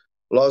of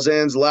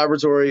Lausanne's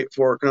Laboratory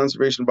for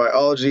Conservation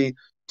Biology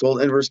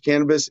told Inverse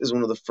cannabis is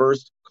one of the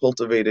first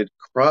cultivated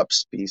crop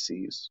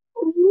species.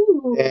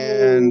 Ooh.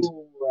 And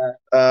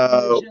look at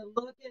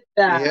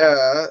that.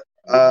 Yeah.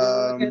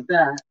 Look at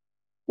that.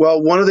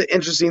 Well, one of the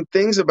interesting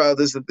things about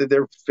this that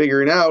they're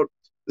figuring out,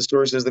 the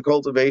story says the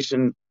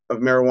cultivation of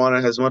marijuana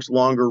has much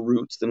longer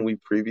roots than we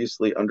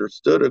previously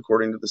understood,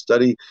 according to the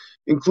study,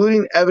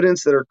 including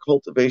evidence that our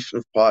cultivation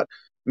of pot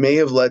may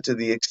have led to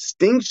the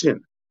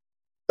extinction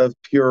of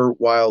pure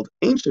wild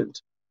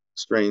ancient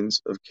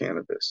strains of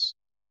cannabis.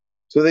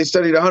 So they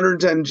studied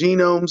 110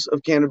 genomes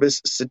of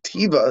cannabis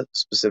sativa,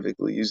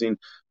 specifically using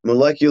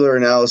molecular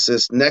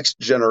analysis, next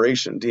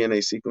generation DNA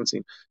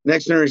sequencing.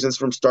 Next generation is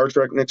from Star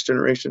Trek Next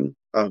Generation.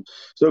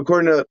 So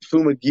according to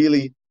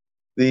Fumagalli,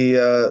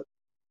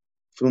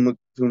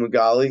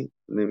 Fumagalli,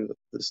 the name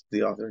of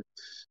the author.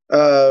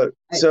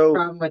 So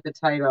problem with the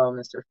title,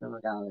 Mr.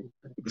 Fumagalli.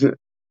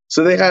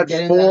 So they had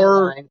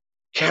 4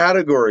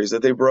 categories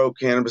that they broke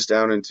cannabis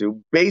down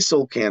into.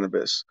 Basal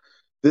cannabis.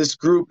 This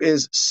group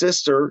is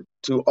sister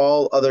to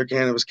all other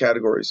cannabis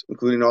categories,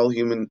 including all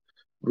human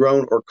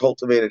grown or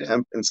cultivated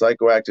hemp and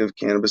psychoactive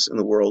cannabis in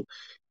the world.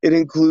 It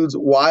includes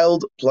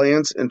wild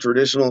plants and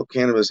traditional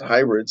cannabis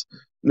hybrids,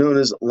 known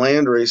as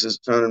land races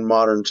found in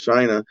modern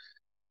China.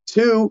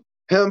 2,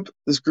 hemp.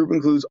 This group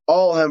includes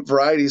all hemp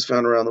varieties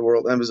found around the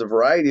world. Hemp is a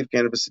variety of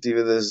cannabis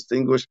sativa that is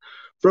distinguished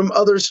from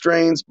other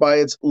strains by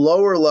its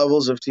lower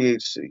levels of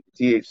THC,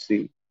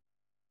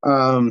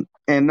 and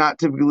not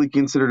typically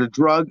considered a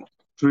drug,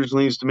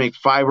 traditionally used to make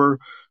fiber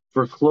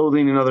for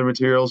clothing and other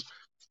materials.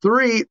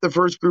 3, the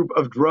first group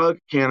of drug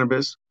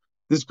cannabis.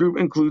 This group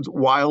includes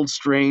wild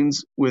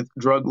strains with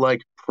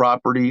drug-like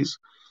properties,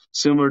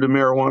 similar to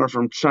marijuana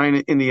from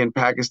China, India, and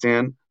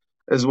Pakistan,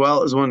 as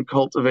well as one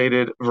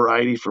cultivated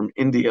variety from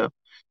India.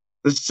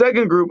 The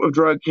second group of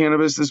drug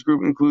cannabis, this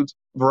group includes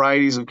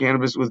varieties of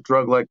cannabis with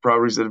drug-like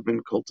properties that have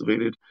been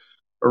cultivated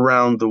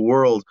around the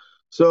world.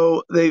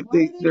 So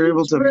they're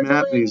able to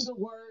map these. The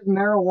word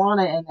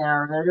marijuana in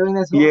there. They're doing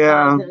this.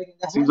 Yeah,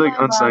 seems like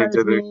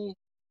unscientific.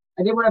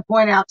 I did want to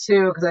point out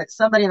too, because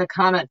somebody in the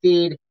comment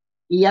feed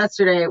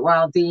yesterday,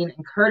 while Dean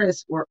and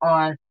Curtis were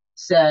on,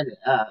 said,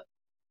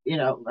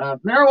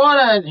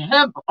 marijuana and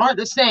hemp aren't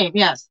the same.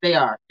 Yes, they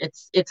are.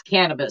 It's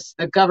cannabis.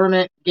 The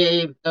government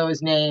gave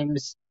those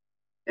names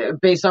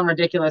based on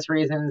ridiculous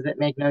reasons that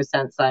make no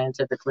sense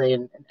scientifically,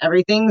 and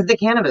everything's the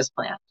cannabis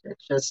plant. It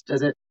just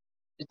doesn't.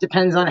 It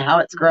depends on how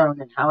it's grown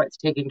and how it's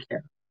taken care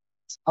of.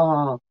 It's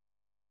all.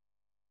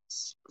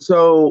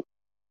 So,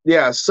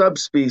 yeah,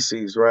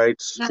 subspecies, right?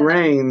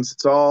 Strains,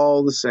 it's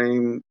all the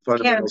same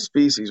fundamental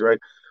species, right?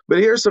 But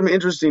here's some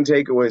interesting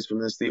takeaways from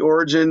this. The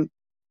origin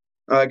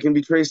can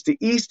be traced to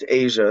East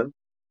Asia,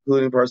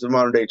 including parts of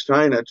modern-day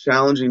China,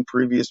 challenging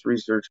previous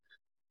research,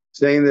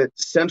 saying that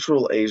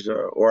Central Asia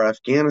or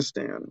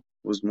Afghanistan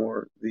was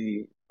more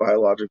the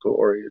biological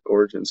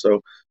origin.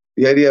 So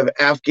the idea of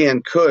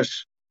Afghan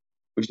Kush,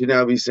 we should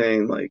now be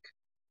saying like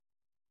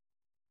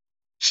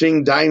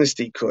Qing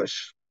Dynasty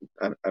Kush.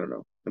 I don't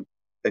know.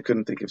 I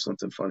couldn't think of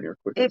something funnier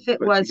quickly. If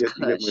it was Kush.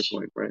 You get my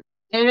point, right?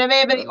 And it may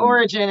have been the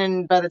origin,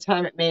 and by the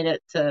time it made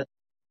it to...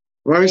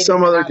 Maybe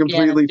some other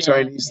completely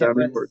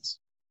Chinese-sounding words.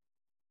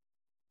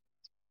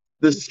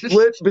 The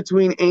split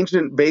between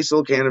ancient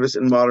basal cannabis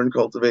and modern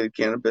cultivated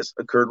cannabis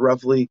occurred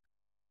roughly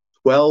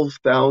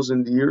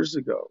 12,000 years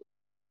ago.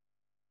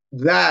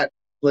 That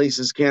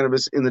places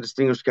cannabis in the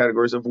distinguished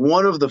categories of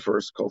one of the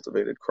first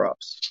cultivated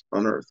crops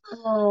on Earth.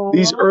 Oh.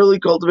 These early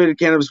cultivated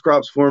cannabis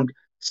crops formed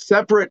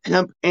separate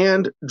hemp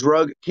and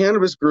drug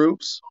cannabis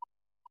groups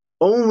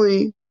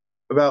only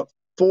about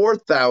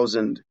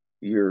 4,000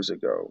 years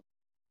ago.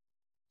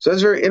 So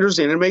that's very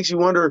interesting. It makes you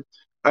wonder.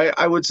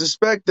 I would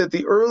suspect that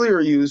the earlier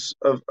use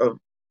of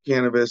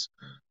cannabis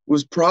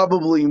was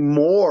probably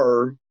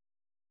more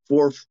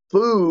for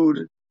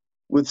food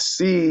with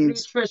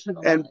seeds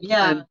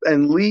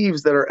and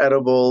leaves that are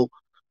edible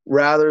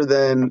rather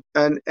than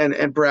and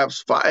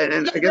perhaps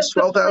and I guess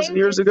 12,000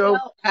 years ago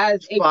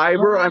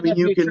fiber. I mean,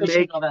 you can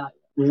make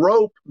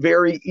rope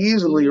very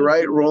easily,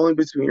 right? Rolling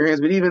between your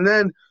hands. But even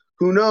then,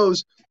 who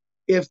knows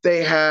if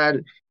they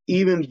had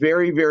even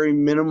very, very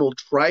minimal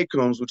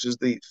trichomes, which is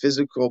the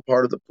physical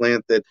part of the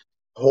plant that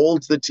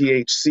holds the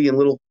THC in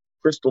little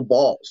crystal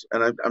balls.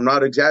 And I'm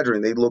not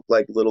exaggerating. They look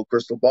like little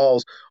crystal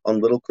balls on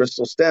little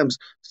crystal stems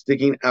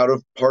sticking out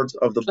of parts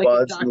of the It's like a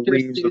buds and the Dr.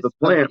 leaves of Seuss the book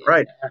plant. in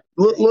Right. there.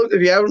 Look,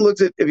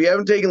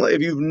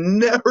 if you've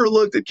never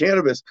looked at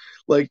cannabis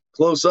like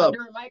close up,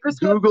 Under a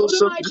microscope, Google go to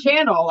some. my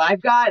channel.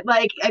 I've got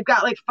like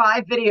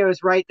 5 videos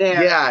right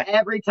there. Yeah.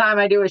 Every time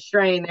I do a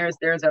strain,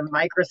 there's a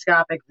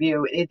microscopic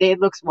view. It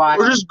looks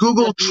wild. Or just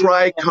Google It's a beautiful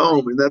trichome,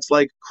 thing. and that's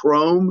like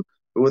chrome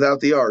but without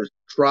the R's.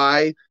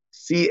 Trichome,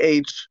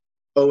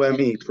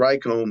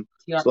 trichome.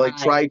 So like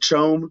TRI.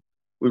 trichome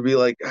would be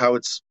like how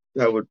it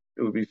would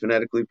be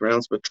phonetically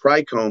pronounced, but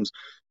trichomes,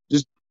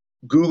 just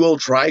Google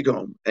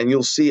trichome and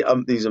you'll see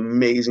these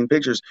amazing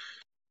pictures.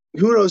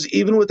 Who knows?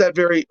 Even with that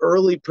very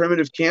early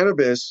primitive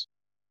cannabis,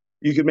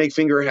 you could make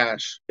finger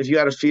hash. If you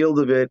had a field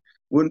of it,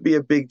 wouldn't be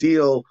a big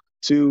deal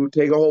to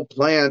take a whole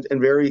plant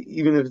and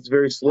even if it's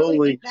very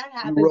slowly,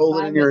 you roll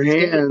it in your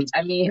hands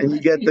and you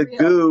get the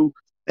goo.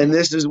 And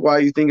this is why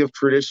you think of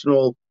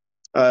traditional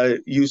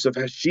use of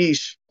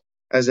hashish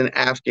as an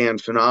Afghan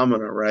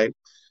phenomena, right?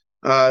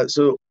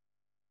 So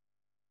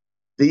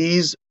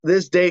this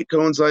date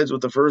coincides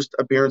with the first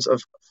appearance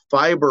of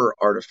fiber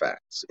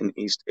artifacts in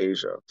East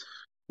Asia,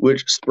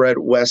 which spread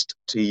west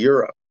to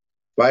Europe.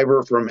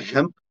 Fiber from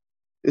hemp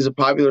is a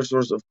popular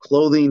source of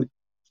clothing,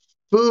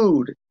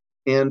 food,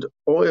 and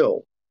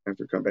oil.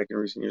 After come back in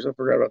recent years, I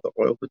forgot about the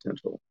oil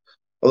potential.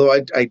 Although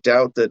I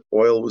doubt that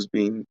oil was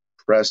being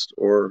pressed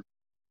or,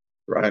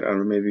 I don't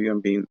know, maybe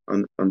I'm being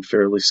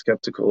unfairly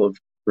skeptical of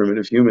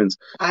primitive humans.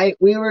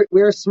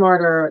 We're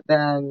smarter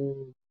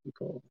than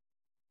people.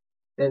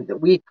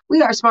 We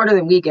are smarter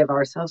than we give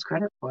ourselves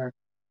credit for.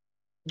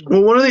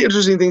 Well, one of the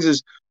interesting things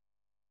is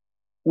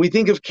we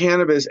think of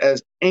cannabis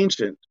as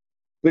ancient,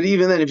 but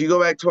even then, if you go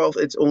back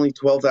it's only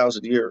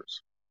 12,000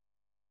 years.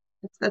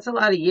 That's a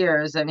lot of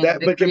years. I mean,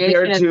 but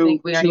compared to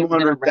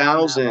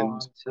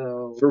 200,000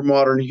 for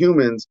modern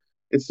humans,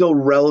 it's still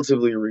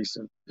relatively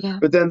recent. Yeah.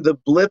 But then the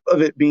blip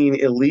of it being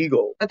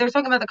illegal. But they're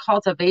talking about the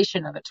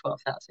cultivation of it,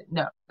 12,000.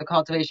 No, the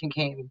cultivation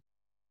came.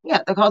 Yeah,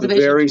 the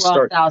cultivation very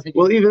 12,000.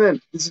 Well, even then,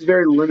 this is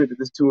very limited.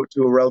 This to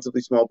a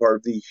relatively small part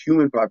of the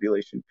human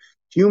population.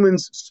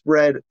 Humans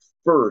spread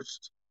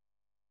first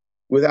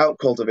without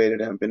cultivated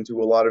hemp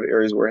into a lot of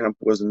areas where hemp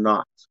was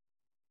not.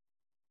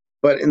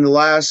 But in the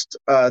last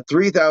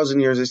 3,000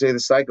 years, they say the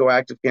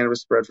psychoactive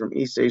cannabis spread from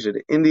East Asia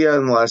to India.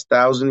 In the last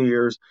 1,000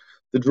 years,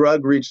 the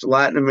drug reached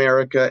Latin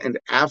America and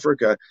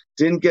Africa.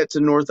 Didn't get to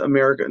North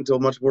America until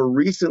much more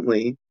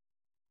recently,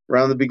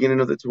 around the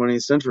beginning of the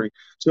 20th century.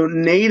 So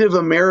Native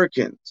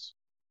Americans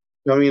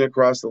coming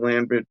across the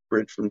land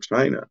bridge from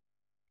China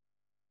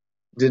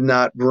did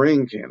not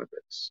bring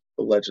cannabis,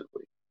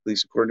 allegedly, at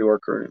least according to our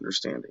current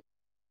understanding.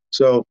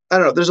 So I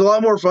don't know. There's a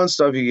lot more fun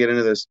stuff you get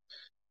into this.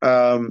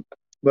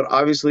 But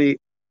obviously,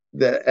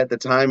 at the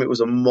time, it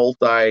was a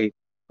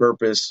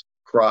multi-purpose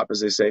crop,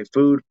 as they say: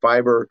 food,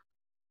 fiber,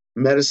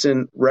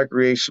 medicine,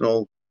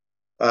 recreational,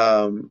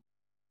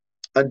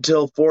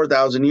 until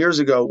 4,000 years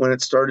ago, when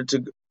it started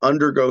to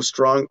undergo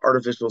strong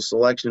artificial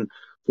selection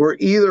for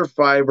either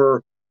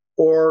fiber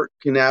or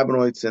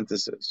cannabinoid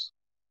synthesis.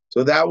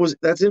 So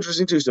that's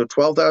interesting too. So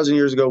 12,000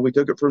 years ago, we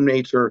took it from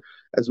nature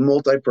as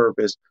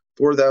multi-purpose.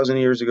 4,000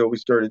 years ago, we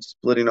started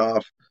splitting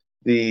off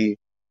the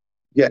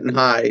getting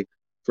high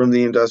from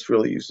the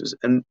industrial uses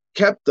and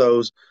kept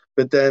those.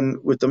 But then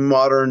with the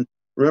modern,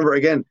 remember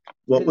again,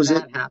 what was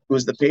it? It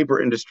was the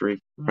paper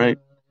industry, right?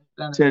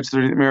 Page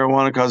 30,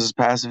 marijuana causes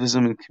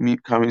pacifism and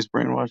communist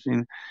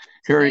brainwashing.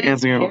 Harry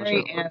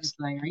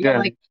Anslinger. Yeah,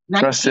 like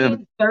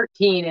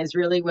 1913 is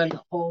really when the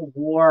whole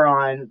war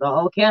on the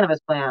whole cannabis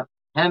plant,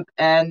 hemp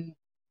and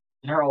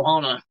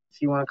marijuana,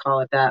 if you want to call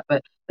it that,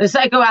 but the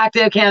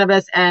psychoactive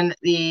cannabis and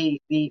the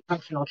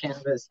functional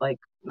cannabis, like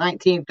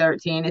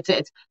 1913.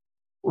 It's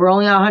we're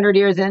only 100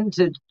 years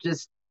into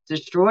just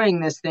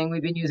destroying this thing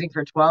we've been using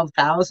for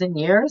 12,000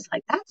 years.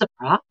 Like, that's a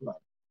problem.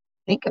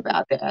 Think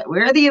about that.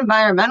 Where are the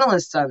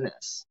environmentalists on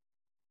this?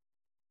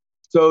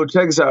 So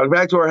check this out.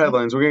 Back to our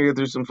headlines. We're going to get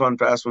through some fun,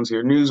 fast ones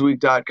here.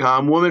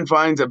 Newsweek.com. Woman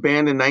finds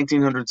abandoned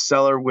 1900s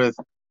cellar with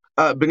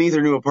beneath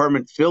her new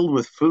apartment filled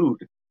with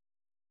food.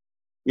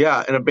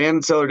 Yeah, an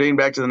abandoned cellar dating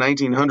back to the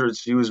 1900s.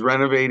 She was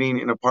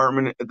renovating an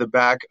apartment at the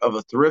back of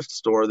a thrift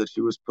store that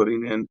she was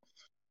putting in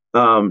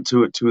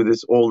to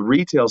this old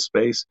retail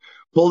space.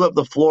 Pulled up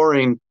the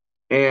flooring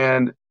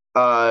and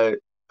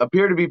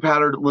appeared to be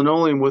patterned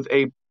linoleum with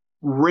a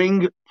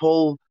ring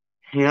pull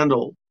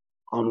handle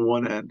on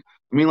one end.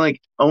 I mean,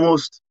 like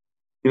almost,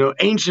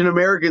 ancient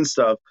American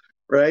stuff,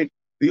 right?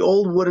 The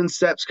old wooden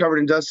steps covered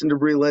in dust and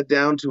debris led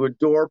down to a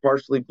door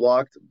partially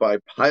blocked by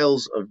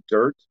piles of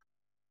dirt.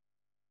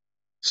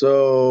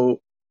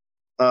 So,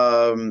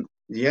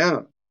 yeah.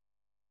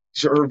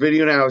 Her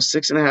video now has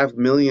 6.5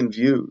 million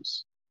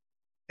views.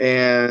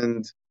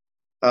 And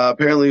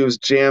apparently it was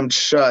jammed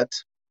shut.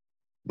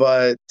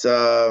 But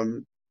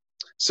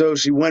so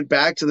she went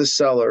back to the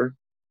cellar,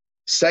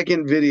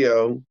 second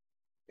video,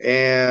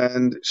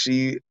 and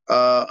she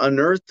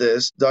unearthed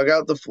this, dug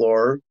out the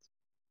floor,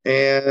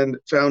 and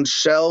found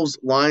shelves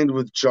lined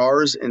with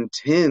jars and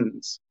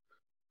tins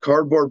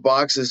cardboard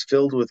boxes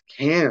filled with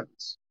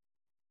cans.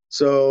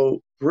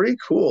 So pretty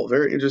cool.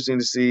 Very interesting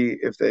to see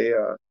if they,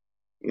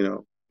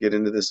 get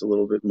into this a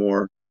little bit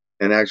more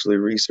and actually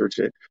research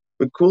it.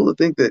 But cool to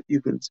think that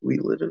we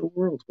live in a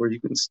world where you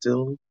can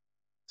still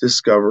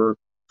discover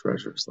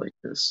treasures like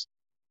this.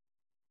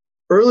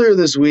 Earlier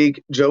this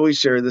week, Joey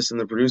shared this in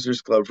the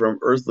Producers Club from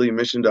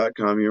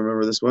earthlymission.com. You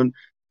remember this one?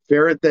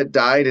 Ferret that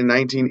died in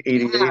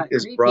 1988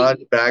 is brought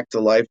back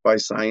to life by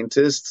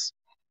scientists.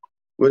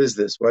 What is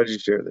this? Why did you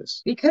share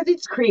this? Because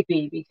it's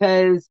creepy.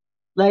 Because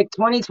like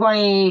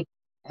 2020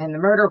 and the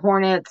murder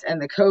hornets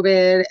and the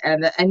COVID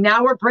and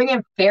now we're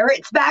bringing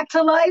ferrets back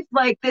to life.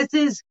 Like this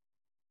is,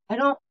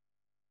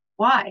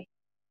 why?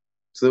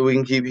 So that we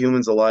can keep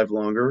humans alive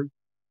longer.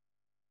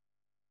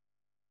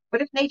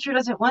 What if nature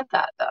doesn't want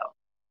that though?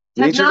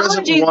 Nature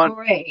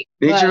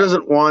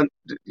doesn't want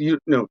you.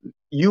 No,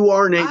 you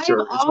are nature.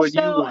 It's what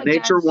you want.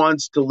 Nature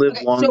wants to live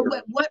longer. So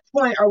at what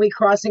point are we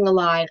crossing a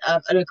line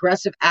of an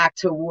aggressive act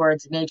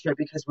towards nature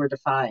because we're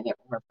defying it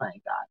when we're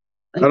playing God?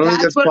 Like, I don't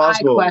think that's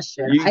possible. I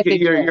question. You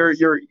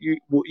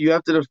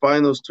have to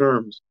define those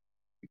terms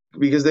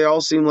because they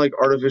all seem like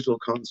artificial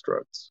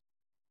constructs.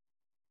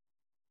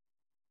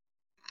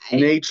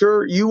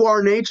 Nature, you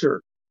are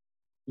nature.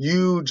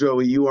 You,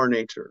 Joey, you are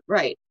nature.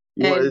 Right.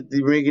 You're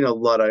making a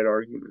Luddite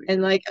argument.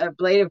 And like a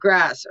blade of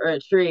grass or a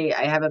tree,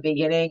 I have a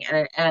beginning and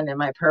an end, and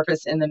my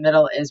purpose in the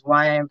middle is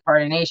why I'm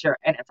part of nature.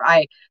 And if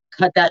I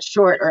cut that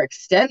short or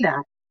extend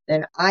that,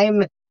 then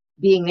I'm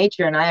being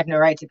nature, and I have no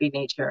right to be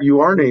nature. You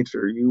are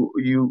nature. You.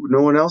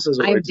 No one else has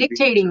a right to be nature. I'm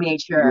dictating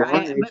nature.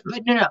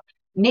 But no.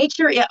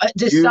 Nature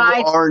decides.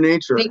 You are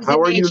nature.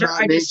 How are you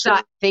not nature?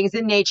 Things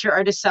in nature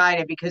are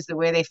decided because the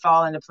way they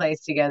fall into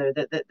place together,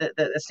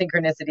 the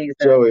synchronicities,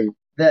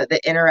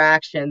 the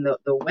interaction,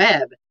 the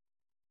web.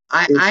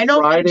 I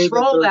don't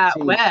control that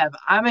web.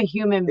 I'm a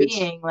human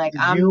being.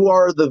 You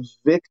are the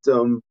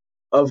victim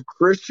of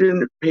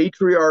Christian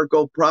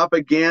patriarchal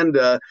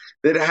propaganda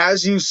that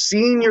has you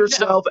seeing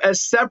yourself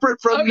as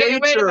separate from nature.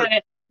 Wait a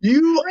minute.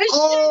 You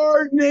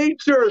are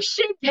nature.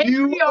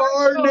 You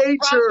are nature.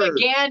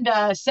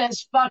 Propaganda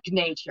says fuck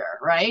nature,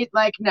 right?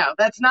 Like, no,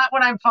 that's not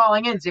what I'm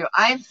falling into.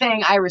 I'm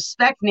saying I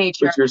respect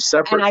nature. But you're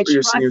separate. And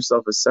you're seeing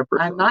yourself as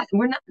separate. I'm not.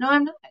 We're not. No,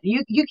 I'm not.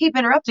 You keep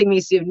interrupting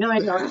me, Steve. No,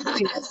 I'm not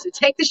doing this. So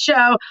take the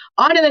show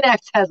on to the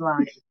next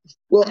headline.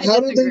 Well, how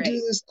do they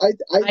do this?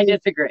 I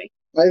disagree.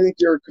 I think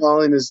your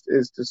calling is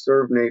to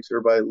serve nature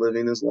by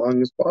living as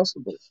long as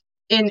possible.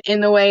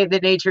 In the way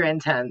that nature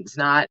intends,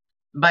 not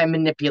by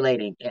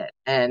manipulating it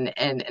and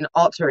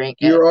altering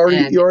it. You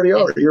already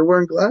are. You're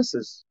wearing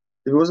glasses.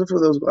 If it wasn't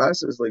for those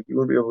glasses, you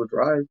wouldn't be able to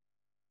drive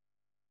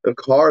a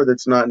car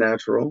that's not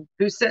natural.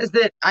 Who says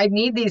that I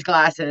need these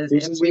glasses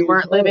if we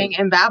weren't living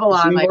in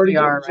Babylon like we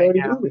are right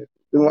now?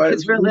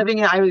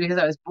 Because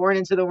I was born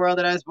into the world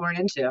that I was born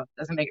into.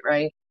 Doesn't make it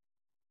right.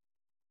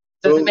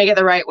 Doesn't make it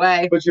the right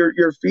way. But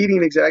you're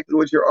feeding exactly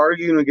what you're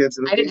arguing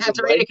against. I didn't have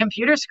to read a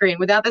computer screen.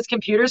 Without this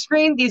computer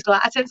screen, these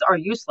glasses are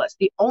useless.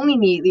 The only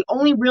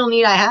real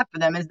need I have for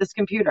them is this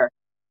computer.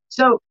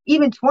 So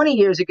even 20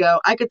 years ago,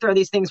 I could throw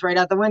these things right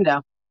out the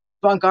window.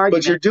 Bunk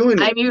argument. But you're doing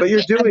it. I'm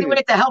doing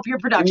it to help your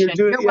production.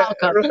 You're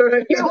welcome.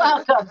 Right. You're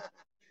welcome.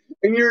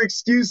 And your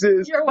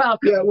excuses. You're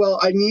welcome. Yeah, well,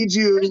 I need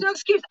you. There's no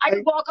excuse. I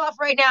could walk off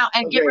right now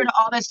and get rid of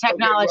all this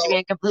technology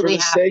and completely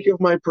happy. For the sake of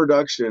my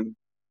production,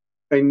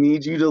 I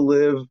need you to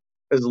live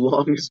as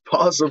long as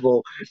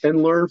possible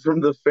and learn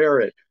from the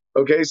ferret.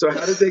 Okay, so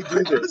how did they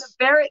do this? The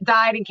ferret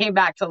died and came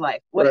back to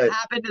life. What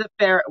happened to the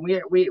ferret?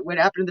 What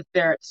happened to the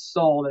ferret's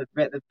soul,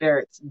 the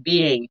ferret's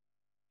being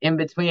in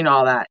between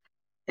all that?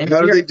 And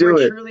how do they do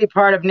it? If you're truly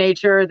part of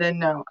nature, then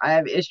no, I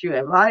have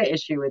a lot of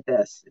issue with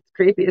this. It's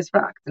creepy as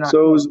fuck.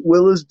 So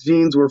Willa's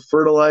genes were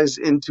fertilized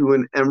into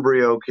an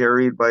embryo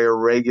carried by a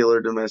regular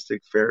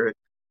domestic ferret,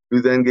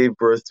 who then gave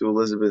birth to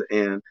Elizabeth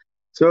Ann.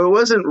 So it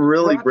wasn't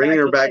really bringing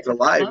her back to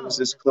life. It was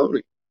just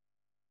cloning.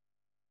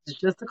 It's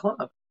just a clone.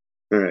 All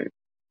right.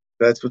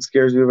 That's what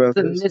scares you about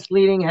this? It's a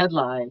misleading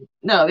headline.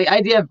 No, the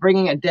idea of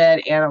bringing a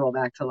dead animal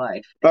back to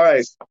life. All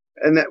right.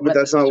 But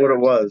that's not what it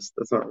was.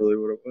 That's not really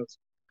what it was.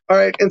 All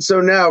right. And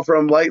so now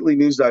from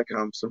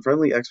lightlynews.com, some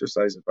friendly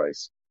exercise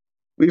advice.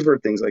 We've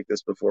heard things like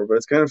this before, but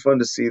it's kind of fun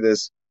to see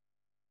this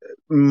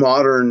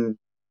modern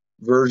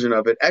version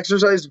of it.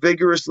 Exercise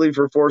vigorously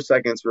for 4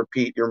 seconds.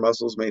 Repeat. Your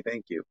muscles may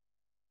thank you.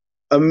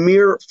 A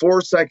mere 4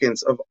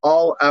 seconds of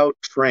all-out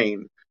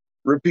train,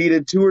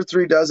 repeated 2 or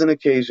 3 dozen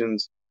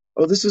occasions.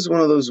 Oh, this is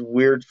one of those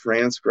weird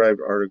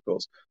transcribed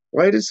articles.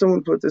 Why did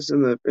someone put this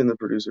in the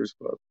Producers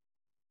Club?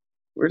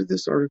 Where did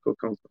this article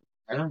come from?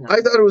 I don't know.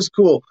 I thought it was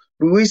cool.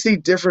 But we see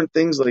different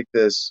things like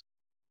this.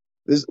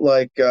 This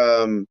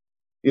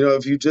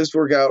if you just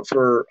work out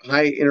for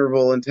high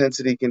interval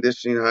intensity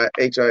conditioning,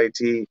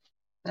 HIIT.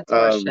 That's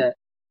horseshit.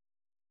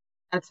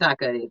 That's not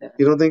good either.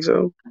 You don't think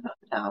so? I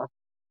don't know.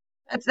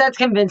 That's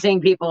convincing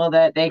people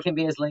that they can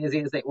be as lazy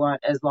as they want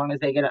as long as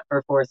they get up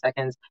for 4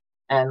 seconds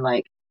and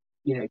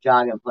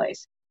jog in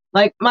place.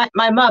 Like my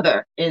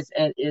mother is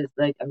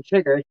like, I'm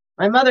triggered.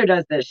 My mother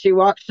does this.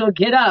 She'll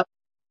get up,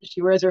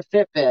 she wears her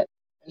Fitbit,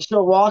 and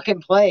she'll walk in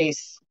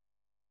place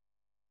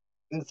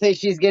and say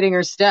she's getting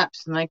her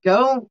steps. I'm like,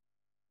 go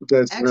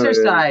That's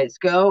exercise,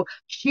 go.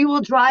 She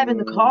will drive in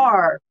the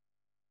car,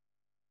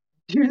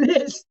 do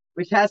this,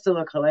 which has to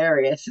look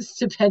hilarious,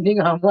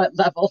 depending on what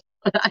level,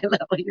 what eye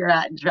level you're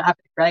at in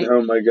traffic, right?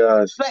 Oh my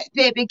gosh. But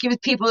it gives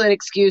people an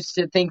excuse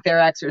to think they're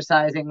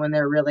exercising when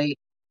they're really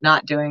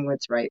not doing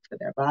what's right for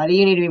their body.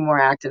 You need to be more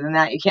active than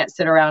that. You can't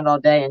sit around all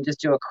day and just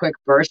do a quick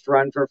burst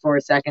run for 4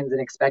 seconds and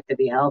expect to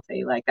be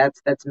healthy. Like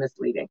that's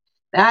misleading.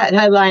 That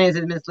headline is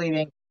as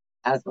misleading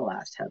as the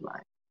last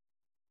headline.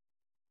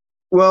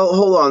 Well,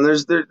 hold on.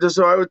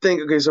 So I would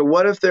think, okay, so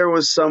what if there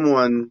was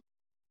someone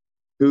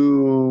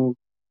who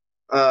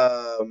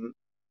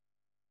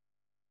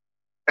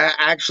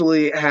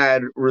actually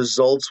had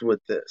results with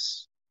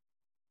this?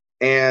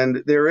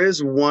 And there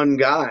is one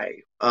guy,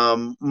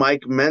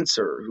 Mike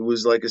Mentzer, who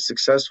was like a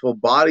successful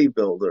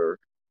bodybuilder,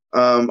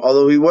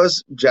 although he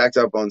was jacked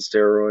up on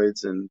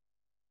steroids and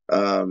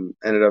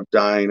ended up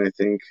dying, I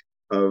think,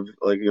 of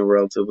like a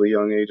relatively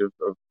young age of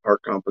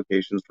heart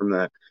complications from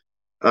that.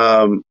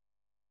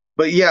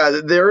 But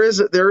yeah, there is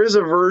a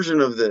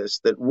version of this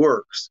that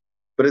works,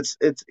 but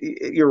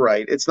you're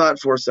right. It's not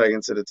 4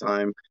 seconds at a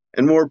time,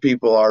 and more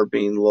people are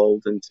being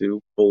lulled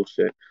into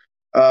bullshit.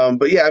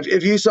 But yeah,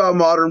 if you saw a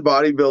modern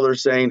bodybuilder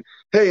saying,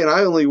 "Hey, and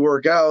I only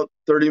work out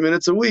 30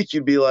 minutes a week,"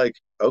 you'd be like,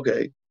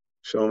 "Okay,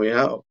 show me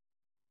how."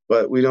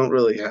 But we don't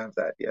really have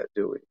that yet,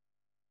 do we?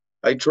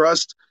 I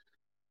trust,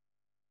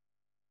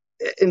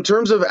 in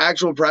terms of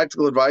actual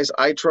practical advice,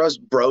 I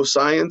trust bro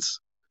science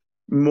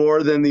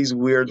more than these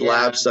weird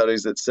lab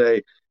studies that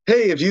say,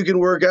 hey, if you can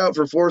work out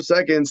for 4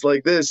 seconds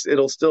like this,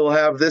 it'll still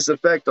have this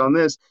effect on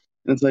this.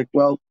 And it's like,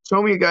 well,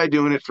 show me a guy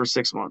doing it for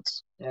 6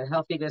 months. Yeah,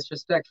 healthy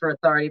disrespect for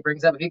authority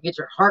brings up, if you get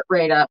your heart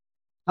rate up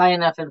high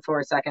enough in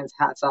 4 seconds,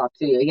 hats off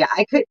to you. Yeah,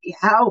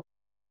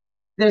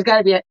 there's got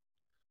to be a.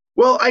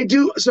 Well, I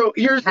do. So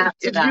here's,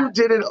 if you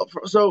did it,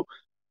 so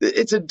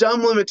it's a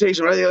dumb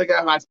limitation, right? Like,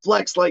 I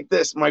flex like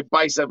this, my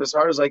bicep as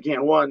hard as I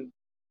can. 1,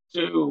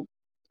 2,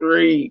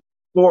 3,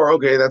 4.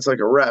 Okay, that's like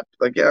a rep.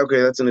 Like, yeah,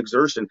 okay, that's an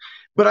exertion.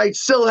 But I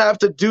still have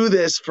to do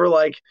this for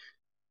like,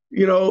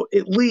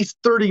 at least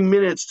 30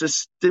 minutes to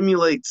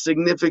stimulate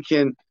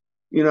significant,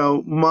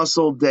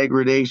 muscle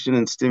degradation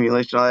and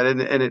stimulation.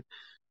 And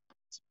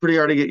it's pretty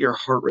hard to get your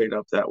heart rate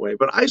up that way.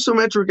 But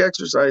isometric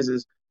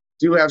exercises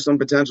do have some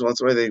potential.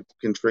 That's why they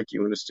can trick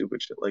you into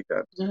stupid shit like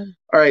that. Yeah.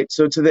 All right,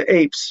 so to the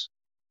apes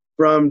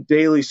from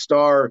Daily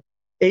Star.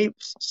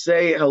 Apes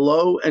say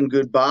hello and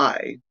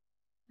goodbye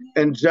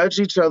and judge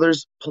each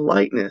other's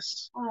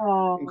politeness.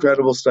 Aww.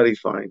 Incredible study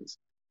finds.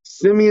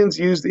 Simians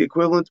use the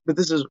equivalent, but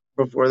this is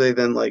before they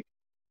then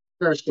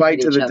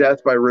fight to the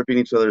death by ripping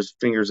each other's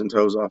fingers and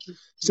toes off.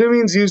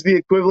 Simians use the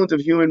equivalent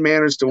of human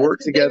manners to work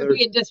together. They're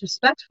being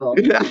disrespectful.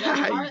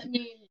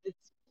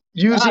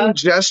 Using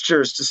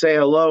gestures to say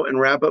hello and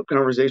wrap up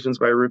conversations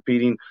by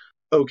repeating,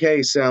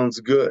 okay,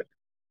 sounds good.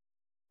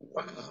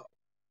 Wow.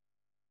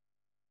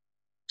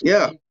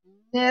 Yeah.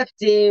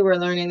 Nifty. We're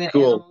learning that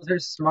animals are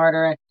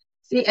smarter.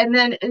 See, and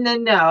then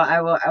no,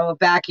 I will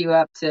back you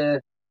up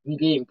to me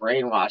being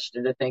brainwashed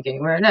into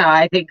thinking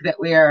I think that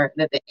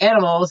the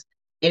animals,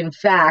 in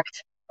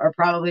fact, are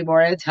probably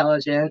more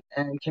intelligent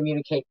and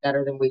communicate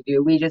better than we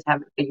do. We just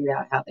haven't figured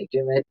out how they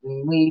do it.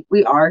 And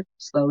we are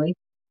slowly.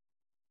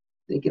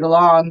 They get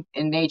along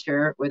in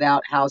nature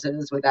without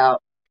houses,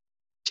 without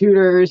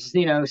tutors,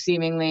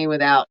 seemingly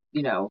without,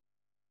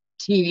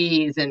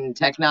 TVs and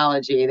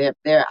technology.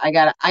 I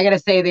gotta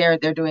say they're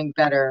doing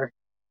better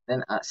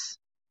than us.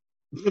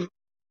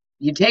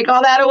 You take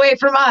all that away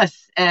from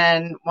us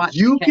and watch.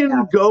 You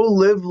can go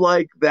live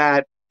like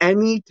that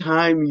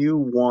anytime you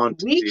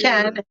want. We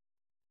can,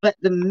 but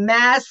the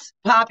mass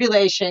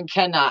population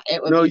cannot.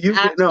 It would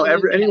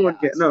anyone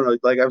can. No,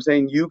 like I'm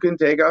saying, you can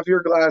take off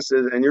your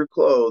glasses and your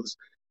clothes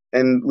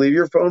and leave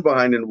your phone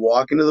behind and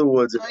walk into the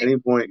woods at any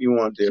point you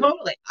want to.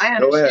 Totally. I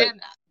understand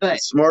that. But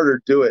it's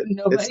smarter, do it.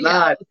 It's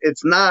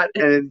not,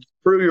 and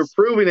you're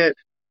proving it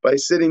by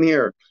sitting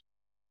here.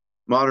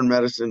 Modern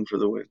medicine for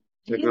the win.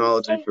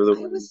 Technology for the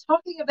win. I was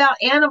talking about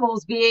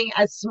animals being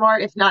as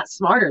smart, if not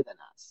smarter than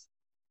us.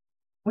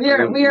 We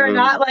are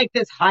not like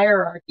this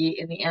hierarchy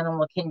in the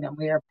animal kingdom.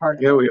 We are part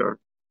of it. Yeah, we are.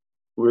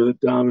 We're the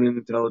dominant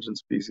intelligent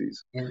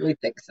species. Yeah, we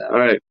think so. All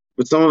right.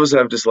 But some of us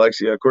have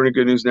dyslexia. According to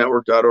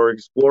GoodNewsNetwork.org,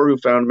 explorer who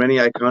found many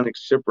iconic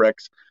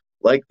shipwrecks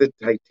like the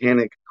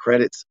Titanic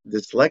credits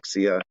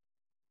dyslexia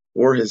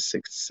for his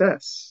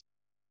success.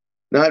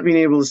 Not being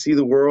able to see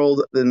the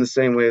world in the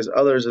same way as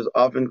others is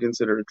often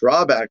considered a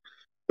drawback,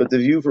 but the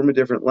view from a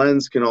different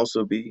lens can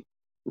also be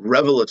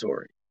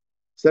revelatory.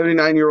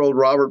 79-year-old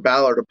Robert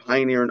Ballard, a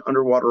pioneer in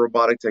underwater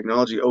robotic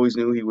technology, always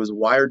knew he was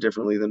wired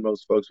differently than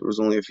most folks. It was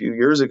only a few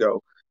years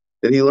ago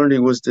that he learned he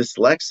was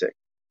dyslexic.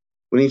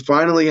 When he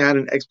finally had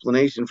an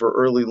explanation for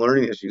early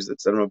learning issues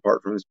that set him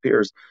apart from his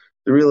peers,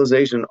 the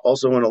realization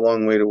also went a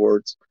long way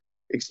towards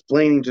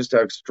explaining just how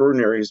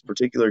extraordinary his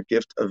particular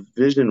gift of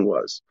vision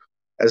was.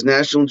 As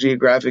National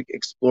Geographic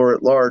Explorer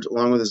at Large,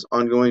 along with his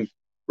ongoing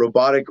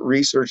robotic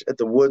research at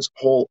the Woods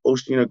Hole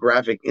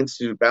Oceanographic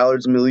Institute,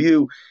 Ballard's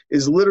milieu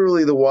is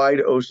literally the wide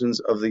oceans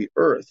of the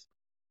Earth.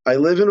 I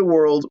live in a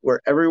world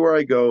where everywhere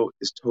I go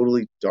is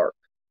totally dark.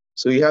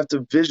 So you have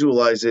to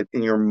visualize it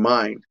in your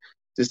mind.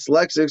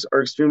 Dyslexics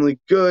are extremely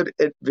good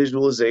at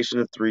visualization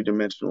of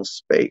three-dimensional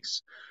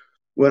space.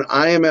 When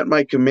I am at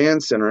my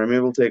command center, I'm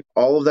able to take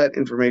all of that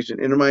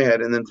information into my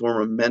head and then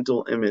form a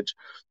mental image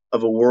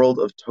of a world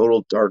of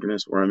total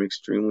darkness where I'm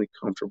extremely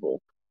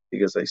comfortable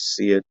because I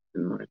see it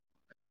in my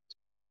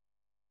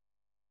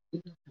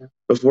mind.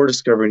 Before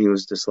discovering he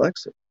was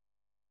dyslexic,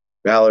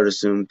 Ballard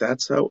assumed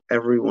that's how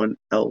everyone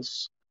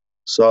else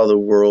saw the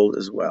world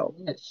as well.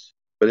 Yes.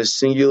 But his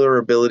singular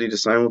ability to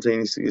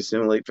simultaneously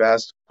assimilate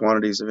vast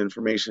quantities of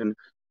information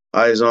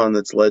eyes on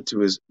that's led to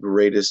his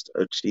greatest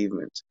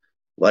achievement,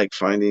 like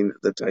finding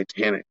the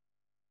Titanic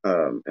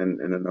and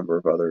a number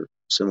of other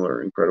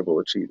similar incredible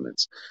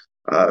achievements.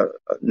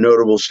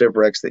 Notable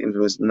shipwrecks, the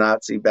infamous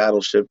Nazi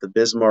battleship, the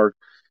Bismarck,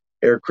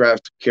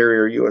 aircraft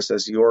carrier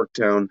USS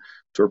Yorktown,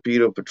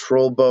 torpedo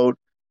patrol boat,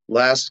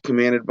 last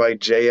commanded by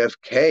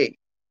JFK,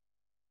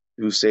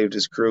 who saved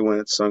his crew when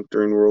it sunk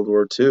during World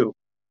War II.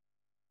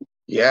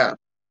 Yeah,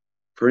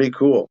 pretty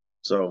cool.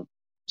 So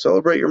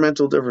celebrate your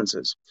mental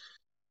differences.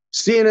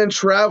 CNN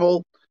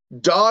Travel,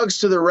 dogs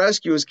to the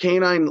rescue as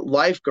canine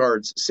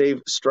lifeguards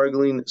save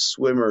struggling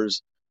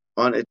swimmers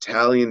on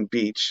Italian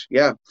beach.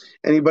 Yeah,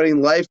 anybody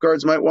in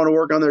lifeguards might want to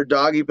work on their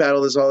doggy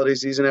paddle this holiday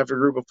season after a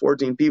group of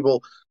 14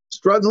 people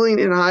struggling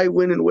in high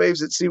wind and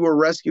waves at sea were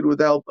rescued with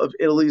the help of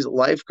Italy's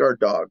lifeguard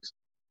dogs.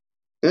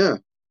 Yeah,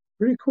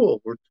 pretty cool.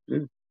 We're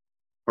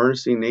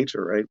harnessing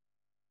nature, right?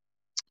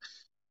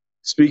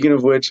 Speaking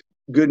of which,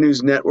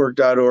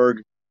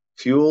 goodnewsnetwork.org,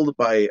 fueled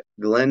by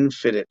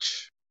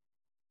Glenfiddich.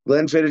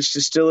 Glenfiddich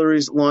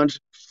Distilleries launched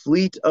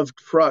fleet of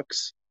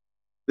trucks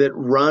that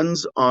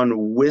runs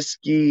on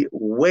whiskey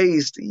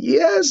waste.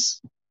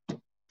 Yes!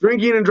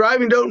 Drinking and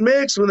driving don't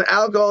mix when the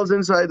alcohol is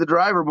inside the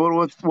driver.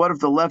 But what if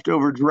the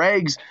leftover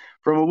dregs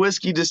from a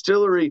whiskey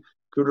distillery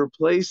could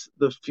replace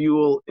the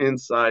fuel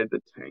inside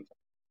the tank?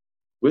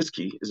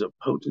 Whiskey is a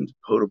potent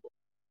potable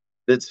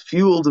that's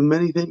fueled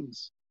many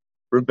things.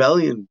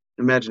 Rebellion,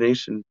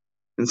 imagination,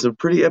 and some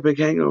pretty epic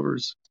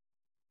hangovers.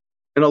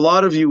 And a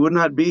lot of you would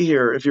not be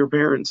here if your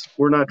parents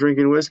were not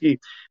drinking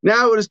whiskey.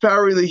 Now it is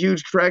powering the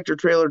huge tractor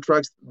trailer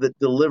trucks that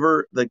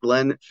deliver the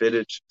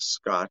Glenfiddich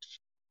Scotch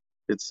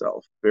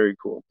itself. Very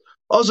cool.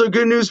 Also,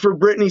 good news for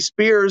Britney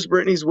Spears.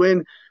 Britney's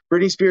win.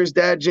 Britney Spears'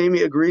 dad,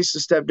 Jamie, agrees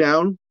to step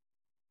down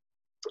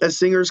as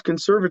singer's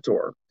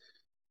conservator,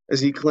 as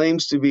he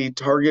claims to be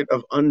target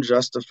of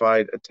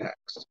unjustified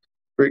attacks.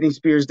 Britney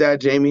Spears'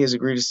 dad, Jamie, has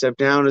agreed to step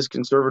down as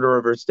conservator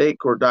of her estate,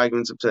 court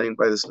documents obtained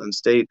by the Sun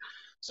State.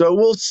 So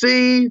we'll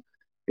see.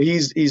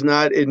 He's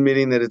not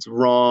admitting that it's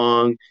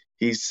wrong.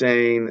 He's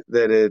saying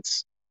that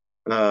it's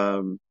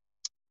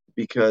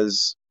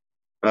because,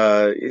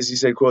 as he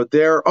said, quote,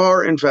 there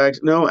are, in fact,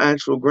 no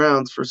actual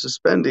grounds for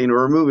suspending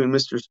or removing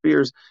Mr.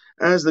 Spears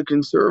as the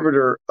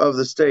conservator of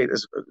the state,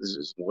 as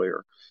his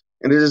lawyer.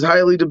 And it is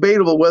highly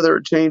debatable whether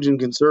a change in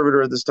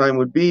conservator at this time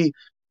would be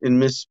in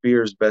Miss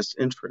Spears' best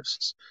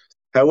interests.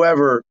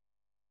 However,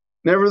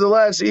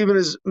 nevertheless, even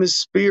as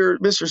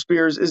Mr.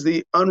 Spears is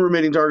the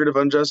unremitting target of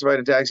unjustified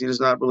attacks, he does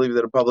not believe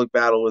that a public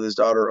battle with his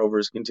daughter over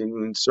his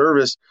continuing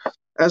service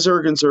as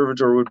her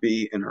conservator would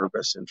be in her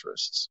best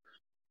interests.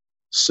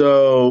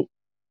 So,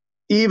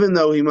 even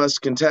though he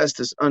must contest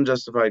this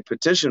unjustified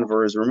petition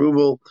for his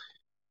removal,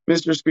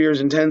 Mr.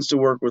 Spears intends to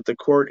work with the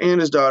court and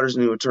his daughter's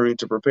new attorney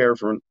to prepare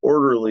for an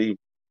orderly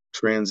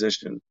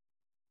transition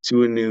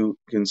to a new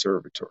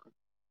conservator.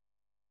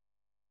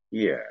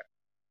 Yeah,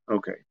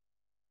 okay.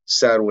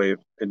 Sad way of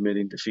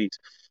admitting defeat.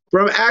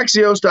 From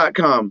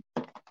Axios.com,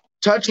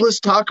 touchless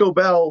Taco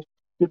Bell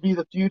could be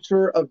the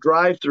future of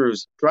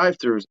drive-thrus.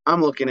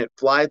 I'm looking at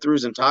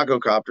fly-throughs and taco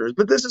copters,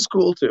 but this is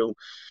cool too.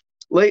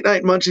 Late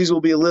night munchies will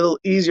be a little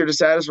easier to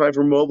satisfy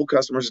for mobile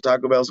customers at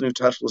Taco Bell's new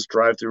touchless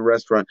drive-thru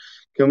restaurant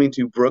coming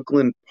to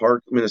Brooklyn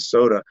Park,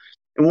 Minnesota.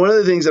 And one of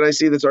the things that I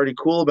see that's already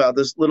cool about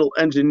this little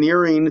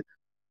engineering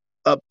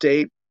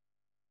update,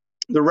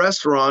 the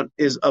restaurant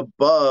is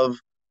above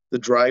the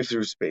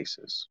drive-thru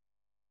spaces.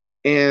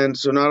 And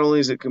so not only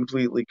is it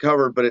completely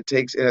covered, but it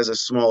has a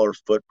smaller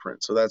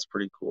footprint. So that's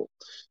pretty cool.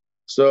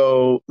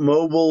 So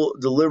mobile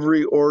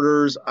delivery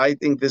orders, I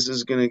think this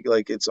is going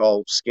to, it's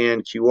all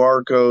scanned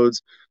QR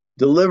codes.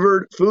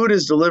 Food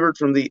is delivered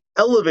from the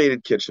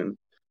elevated kitchen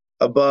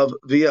above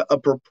via a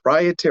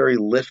proprietary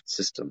lift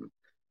system,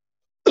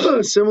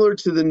 similar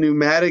to the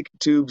pneumatic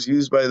tubes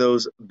used by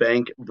those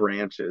bank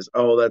branches.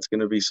 Oh, that's going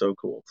to be so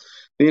cool.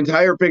 The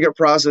entire pickup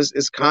process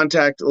is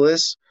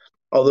contactless,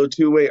 although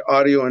two-way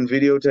audio and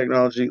video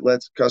technology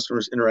lets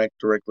customers interact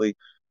directly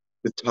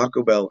with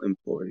Taco Bell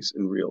employees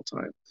in real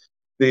time.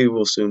 They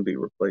will soon be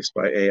replaced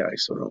by AI,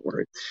 so don't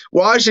worry.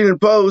 Washington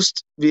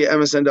Post, via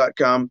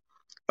MSN.com,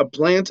 a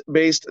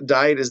plant-based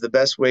diet is the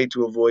best way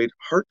to avoid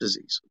heart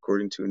disease,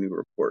 according to a new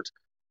report.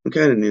 I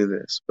kind of knew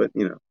this, but,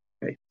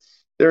 hey.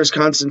 There is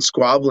constant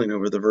squabbling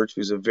over the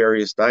virtues of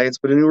various diets,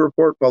 but a new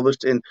report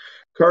published in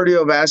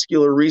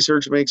Cardiovascular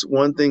Research makes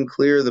one thing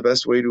clear: the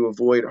best way to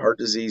avoid heart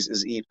disease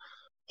is eat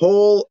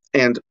whole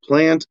and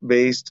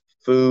plant-based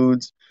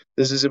foods.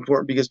 This is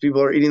important because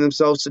people are eating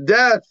themselves to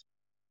death.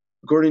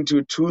 According to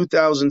a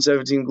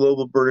 2017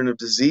 Global Burden of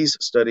Disease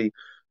study,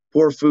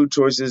 poor food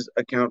choices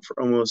account for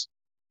almost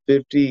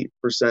 50%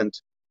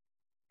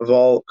 of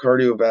all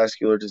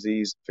cardiovascular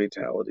disease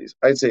fatalities.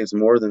 I'd say it's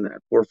more than that.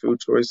 Poor food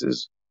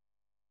choices.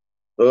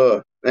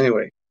 Ugh.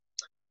 Anyway,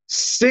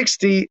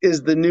 60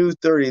 is the new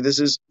 30. This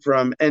is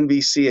from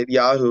NBC at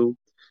Yahoo.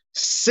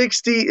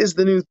 60 is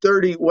the new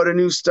 30. What a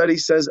new study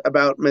says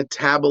about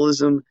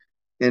metabolism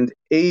and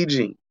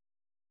aging.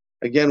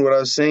 Again, what I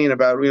was saying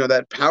about,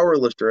 that power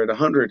lifter at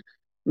 100,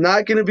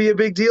 not going to be a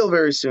big deal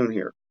very soon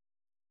here.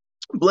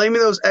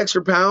 Blaming those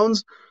extra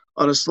pounds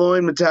on a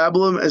slowing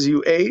metabolism as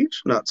you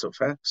age, not so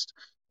fast.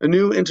 A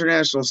new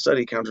international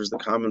study counters the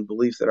common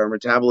belief that our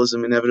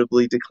metabolism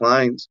inevitably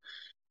declines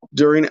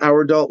during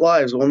our adult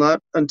lives. Well,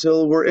 not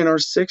until we're in our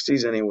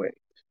 60s anyway.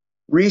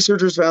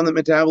 Researchers found that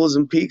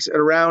metabolism peaks at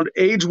around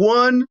age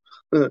 1.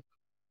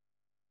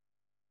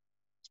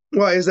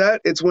 Why is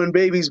that? It's when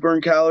babies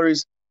burn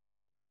calories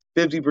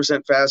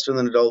 50% faster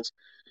than adults,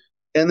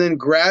 and then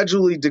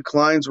gradually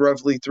declines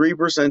roughly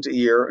 3% a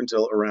year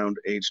until around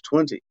age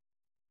 20.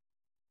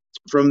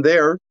 From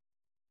there,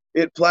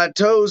 it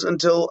plateaus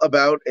until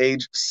about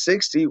age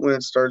 60 when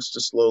it starts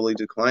to slowly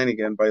decline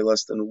again by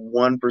less than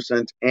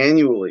 1%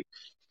 annually,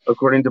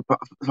 according to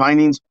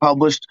findings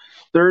published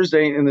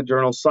Thursday in the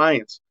journal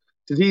Science.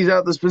 To tease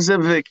out the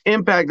specific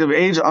impact of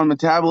age on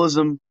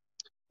metabolism,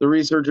 the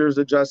researchers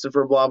adjusted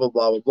for blah, blah,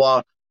 blah, blah,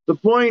 blah. The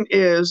point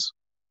is,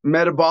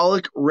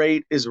 metabolic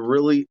rate is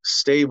really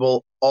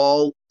stable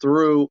all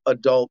through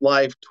adult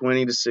life,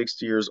 20 to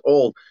 60 years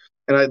old.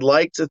 And I'd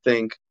like to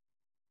think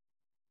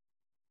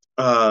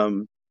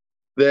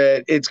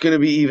that it's going to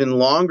be even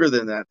longer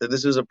than that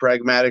this is a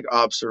pragmatic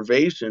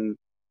observation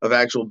of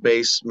actual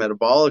base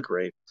metabolic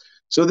rate.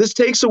 So this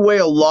takes away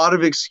a lot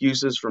of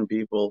excuses from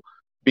people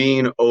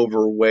being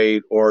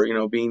overweight or,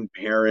 being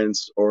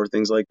parents or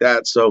things like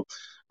that. So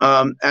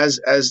as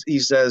he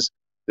says,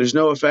 there's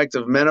no effect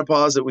of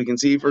menopause that we can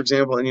see, for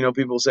example. And,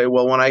 people say,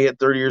 well, when I hit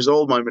 30 years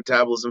old, my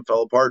metabolism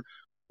fell apart.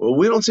 Well,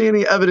 we don't see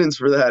any evidence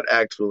for that,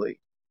 actually.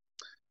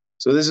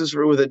 So this is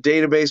with a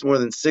database, more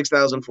than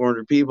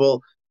 6,400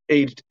 people,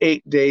 aged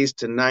 8 days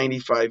to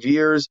 95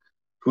 years,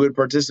 who had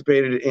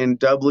participated in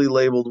doubly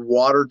labeled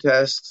water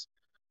tests.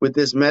 With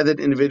this method,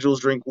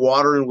 individuals drink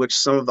water in which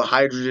some of the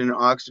hydrogen and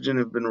oxygen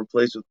have been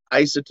replaced with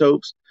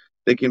isotopes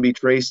that can be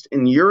traced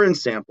in urine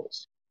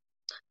samples.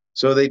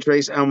 So they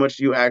trace how much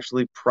you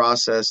actually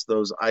process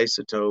those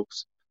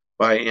isotopes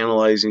by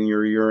analyzing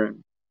your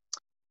urine.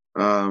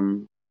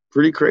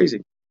 Pretty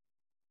crazy.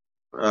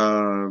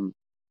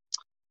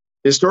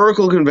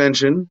 Historical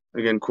convention,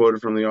 again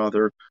quoted from the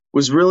author,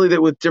 was really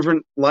that with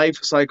different life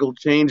cycle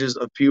changes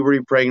of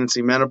puberty,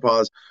 pregnancy,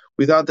 menopause,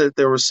 we thought that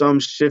there was some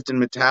shift in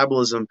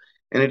metabolism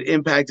and it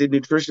impacted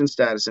nutrition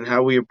status and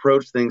how we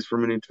approach things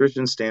from a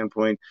nutrition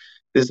standpoint.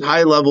 This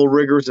high-level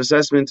rigorous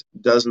assessment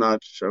does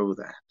not show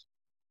that.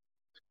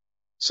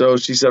 So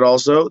she said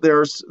also,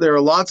 there are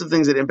lots of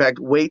things that impact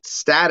weight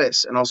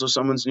status and also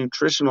someone's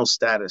nutritional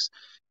status.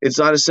 It's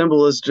not as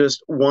simple as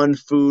just one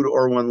food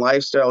or one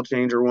lifestyle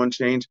change or one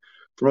change.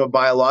 From a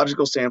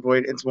biological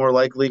standpoint, it's more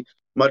likely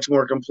much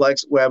more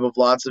complex web of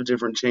lots of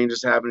different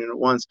changes happening at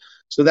once.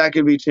 So that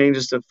could be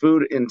changes to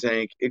food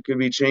intake. It could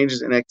be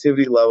changes in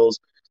activity levels.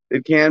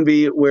 It can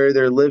be where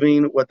they're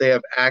living, what they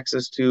have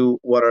access to,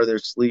 what are their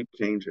sleep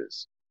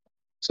changes.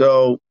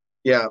 So,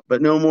 yeah,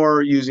 but no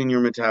more using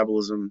your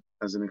metabolism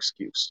as an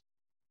excuse.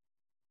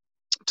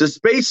 To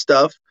space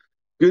stuff,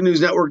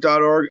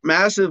 goodnewsnetwork.org,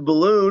 massive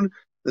balloon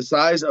the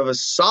size of a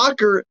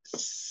soccer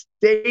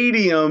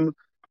stadium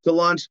to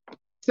launch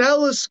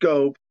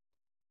telescope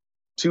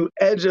to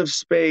edge of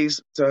space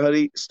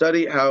to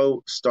study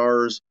how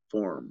stars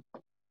form.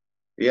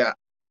 Yeah.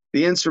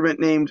 The instrument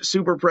named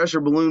Super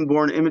Pressure Balloon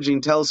Borne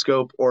Imaging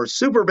Telescope, or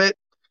SuperBit,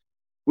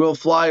 will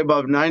fly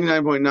above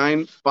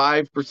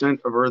 99.95%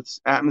 of Earth's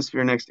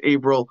atmosphere next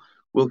April.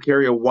 Will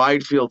carry a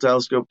wide field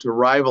telescope to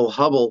rival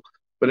Hubble,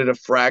 but at a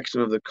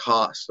fraction of the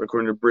cost,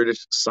 according to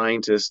British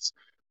scientists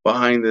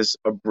behind this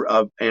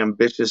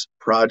ambitious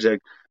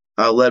project,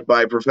 led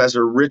by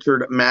Professor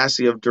Richard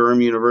Massey of Durham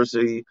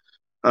University.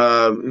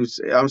 I'm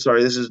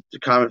sorry, this is a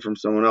comment from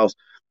someone else.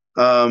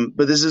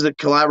 But this is a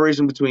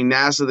collaboration between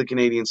NASA, the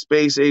Canadian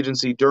Space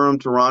Agency, Durham,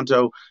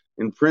 Toronto,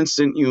 and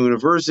Princeton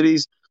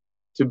universities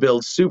to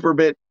build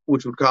SuperBit,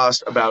 which would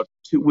cost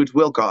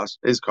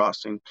is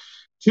costing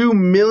 $2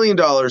 million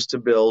to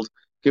build,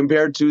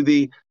 compared to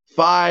the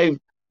 $5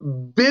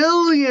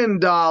 billion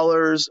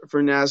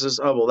for NASA's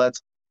Hubble.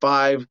 That's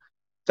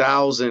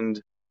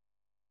 5,000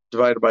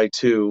 divided by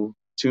 2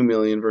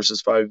 million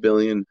versus 5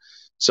 billion.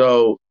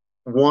 So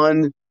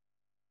 1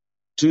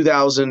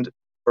 250th.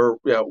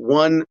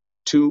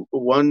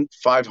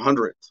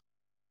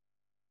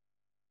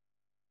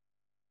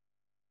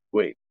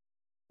 Wait,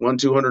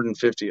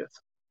 1/250th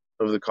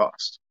of the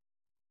cost.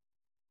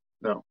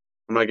 No,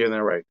 I'm not getting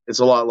that right. It's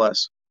a lot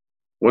less.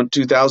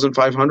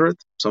 2,500th,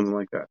 something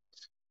like that.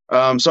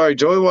 Sorry,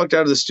 Joey walked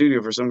out of the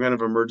studio for some kind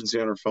of emergency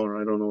on her phone,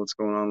 and I don't know what's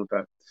going on with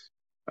that.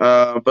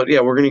 But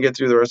yeah, we're going to get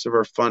through the rest of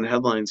our fun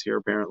headlines here,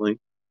 apparently.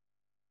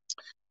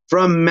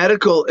 From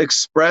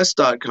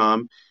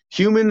medicalexpress.com,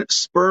 human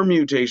sperm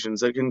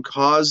mutations that can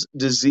cause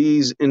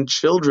disease in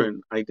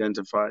children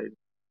identified.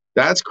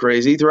 That's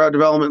crazy. Throughout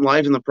development,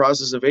 life, and the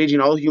process of aging,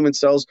 all human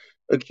cells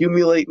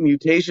accumulate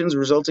mutations,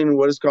 resulting in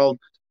what is called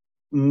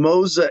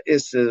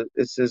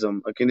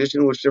mosaicism, a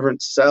condition in which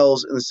different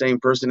cells in the same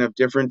person have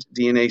different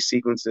DNA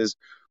sequences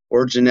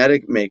or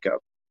genetic makeup.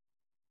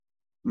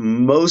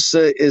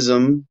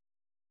 Mosaicism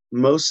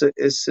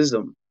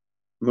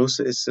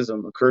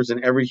occurs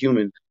in every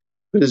human,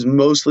 but is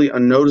mostly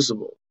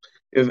unnoticeable.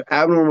 If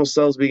abnormal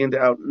cells begin to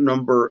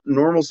outnumber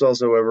normal cells,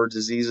 however,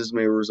 diseases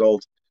may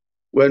result.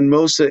 When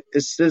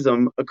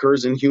mosaicism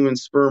occurs in human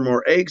sperm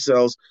or egg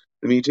cells,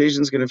 the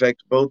mutations can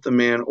affect both the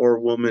man or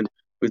woman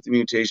with the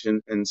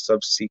mutation and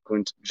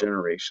subsequent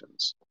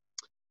generations.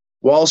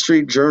 Wall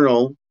Street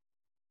Journal,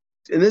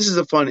 and this is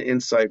a fun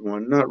insight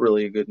one, not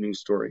really a good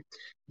news story.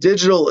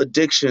 Digital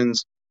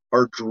addictions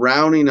are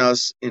drowning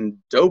us in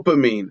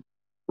dopamine.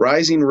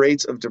 Rising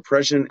rates of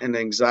depression and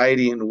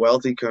anxiety in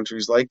wealthy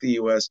countries like the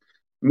US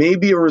may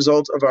be a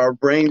result of our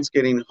brains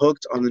getting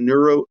hooked on the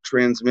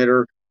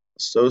neurotransmitter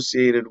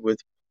associated with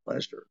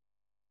pleasure.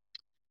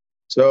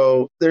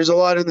 So there's a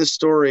lot in this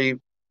story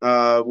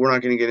we're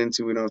not going to get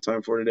into, we don't have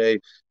time for today.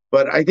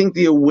 But I think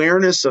the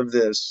awareness of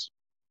this,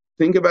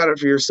 think about it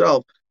for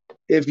yourself.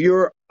 If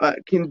you're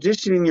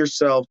conditioning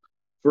yourself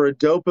for a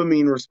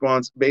dopamine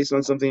response based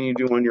on something you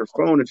do on your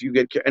phone,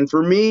 and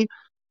for me,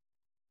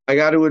 I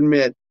got to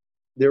admit,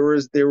 there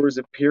was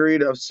a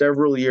period of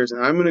several years,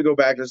 and I'm going to go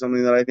back to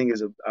something that I think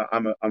is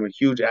I'm a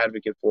huge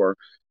advocate for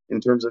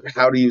in terms of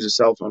how to use a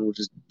cell phone, which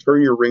is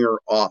turn your ringer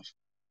off,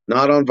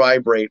 not on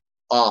vibrate,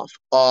 off.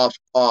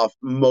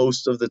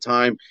 Most of the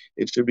time,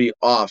 it should be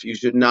off. You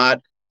should not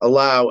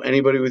allow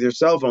anybody with your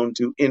cell phone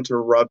to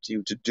interrupt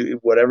you, to do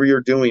whatever you're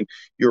doing,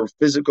 your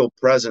physical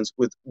presence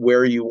with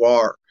where you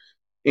are.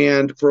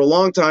 And for a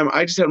long time,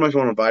 I just had my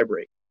phone on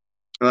vibrate.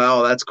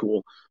 Oh, that's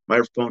cool.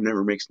 My phone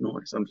never makes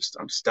noise. I'm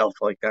stealth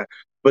like that.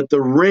 But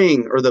the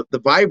ring or the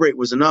vibrate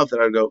was enough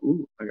that I'd go,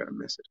 ooh, I got a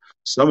message.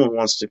 Someone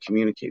wants to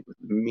communicate with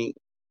me.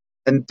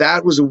 And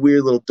that was a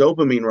weird little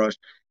dopamine rush.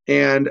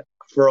 And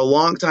for a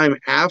long time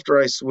after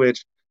I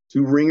switched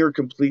to ringer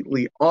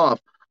completely off,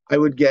 I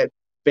would get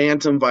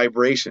phantom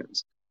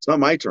vibrations. It's not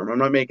my term. I'm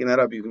not making that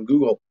up. You can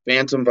Google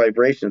phantom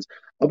vibrations.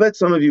 I'll bet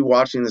some of you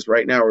watching this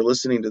right now or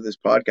listening to this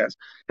podcast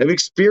have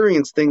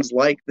experienced things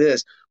like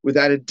this with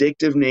that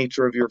addictive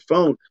nature of your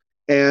phone.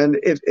 And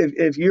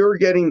if you're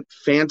getting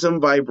phantom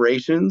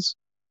vibrations,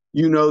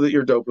 you know that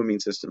your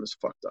dopamine system is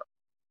fucked up,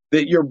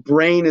 that your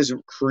brain is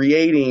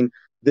creating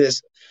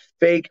this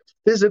fake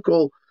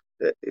physical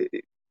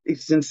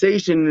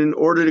sensation in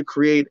order to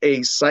create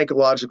a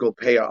psychological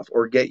payoff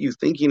or get you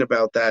thinking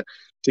about that,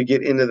 to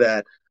get into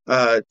that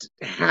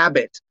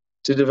habit,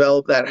 to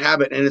develop that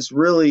habit. And it's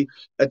really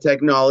a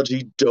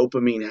technology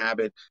dopamine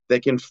habit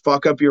that can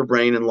fuck up your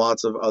brain in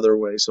lots of other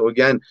ways. So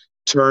again,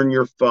 turn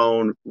your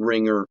phone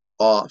ringer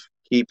off.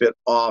 Keep it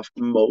off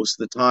most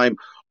of the time.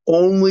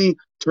 Only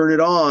turn it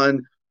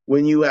on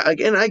when you,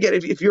 again, I get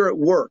if you're at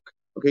work,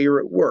 okay, you're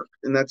at work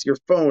and that's your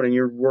phone and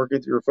you're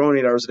working through your phone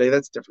 8 hours a day,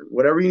 that's different.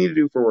 Whatever you need to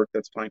do for work,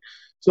 that's fine.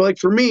 So like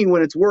for me,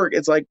 when it's work,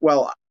 it's like,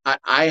 well, if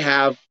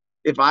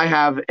I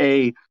have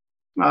a,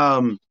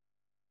 and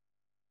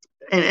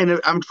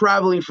I'm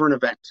traveling for an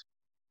event,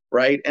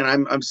 right? And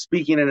I'm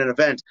speaking at an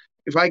event.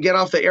 If I get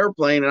off the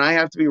airplane and I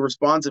have to be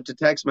responsive to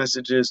text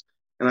messages,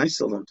 and I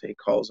still don't take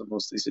calls in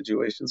most of these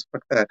situations,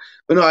 fuck that.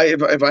 But no,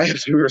 if I have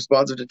to be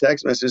responsive to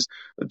text messages,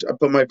 I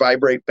put my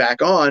vibrate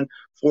back on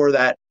for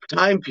that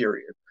time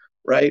period,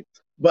 right?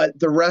 But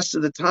the rest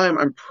of the time,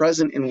 I'm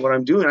present in what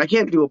I'm doing. I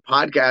can't do a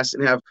podcast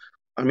and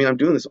I'm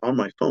doing this on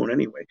my phone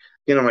anyway.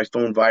 On my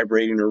phone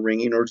vibrating or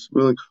ringing or just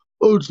like,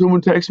 oh, did someone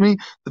text me?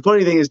 The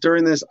funny thing is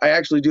during this, I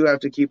actually do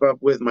have to keep up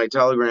with my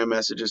Telegram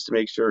messages to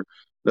make sure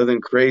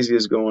nothing crazy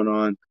is going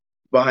on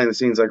behind the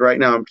scenes. Like right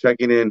now, I'm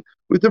checking in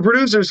with the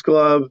Producers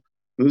Club.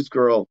 Moose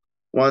Girl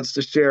wants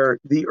to share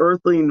the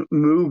Earthing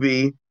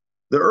movie,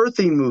 The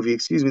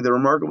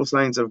Remarkable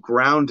Science of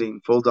Grounding,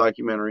 full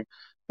documentary.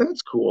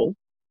 That's cool.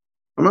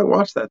 I might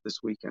watch that this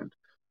weekend.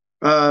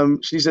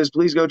 She says,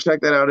 please go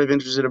check that out if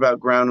interested about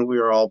grounding. We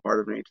are all part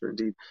of nature,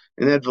 indeed.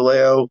 And Ed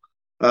Vallejo,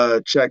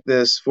 check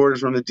this. Forward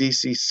from the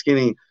DC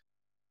Skinny.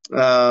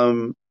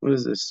 What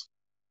is this?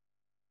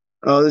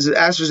 Oh, this is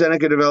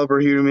AstraZeneca developer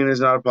Humane is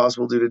not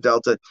possible due to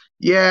Delta.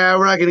 Yeah,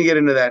 we're not going to get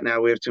into that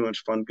now. We have too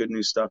much fun, good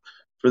news stuff.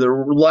 For the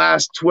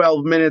last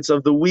 12 minutes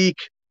of the week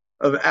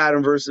of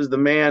Adam versus the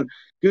Man,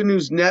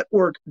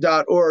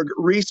 goodnewsnetwork.org,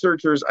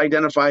 researchers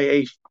identify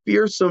a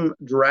fearsome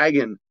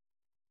dragon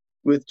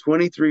with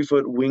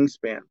 23-foot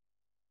wingspan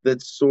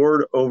that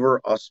soared over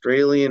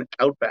Australian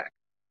outback.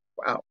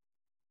 Wow.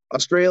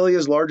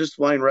 Australia's largest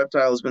flying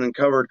reptile has been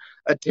uncovered,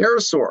 a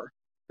pterosaur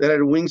that had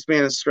a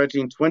wingspan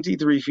stretching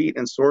 23 feet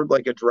and soared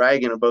like a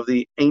dragon above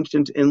the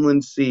ancient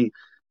inland sea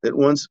that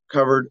once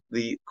covered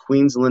the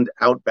Queensland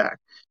outback.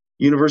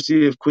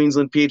 University of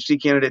Queensland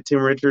PhD candidate Tim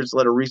Richards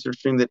led a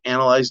research team that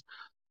analyzed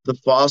a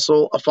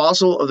fossil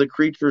of the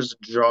creature's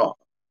jaw,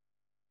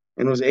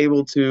 and was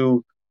able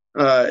to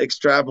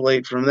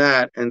extrapolate from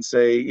that and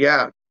say,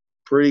 yeah,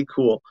 pretty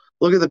cool.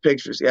 Look at the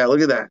pictures. Yeah,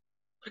 look at that.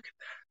 Look at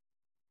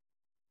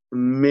that.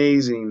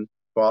 Amazing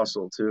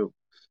fossil, too.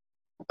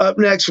 Up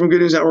next from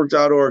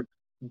goodnewsnetwork.org,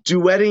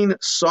 duetting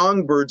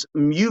songbirds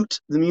mute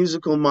the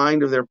musical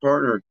mind of their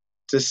partner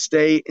to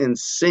stay in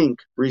sync,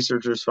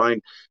 researchers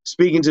find.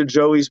 Speaking to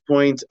Joey's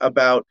point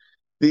about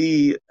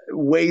the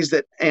ways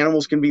that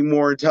animals can be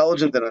more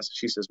intelligent than us,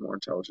 she says more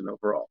intelligent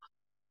overall.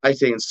 I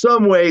say in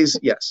some ways,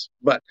 yes.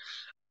 But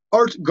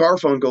Art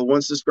Garfunkel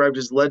once described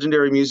his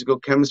legendary musical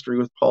chemistry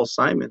with Paul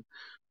Simon.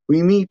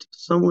 We meet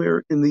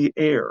somewhere in the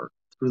air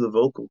through the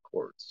vocal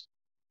cords.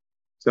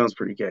 Sounds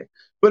pretty gay.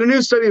 But a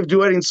new study of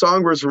duetting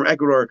songbirds from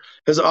Ecuador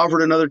has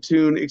offered another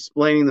tune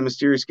explaining the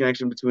mysterious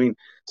connection between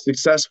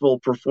successful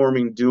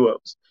performing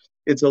duos.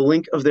 It's a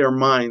link of their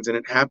minds, and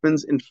it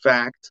happens, in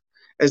fact,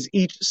 as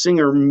each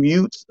singer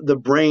mutes the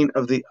brain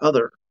of the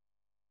other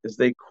as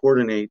they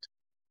coordinate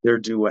their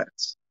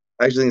duets.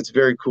 I actually think it's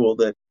very cool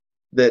that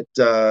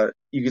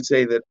you could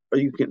say that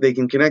they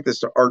can connect this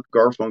to Art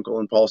Garfunkel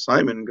and Paul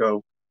Simon and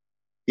go,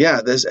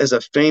 yeah, this as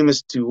a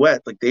famous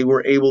duet, like they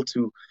were able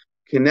to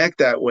connect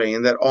that way,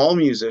 and that all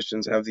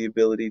musicians have the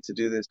ability to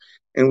do this.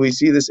 And we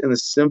see this in the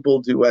simple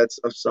duets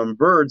of some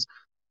birds,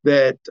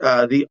 that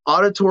the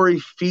auditory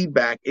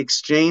feedback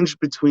exchanged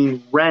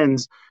between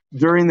wrens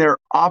during their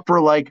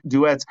opera-like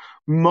duets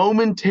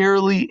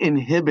momentarily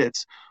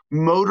inhibits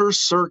motor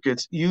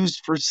circuits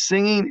used for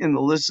singing in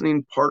the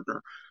listening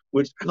partner,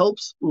 which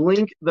helps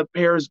link the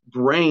pair's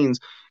brains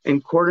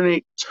and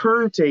coordinate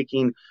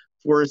turn-taking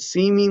for a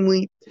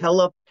seemingly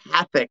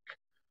telepathic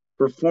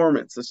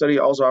performance. The study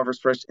also offers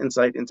fresh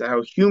insight into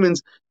how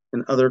humans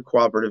and other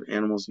cooperative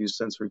animals use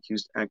sensory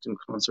cues to act in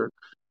concert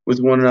with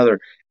one another.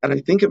 And I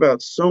think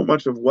about so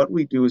much of what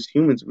we do as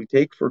humans, we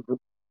take for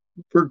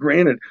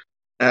granted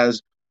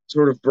as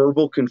sort of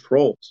verbal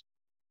controls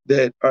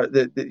that our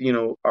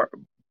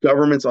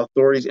governments,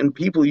 authorities, and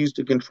people use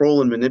to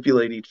control and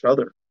manipulate each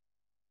other,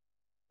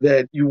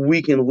 that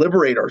we can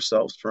liberate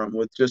ourselves from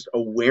with just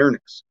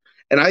awareness.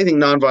 And I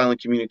think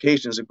nonviolent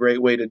communication is a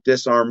great way to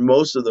disarm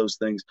most of those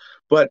things.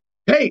 But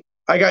hey,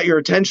 I got your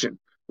attention,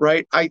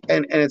 right?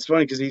 And it's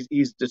funny because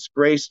he's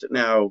disgraced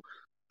now,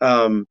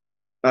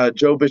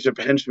 Joe Bishop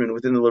Henchman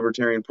within the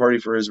Libertarian Party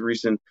for his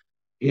recent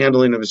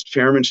handling of his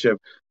chairmanship.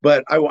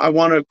 But I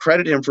want to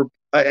credit him for,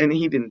 and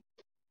he didn't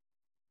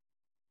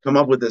come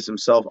up with this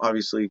himself,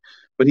 obviously,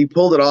 but he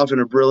pulled it off in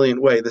a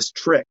brilliant way, this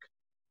trick.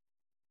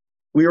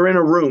 We were in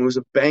a room, it was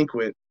a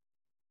banquet,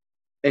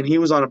 and he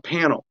was on a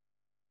panel.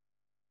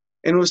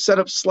 And it was set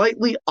up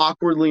slightly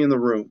awkwardly in the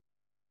room,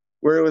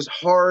 where it was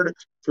hard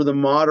for the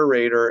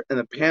moderator and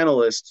the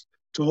panelists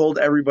to hold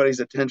everybody's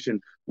attention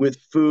with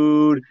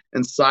food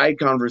and side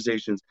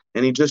conversations.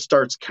 And he just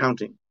starts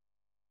counting.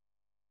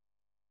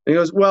 And he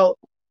goes, well,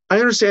 I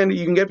understand that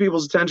you can get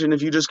people's attention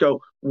if you just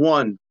go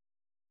 1,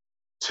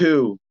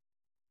 2,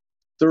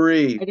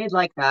 3. I did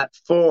like that.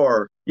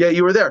 4. Yeah,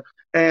 you were there.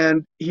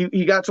 And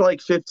he got to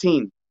like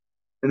 15.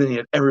 And then he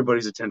had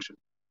everybody's attention.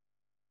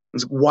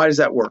 It's like, why does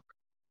that work?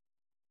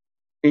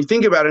 And you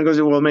think about it and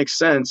goes, well, it makes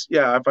sense.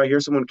 Yeah, if I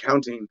hear someone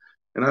counting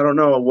and I don't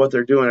know what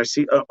they're doing, I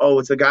see,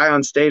 it's the guy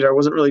on stage I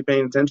wasn't really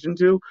paying attention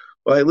to.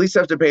 Well, I at least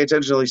have to pay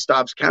attention until he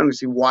stops counting to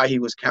see why he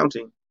was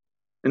counting.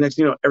 And next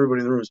thing you know,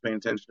 everybody in the room is paying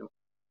attention to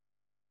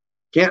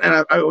him.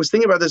 And I was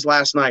thinking about this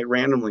last night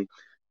randomly.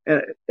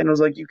 And I was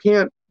like, you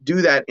can't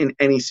do that in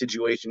any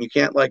situation. You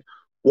can't like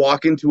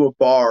walk into a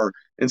bar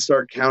and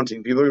start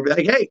counting. People are going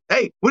to be like,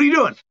 hey, what are you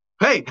doing?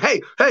 Hey,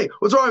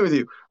 what's wrong with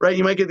you? Right?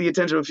 You might get the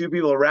attention of a few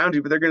people around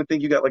you, but they're going to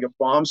think you got like a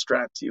bomb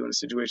strapped to you in a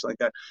situation like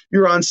that.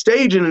 You're on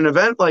stage in an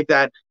event like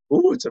that.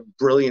 Ooh, it's a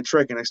brilliant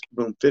trick. And next,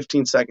 boom,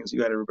 15 seconds, you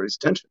got everybody's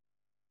attention.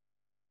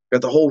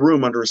 Got the whole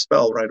room under a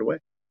spell right away.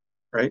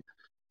 Right?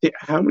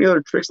 How many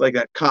other tricks like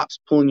that? Cops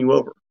pulling you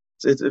over.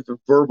 It's a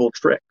verbal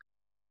trick.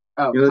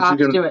 Oh, cops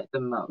do it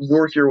the most.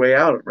 Work your way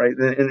out of it, right?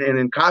 And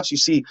in cops, you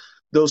see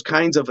those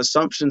kinds of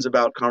assumptions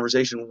about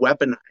conversation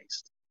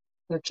weaponized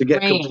to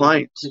get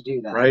compliance, to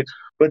do that. Right?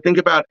 But think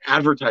about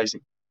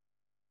advertising.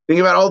 Think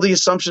about all the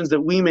assumptions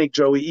that we make,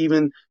 Joey,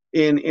 even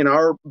in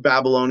our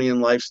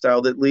Babylonian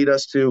lifestyle that lead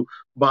us to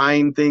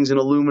buying things in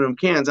aluminum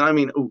cans. And I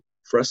mean,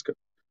 Fresca.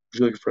 Would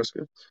you like a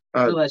Fresca?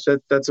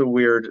 That's a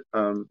weird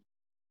The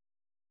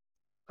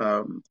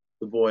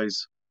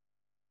Boys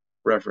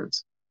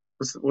reference.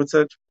 What's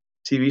that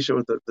TV show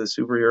with the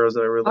superheroes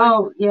that I really like?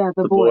 Oh, yeah,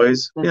 The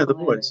Boys. The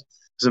Boys.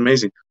 It's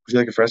amazing. Would you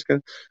like a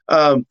Fresca?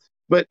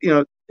 But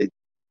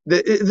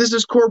this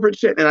is corporate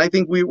shit, and I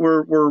think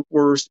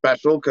we're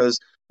special because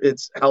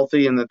it's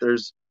healthy and that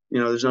there's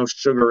no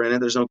sugar in it,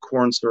 there's no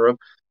corn syrup,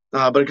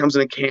 but it comes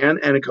in a can,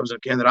 and it comes in a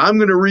can that I'm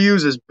going to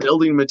reuse as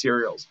building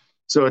materials.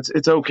 So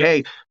it's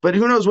okay. But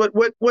who knows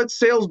what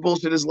sales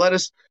bullshit has led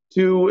us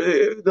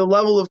to the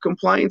level of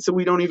compliance that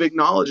we don't even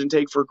acknowledge and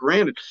take for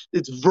granted.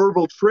 It's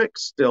verbal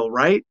tricks still,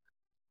 right?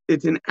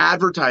 It's in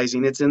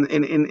advertising. It's in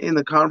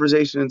the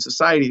conversation in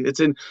society. It's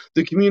in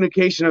the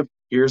communication of,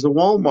 here's the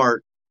Walmart.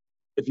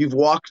 If you've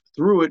walked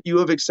through it, you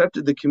have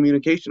accepted the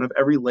communication of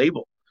every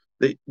label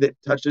that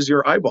touches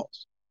your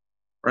eyeballs,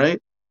 right?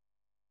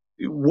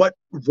 What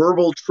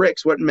verbal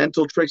tricks, what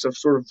mental tricks of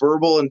sort of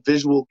verbal and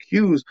visual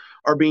cues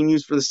are being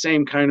used for the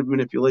same kind of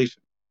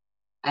manipulation?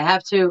 I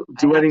have to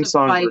Duetting fight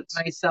songbirds.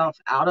 myself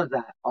out of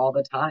that all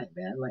the time,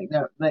 man. Like,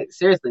 no, like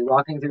seriously,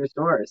 walking through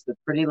stores, the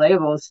pretty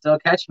labels still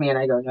catch me, and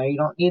I go, no, you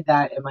don't need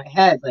that. In my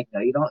head, like, no,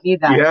 you don't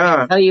need that. I Yeah.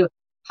 can't tell you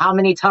how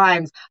many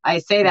times I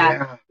say that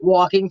Yeah.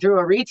 walking through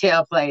a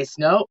retail place.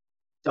 Nope,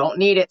 don't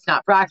need it. It's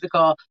not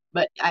practical.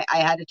 But I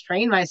had to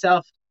train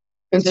myself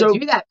And to so,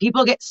 do that.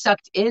 People get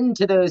sucked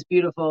into those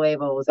beautiful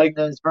labels, Like, and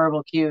those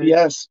verbal cues,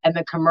 yes, and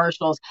the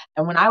commercials.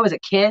 And when I was a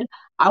kid,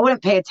 I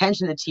wouldn't pay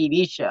attention to the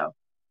TV show.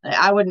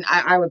 I wouldn't.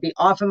 I would be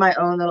off in my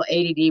own little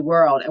ADD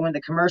world, and when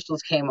the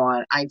commercials came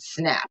on, I'd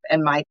snap,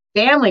 and my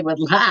family would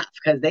laugh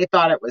because they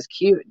thought it was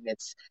cute. And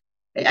it's,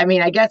 I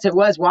mean, I guess it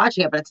was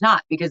watching it, but it's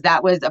not, because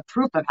that was a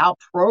proof of how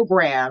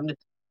programmed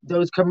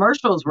those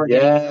commercials were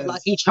getting. Yes. The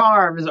Lucky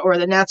Charms or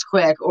the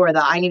Nesquik or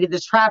the I needed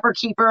this Trapper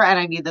Keeper and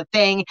I need the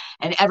thing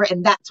and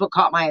that's what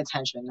caught my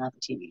attention, not the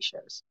TV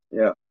shows.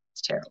 Yeah.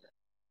 It's terrible.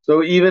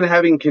 So even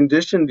having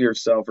conditioned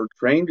yourself or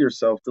trained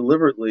yourself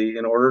deliberately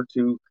in order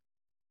to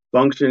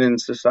function in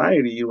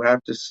society, you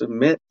have to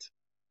submit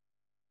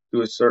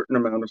to a certain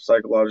amount of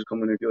psychological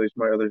manipulation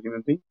by other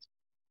human beings.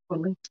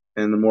 Totally.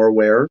 And the more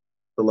aware,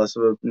 the less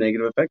of a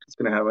negative effect it's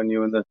going to have on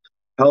you, and the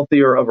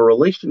healthier of a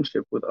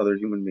relationship with other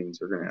human beings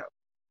you're going to have.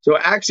 So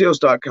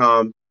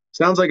Axios.com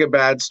sounds like a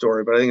bad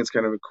story, but I think it's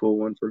kind of a cool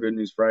one for Good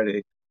News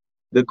Friday.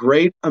 The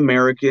Great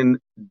American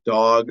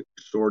Dog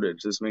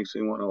Shortage. This makes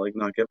me want to like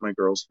not get my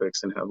girls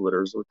fixed and have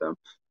litters with them.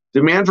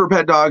 Demand for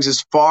pet dogs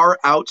is far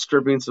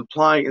outstripping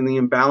supply, and the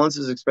imbalance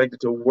is expected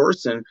to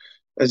worsen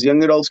as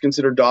young adults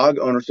consider dog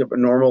ownership a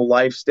normal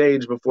life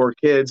stage before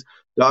kids.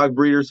 Dog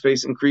breeders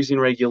face increasing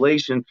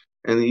regulation,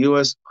 and the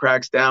U.S.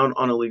 cracks down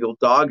on illegal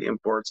dog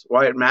imports.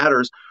 Why it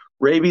matters: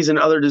 rabies and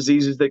other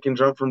diseases that can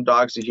jump from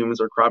dogs to humans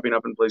are cropping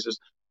up in places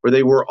where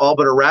they were all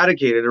but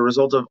eradicated, a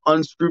result of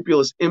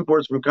unscrupulous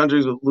imports from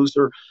countries with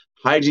looser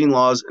hygiene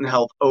laws and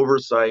health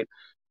oversight.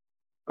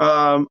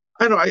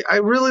 I know. I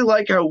really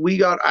like how we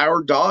got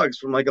our dogs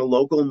from like a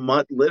local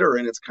mutt litter,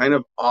 and it's kind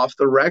of off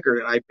the record.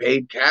 And I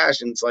paid cash,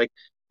 and it's like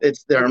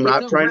it's there. I'm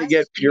not trying to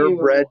get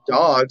purebred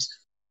dogs,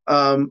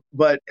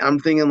 but I'm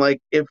thinking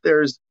like if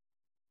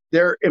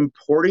they're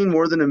importing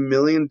more than 1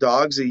 million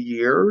dogs a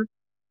year.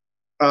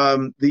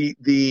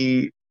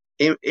 The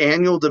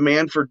annual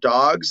demand for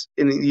dogs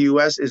in the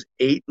U.S. is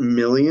 8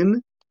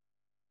 million.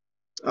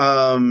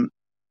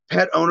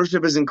 Pet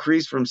ownership has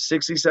increased from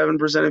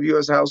 67% of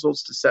U.S.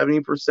 households to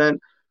 70%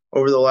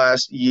 over the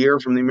last year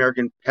from the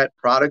American Pet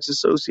Products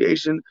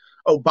Association.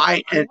 Oh,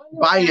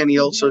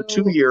 biennial, so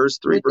 2 years,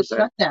 3%.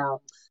 Shutdown.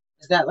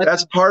 Is that like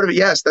that's part of it?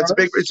 Yes, that's a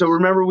big. So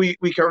remember, we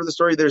covered the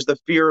story. There's the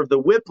fear of the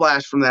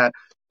whiplash from that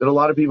a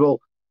lot of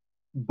people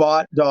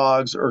bought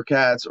dogs or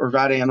cats or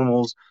got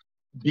animals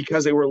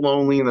because they were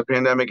lonely in the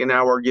pandemic, and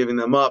now we're giving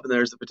them up, and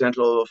there's the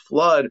potential of a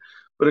flood.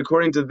 But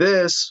according to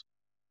this,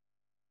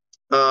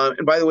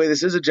 and by the way,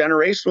 this is a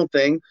generational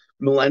thing.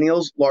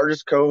 Millennials,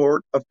 largest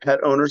cohort of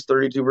pet owners,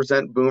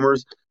 32%,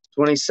 boomers,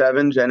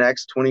 27%, Gen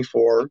X,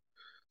 24%.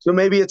 So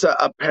maybe it's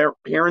a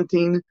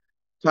parenting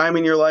time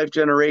in your life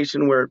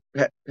generation where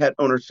pet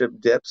ownership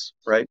dips,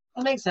 right?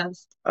 That makes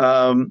sense.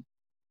 But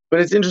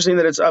it's interesting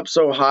that it's up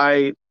so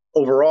high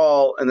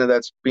overall, and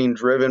that's being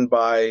driven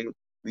by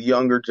the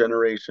younger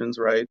generations,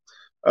 right?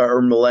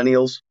 Or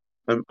millennials.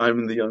 I'm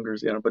in the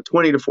youngers, but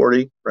 20 to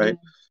 40, right?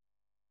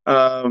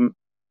 Mm-hmm.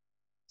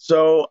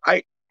 So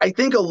I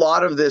think a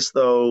lot of this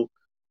though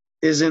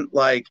isn't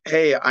like,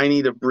 hey, I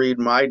need to breed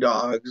my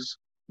dogs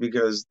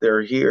because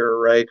they're here,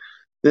 right?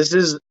 This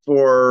is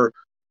for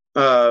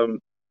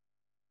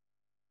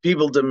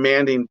people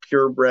demanding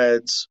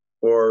purebreds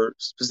or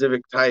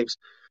specific types.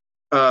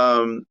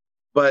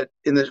 But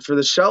for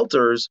the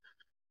shelters,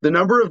 the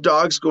number of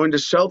dogs going to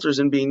shelters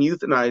and being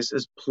euthanized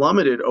has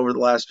plummeted over the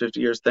last 50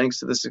 years, thanks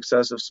to the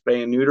success of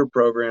spay and neuter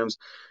programs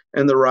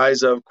and the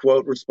rise of,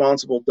 quote,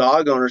 responsible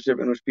dog ownership,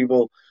 in which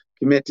people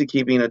commit to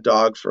keeping a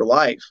dog for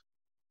life.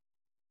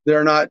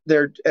 They're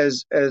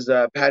as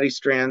Patty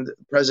Strand,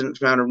 president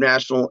and founder of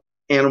National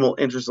Animal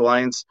Interest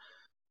Alliance,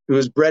 who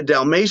has bred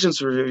Dalmatians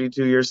for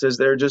 52 years, says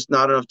there are just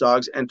not enough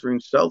dogs entering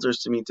shelters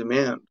to meet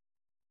demand.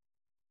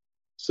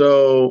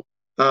 So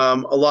a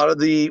lot of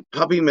the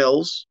puppy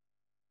mills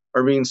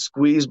are being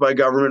squeezed by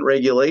government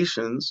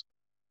regulations.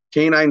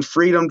 Canine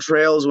Freedom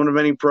Trail is one of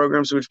many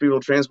programs in which people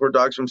transport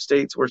dogs from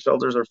states where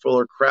shelters are full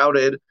or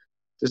crowded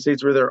to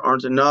states where there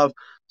aren't enough.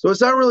 So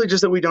it's not really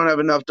just that we don't have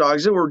enough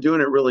dogs, that we're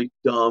doing it really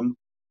dumb.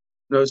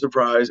 No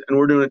surprise. And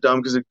we're doing it dumb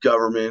because of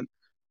government.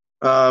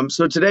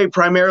 So today,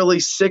 primarily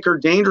sick or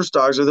dangerous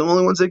dogs are the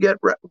only ones that get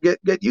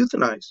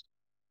euthanized.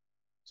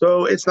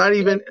 So it's not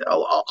even,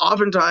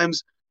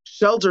 oftentimes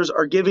shelters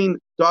are giving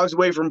dogs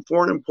away from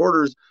foreign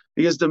importers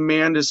because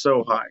demand is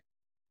so high.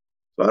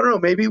 So I don't know,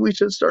 maybe we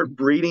should start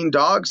breeding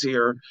dogs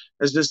here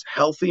as just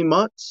healthy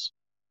mutts.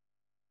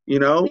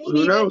 Maybe,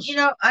 who knows?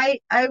 I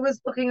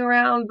was looking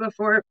around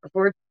before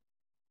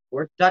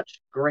or Dutch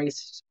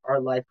graced our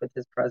life with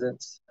his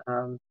presence.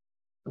 It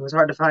was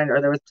hard to find, or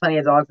there was plenty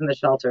of dogs in the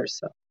shelters.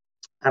 So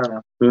I don't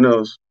know. Who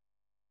knows?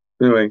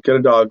 Anyway, get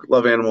a dog.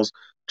 Love animals.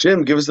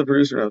 Jim, give us the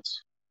producer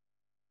notes.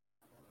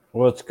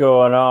 What's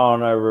going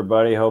on,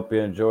 everybody? Hope you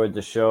enjoyed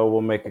the show.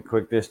 We'll make it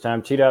quick this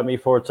time.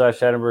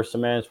 T.me/Adam vs.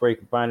 Man is where you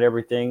can find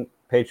everything.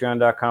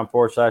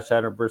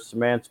 Patreon.com/Adam vs.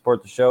 Man.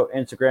 Support the show.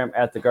 Instagram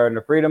 @The Garden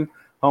of Freedom.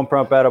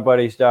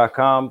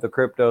 HomeFrontBattleBuddies.com.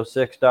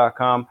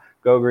 TheCrypto6.com.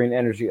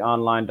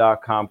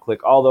 GoGreenEnergyOnline.com.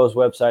 Click all those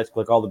websites.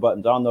 Click all the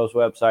buttons on those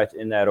websites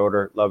in that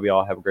order. Love you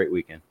all. Have a great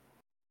weekend.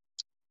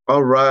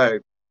 All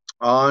right.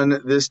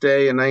 On this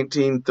day in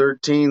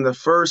 1913, the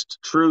first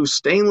true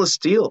stainless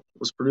steel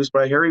was produced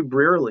by Harry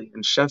Brearley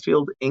in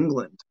Sheffield,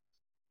 England,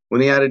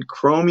 when he added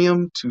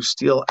chromium to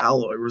steel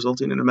alloy,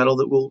 resulting in a metal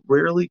that will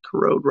rarely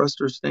corrode, rust,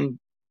 or stain.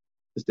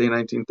 This day in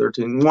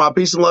 1913. Mwah,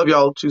 peace and love,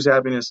 y'all. Choose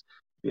happiness.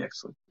 Be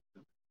excellent.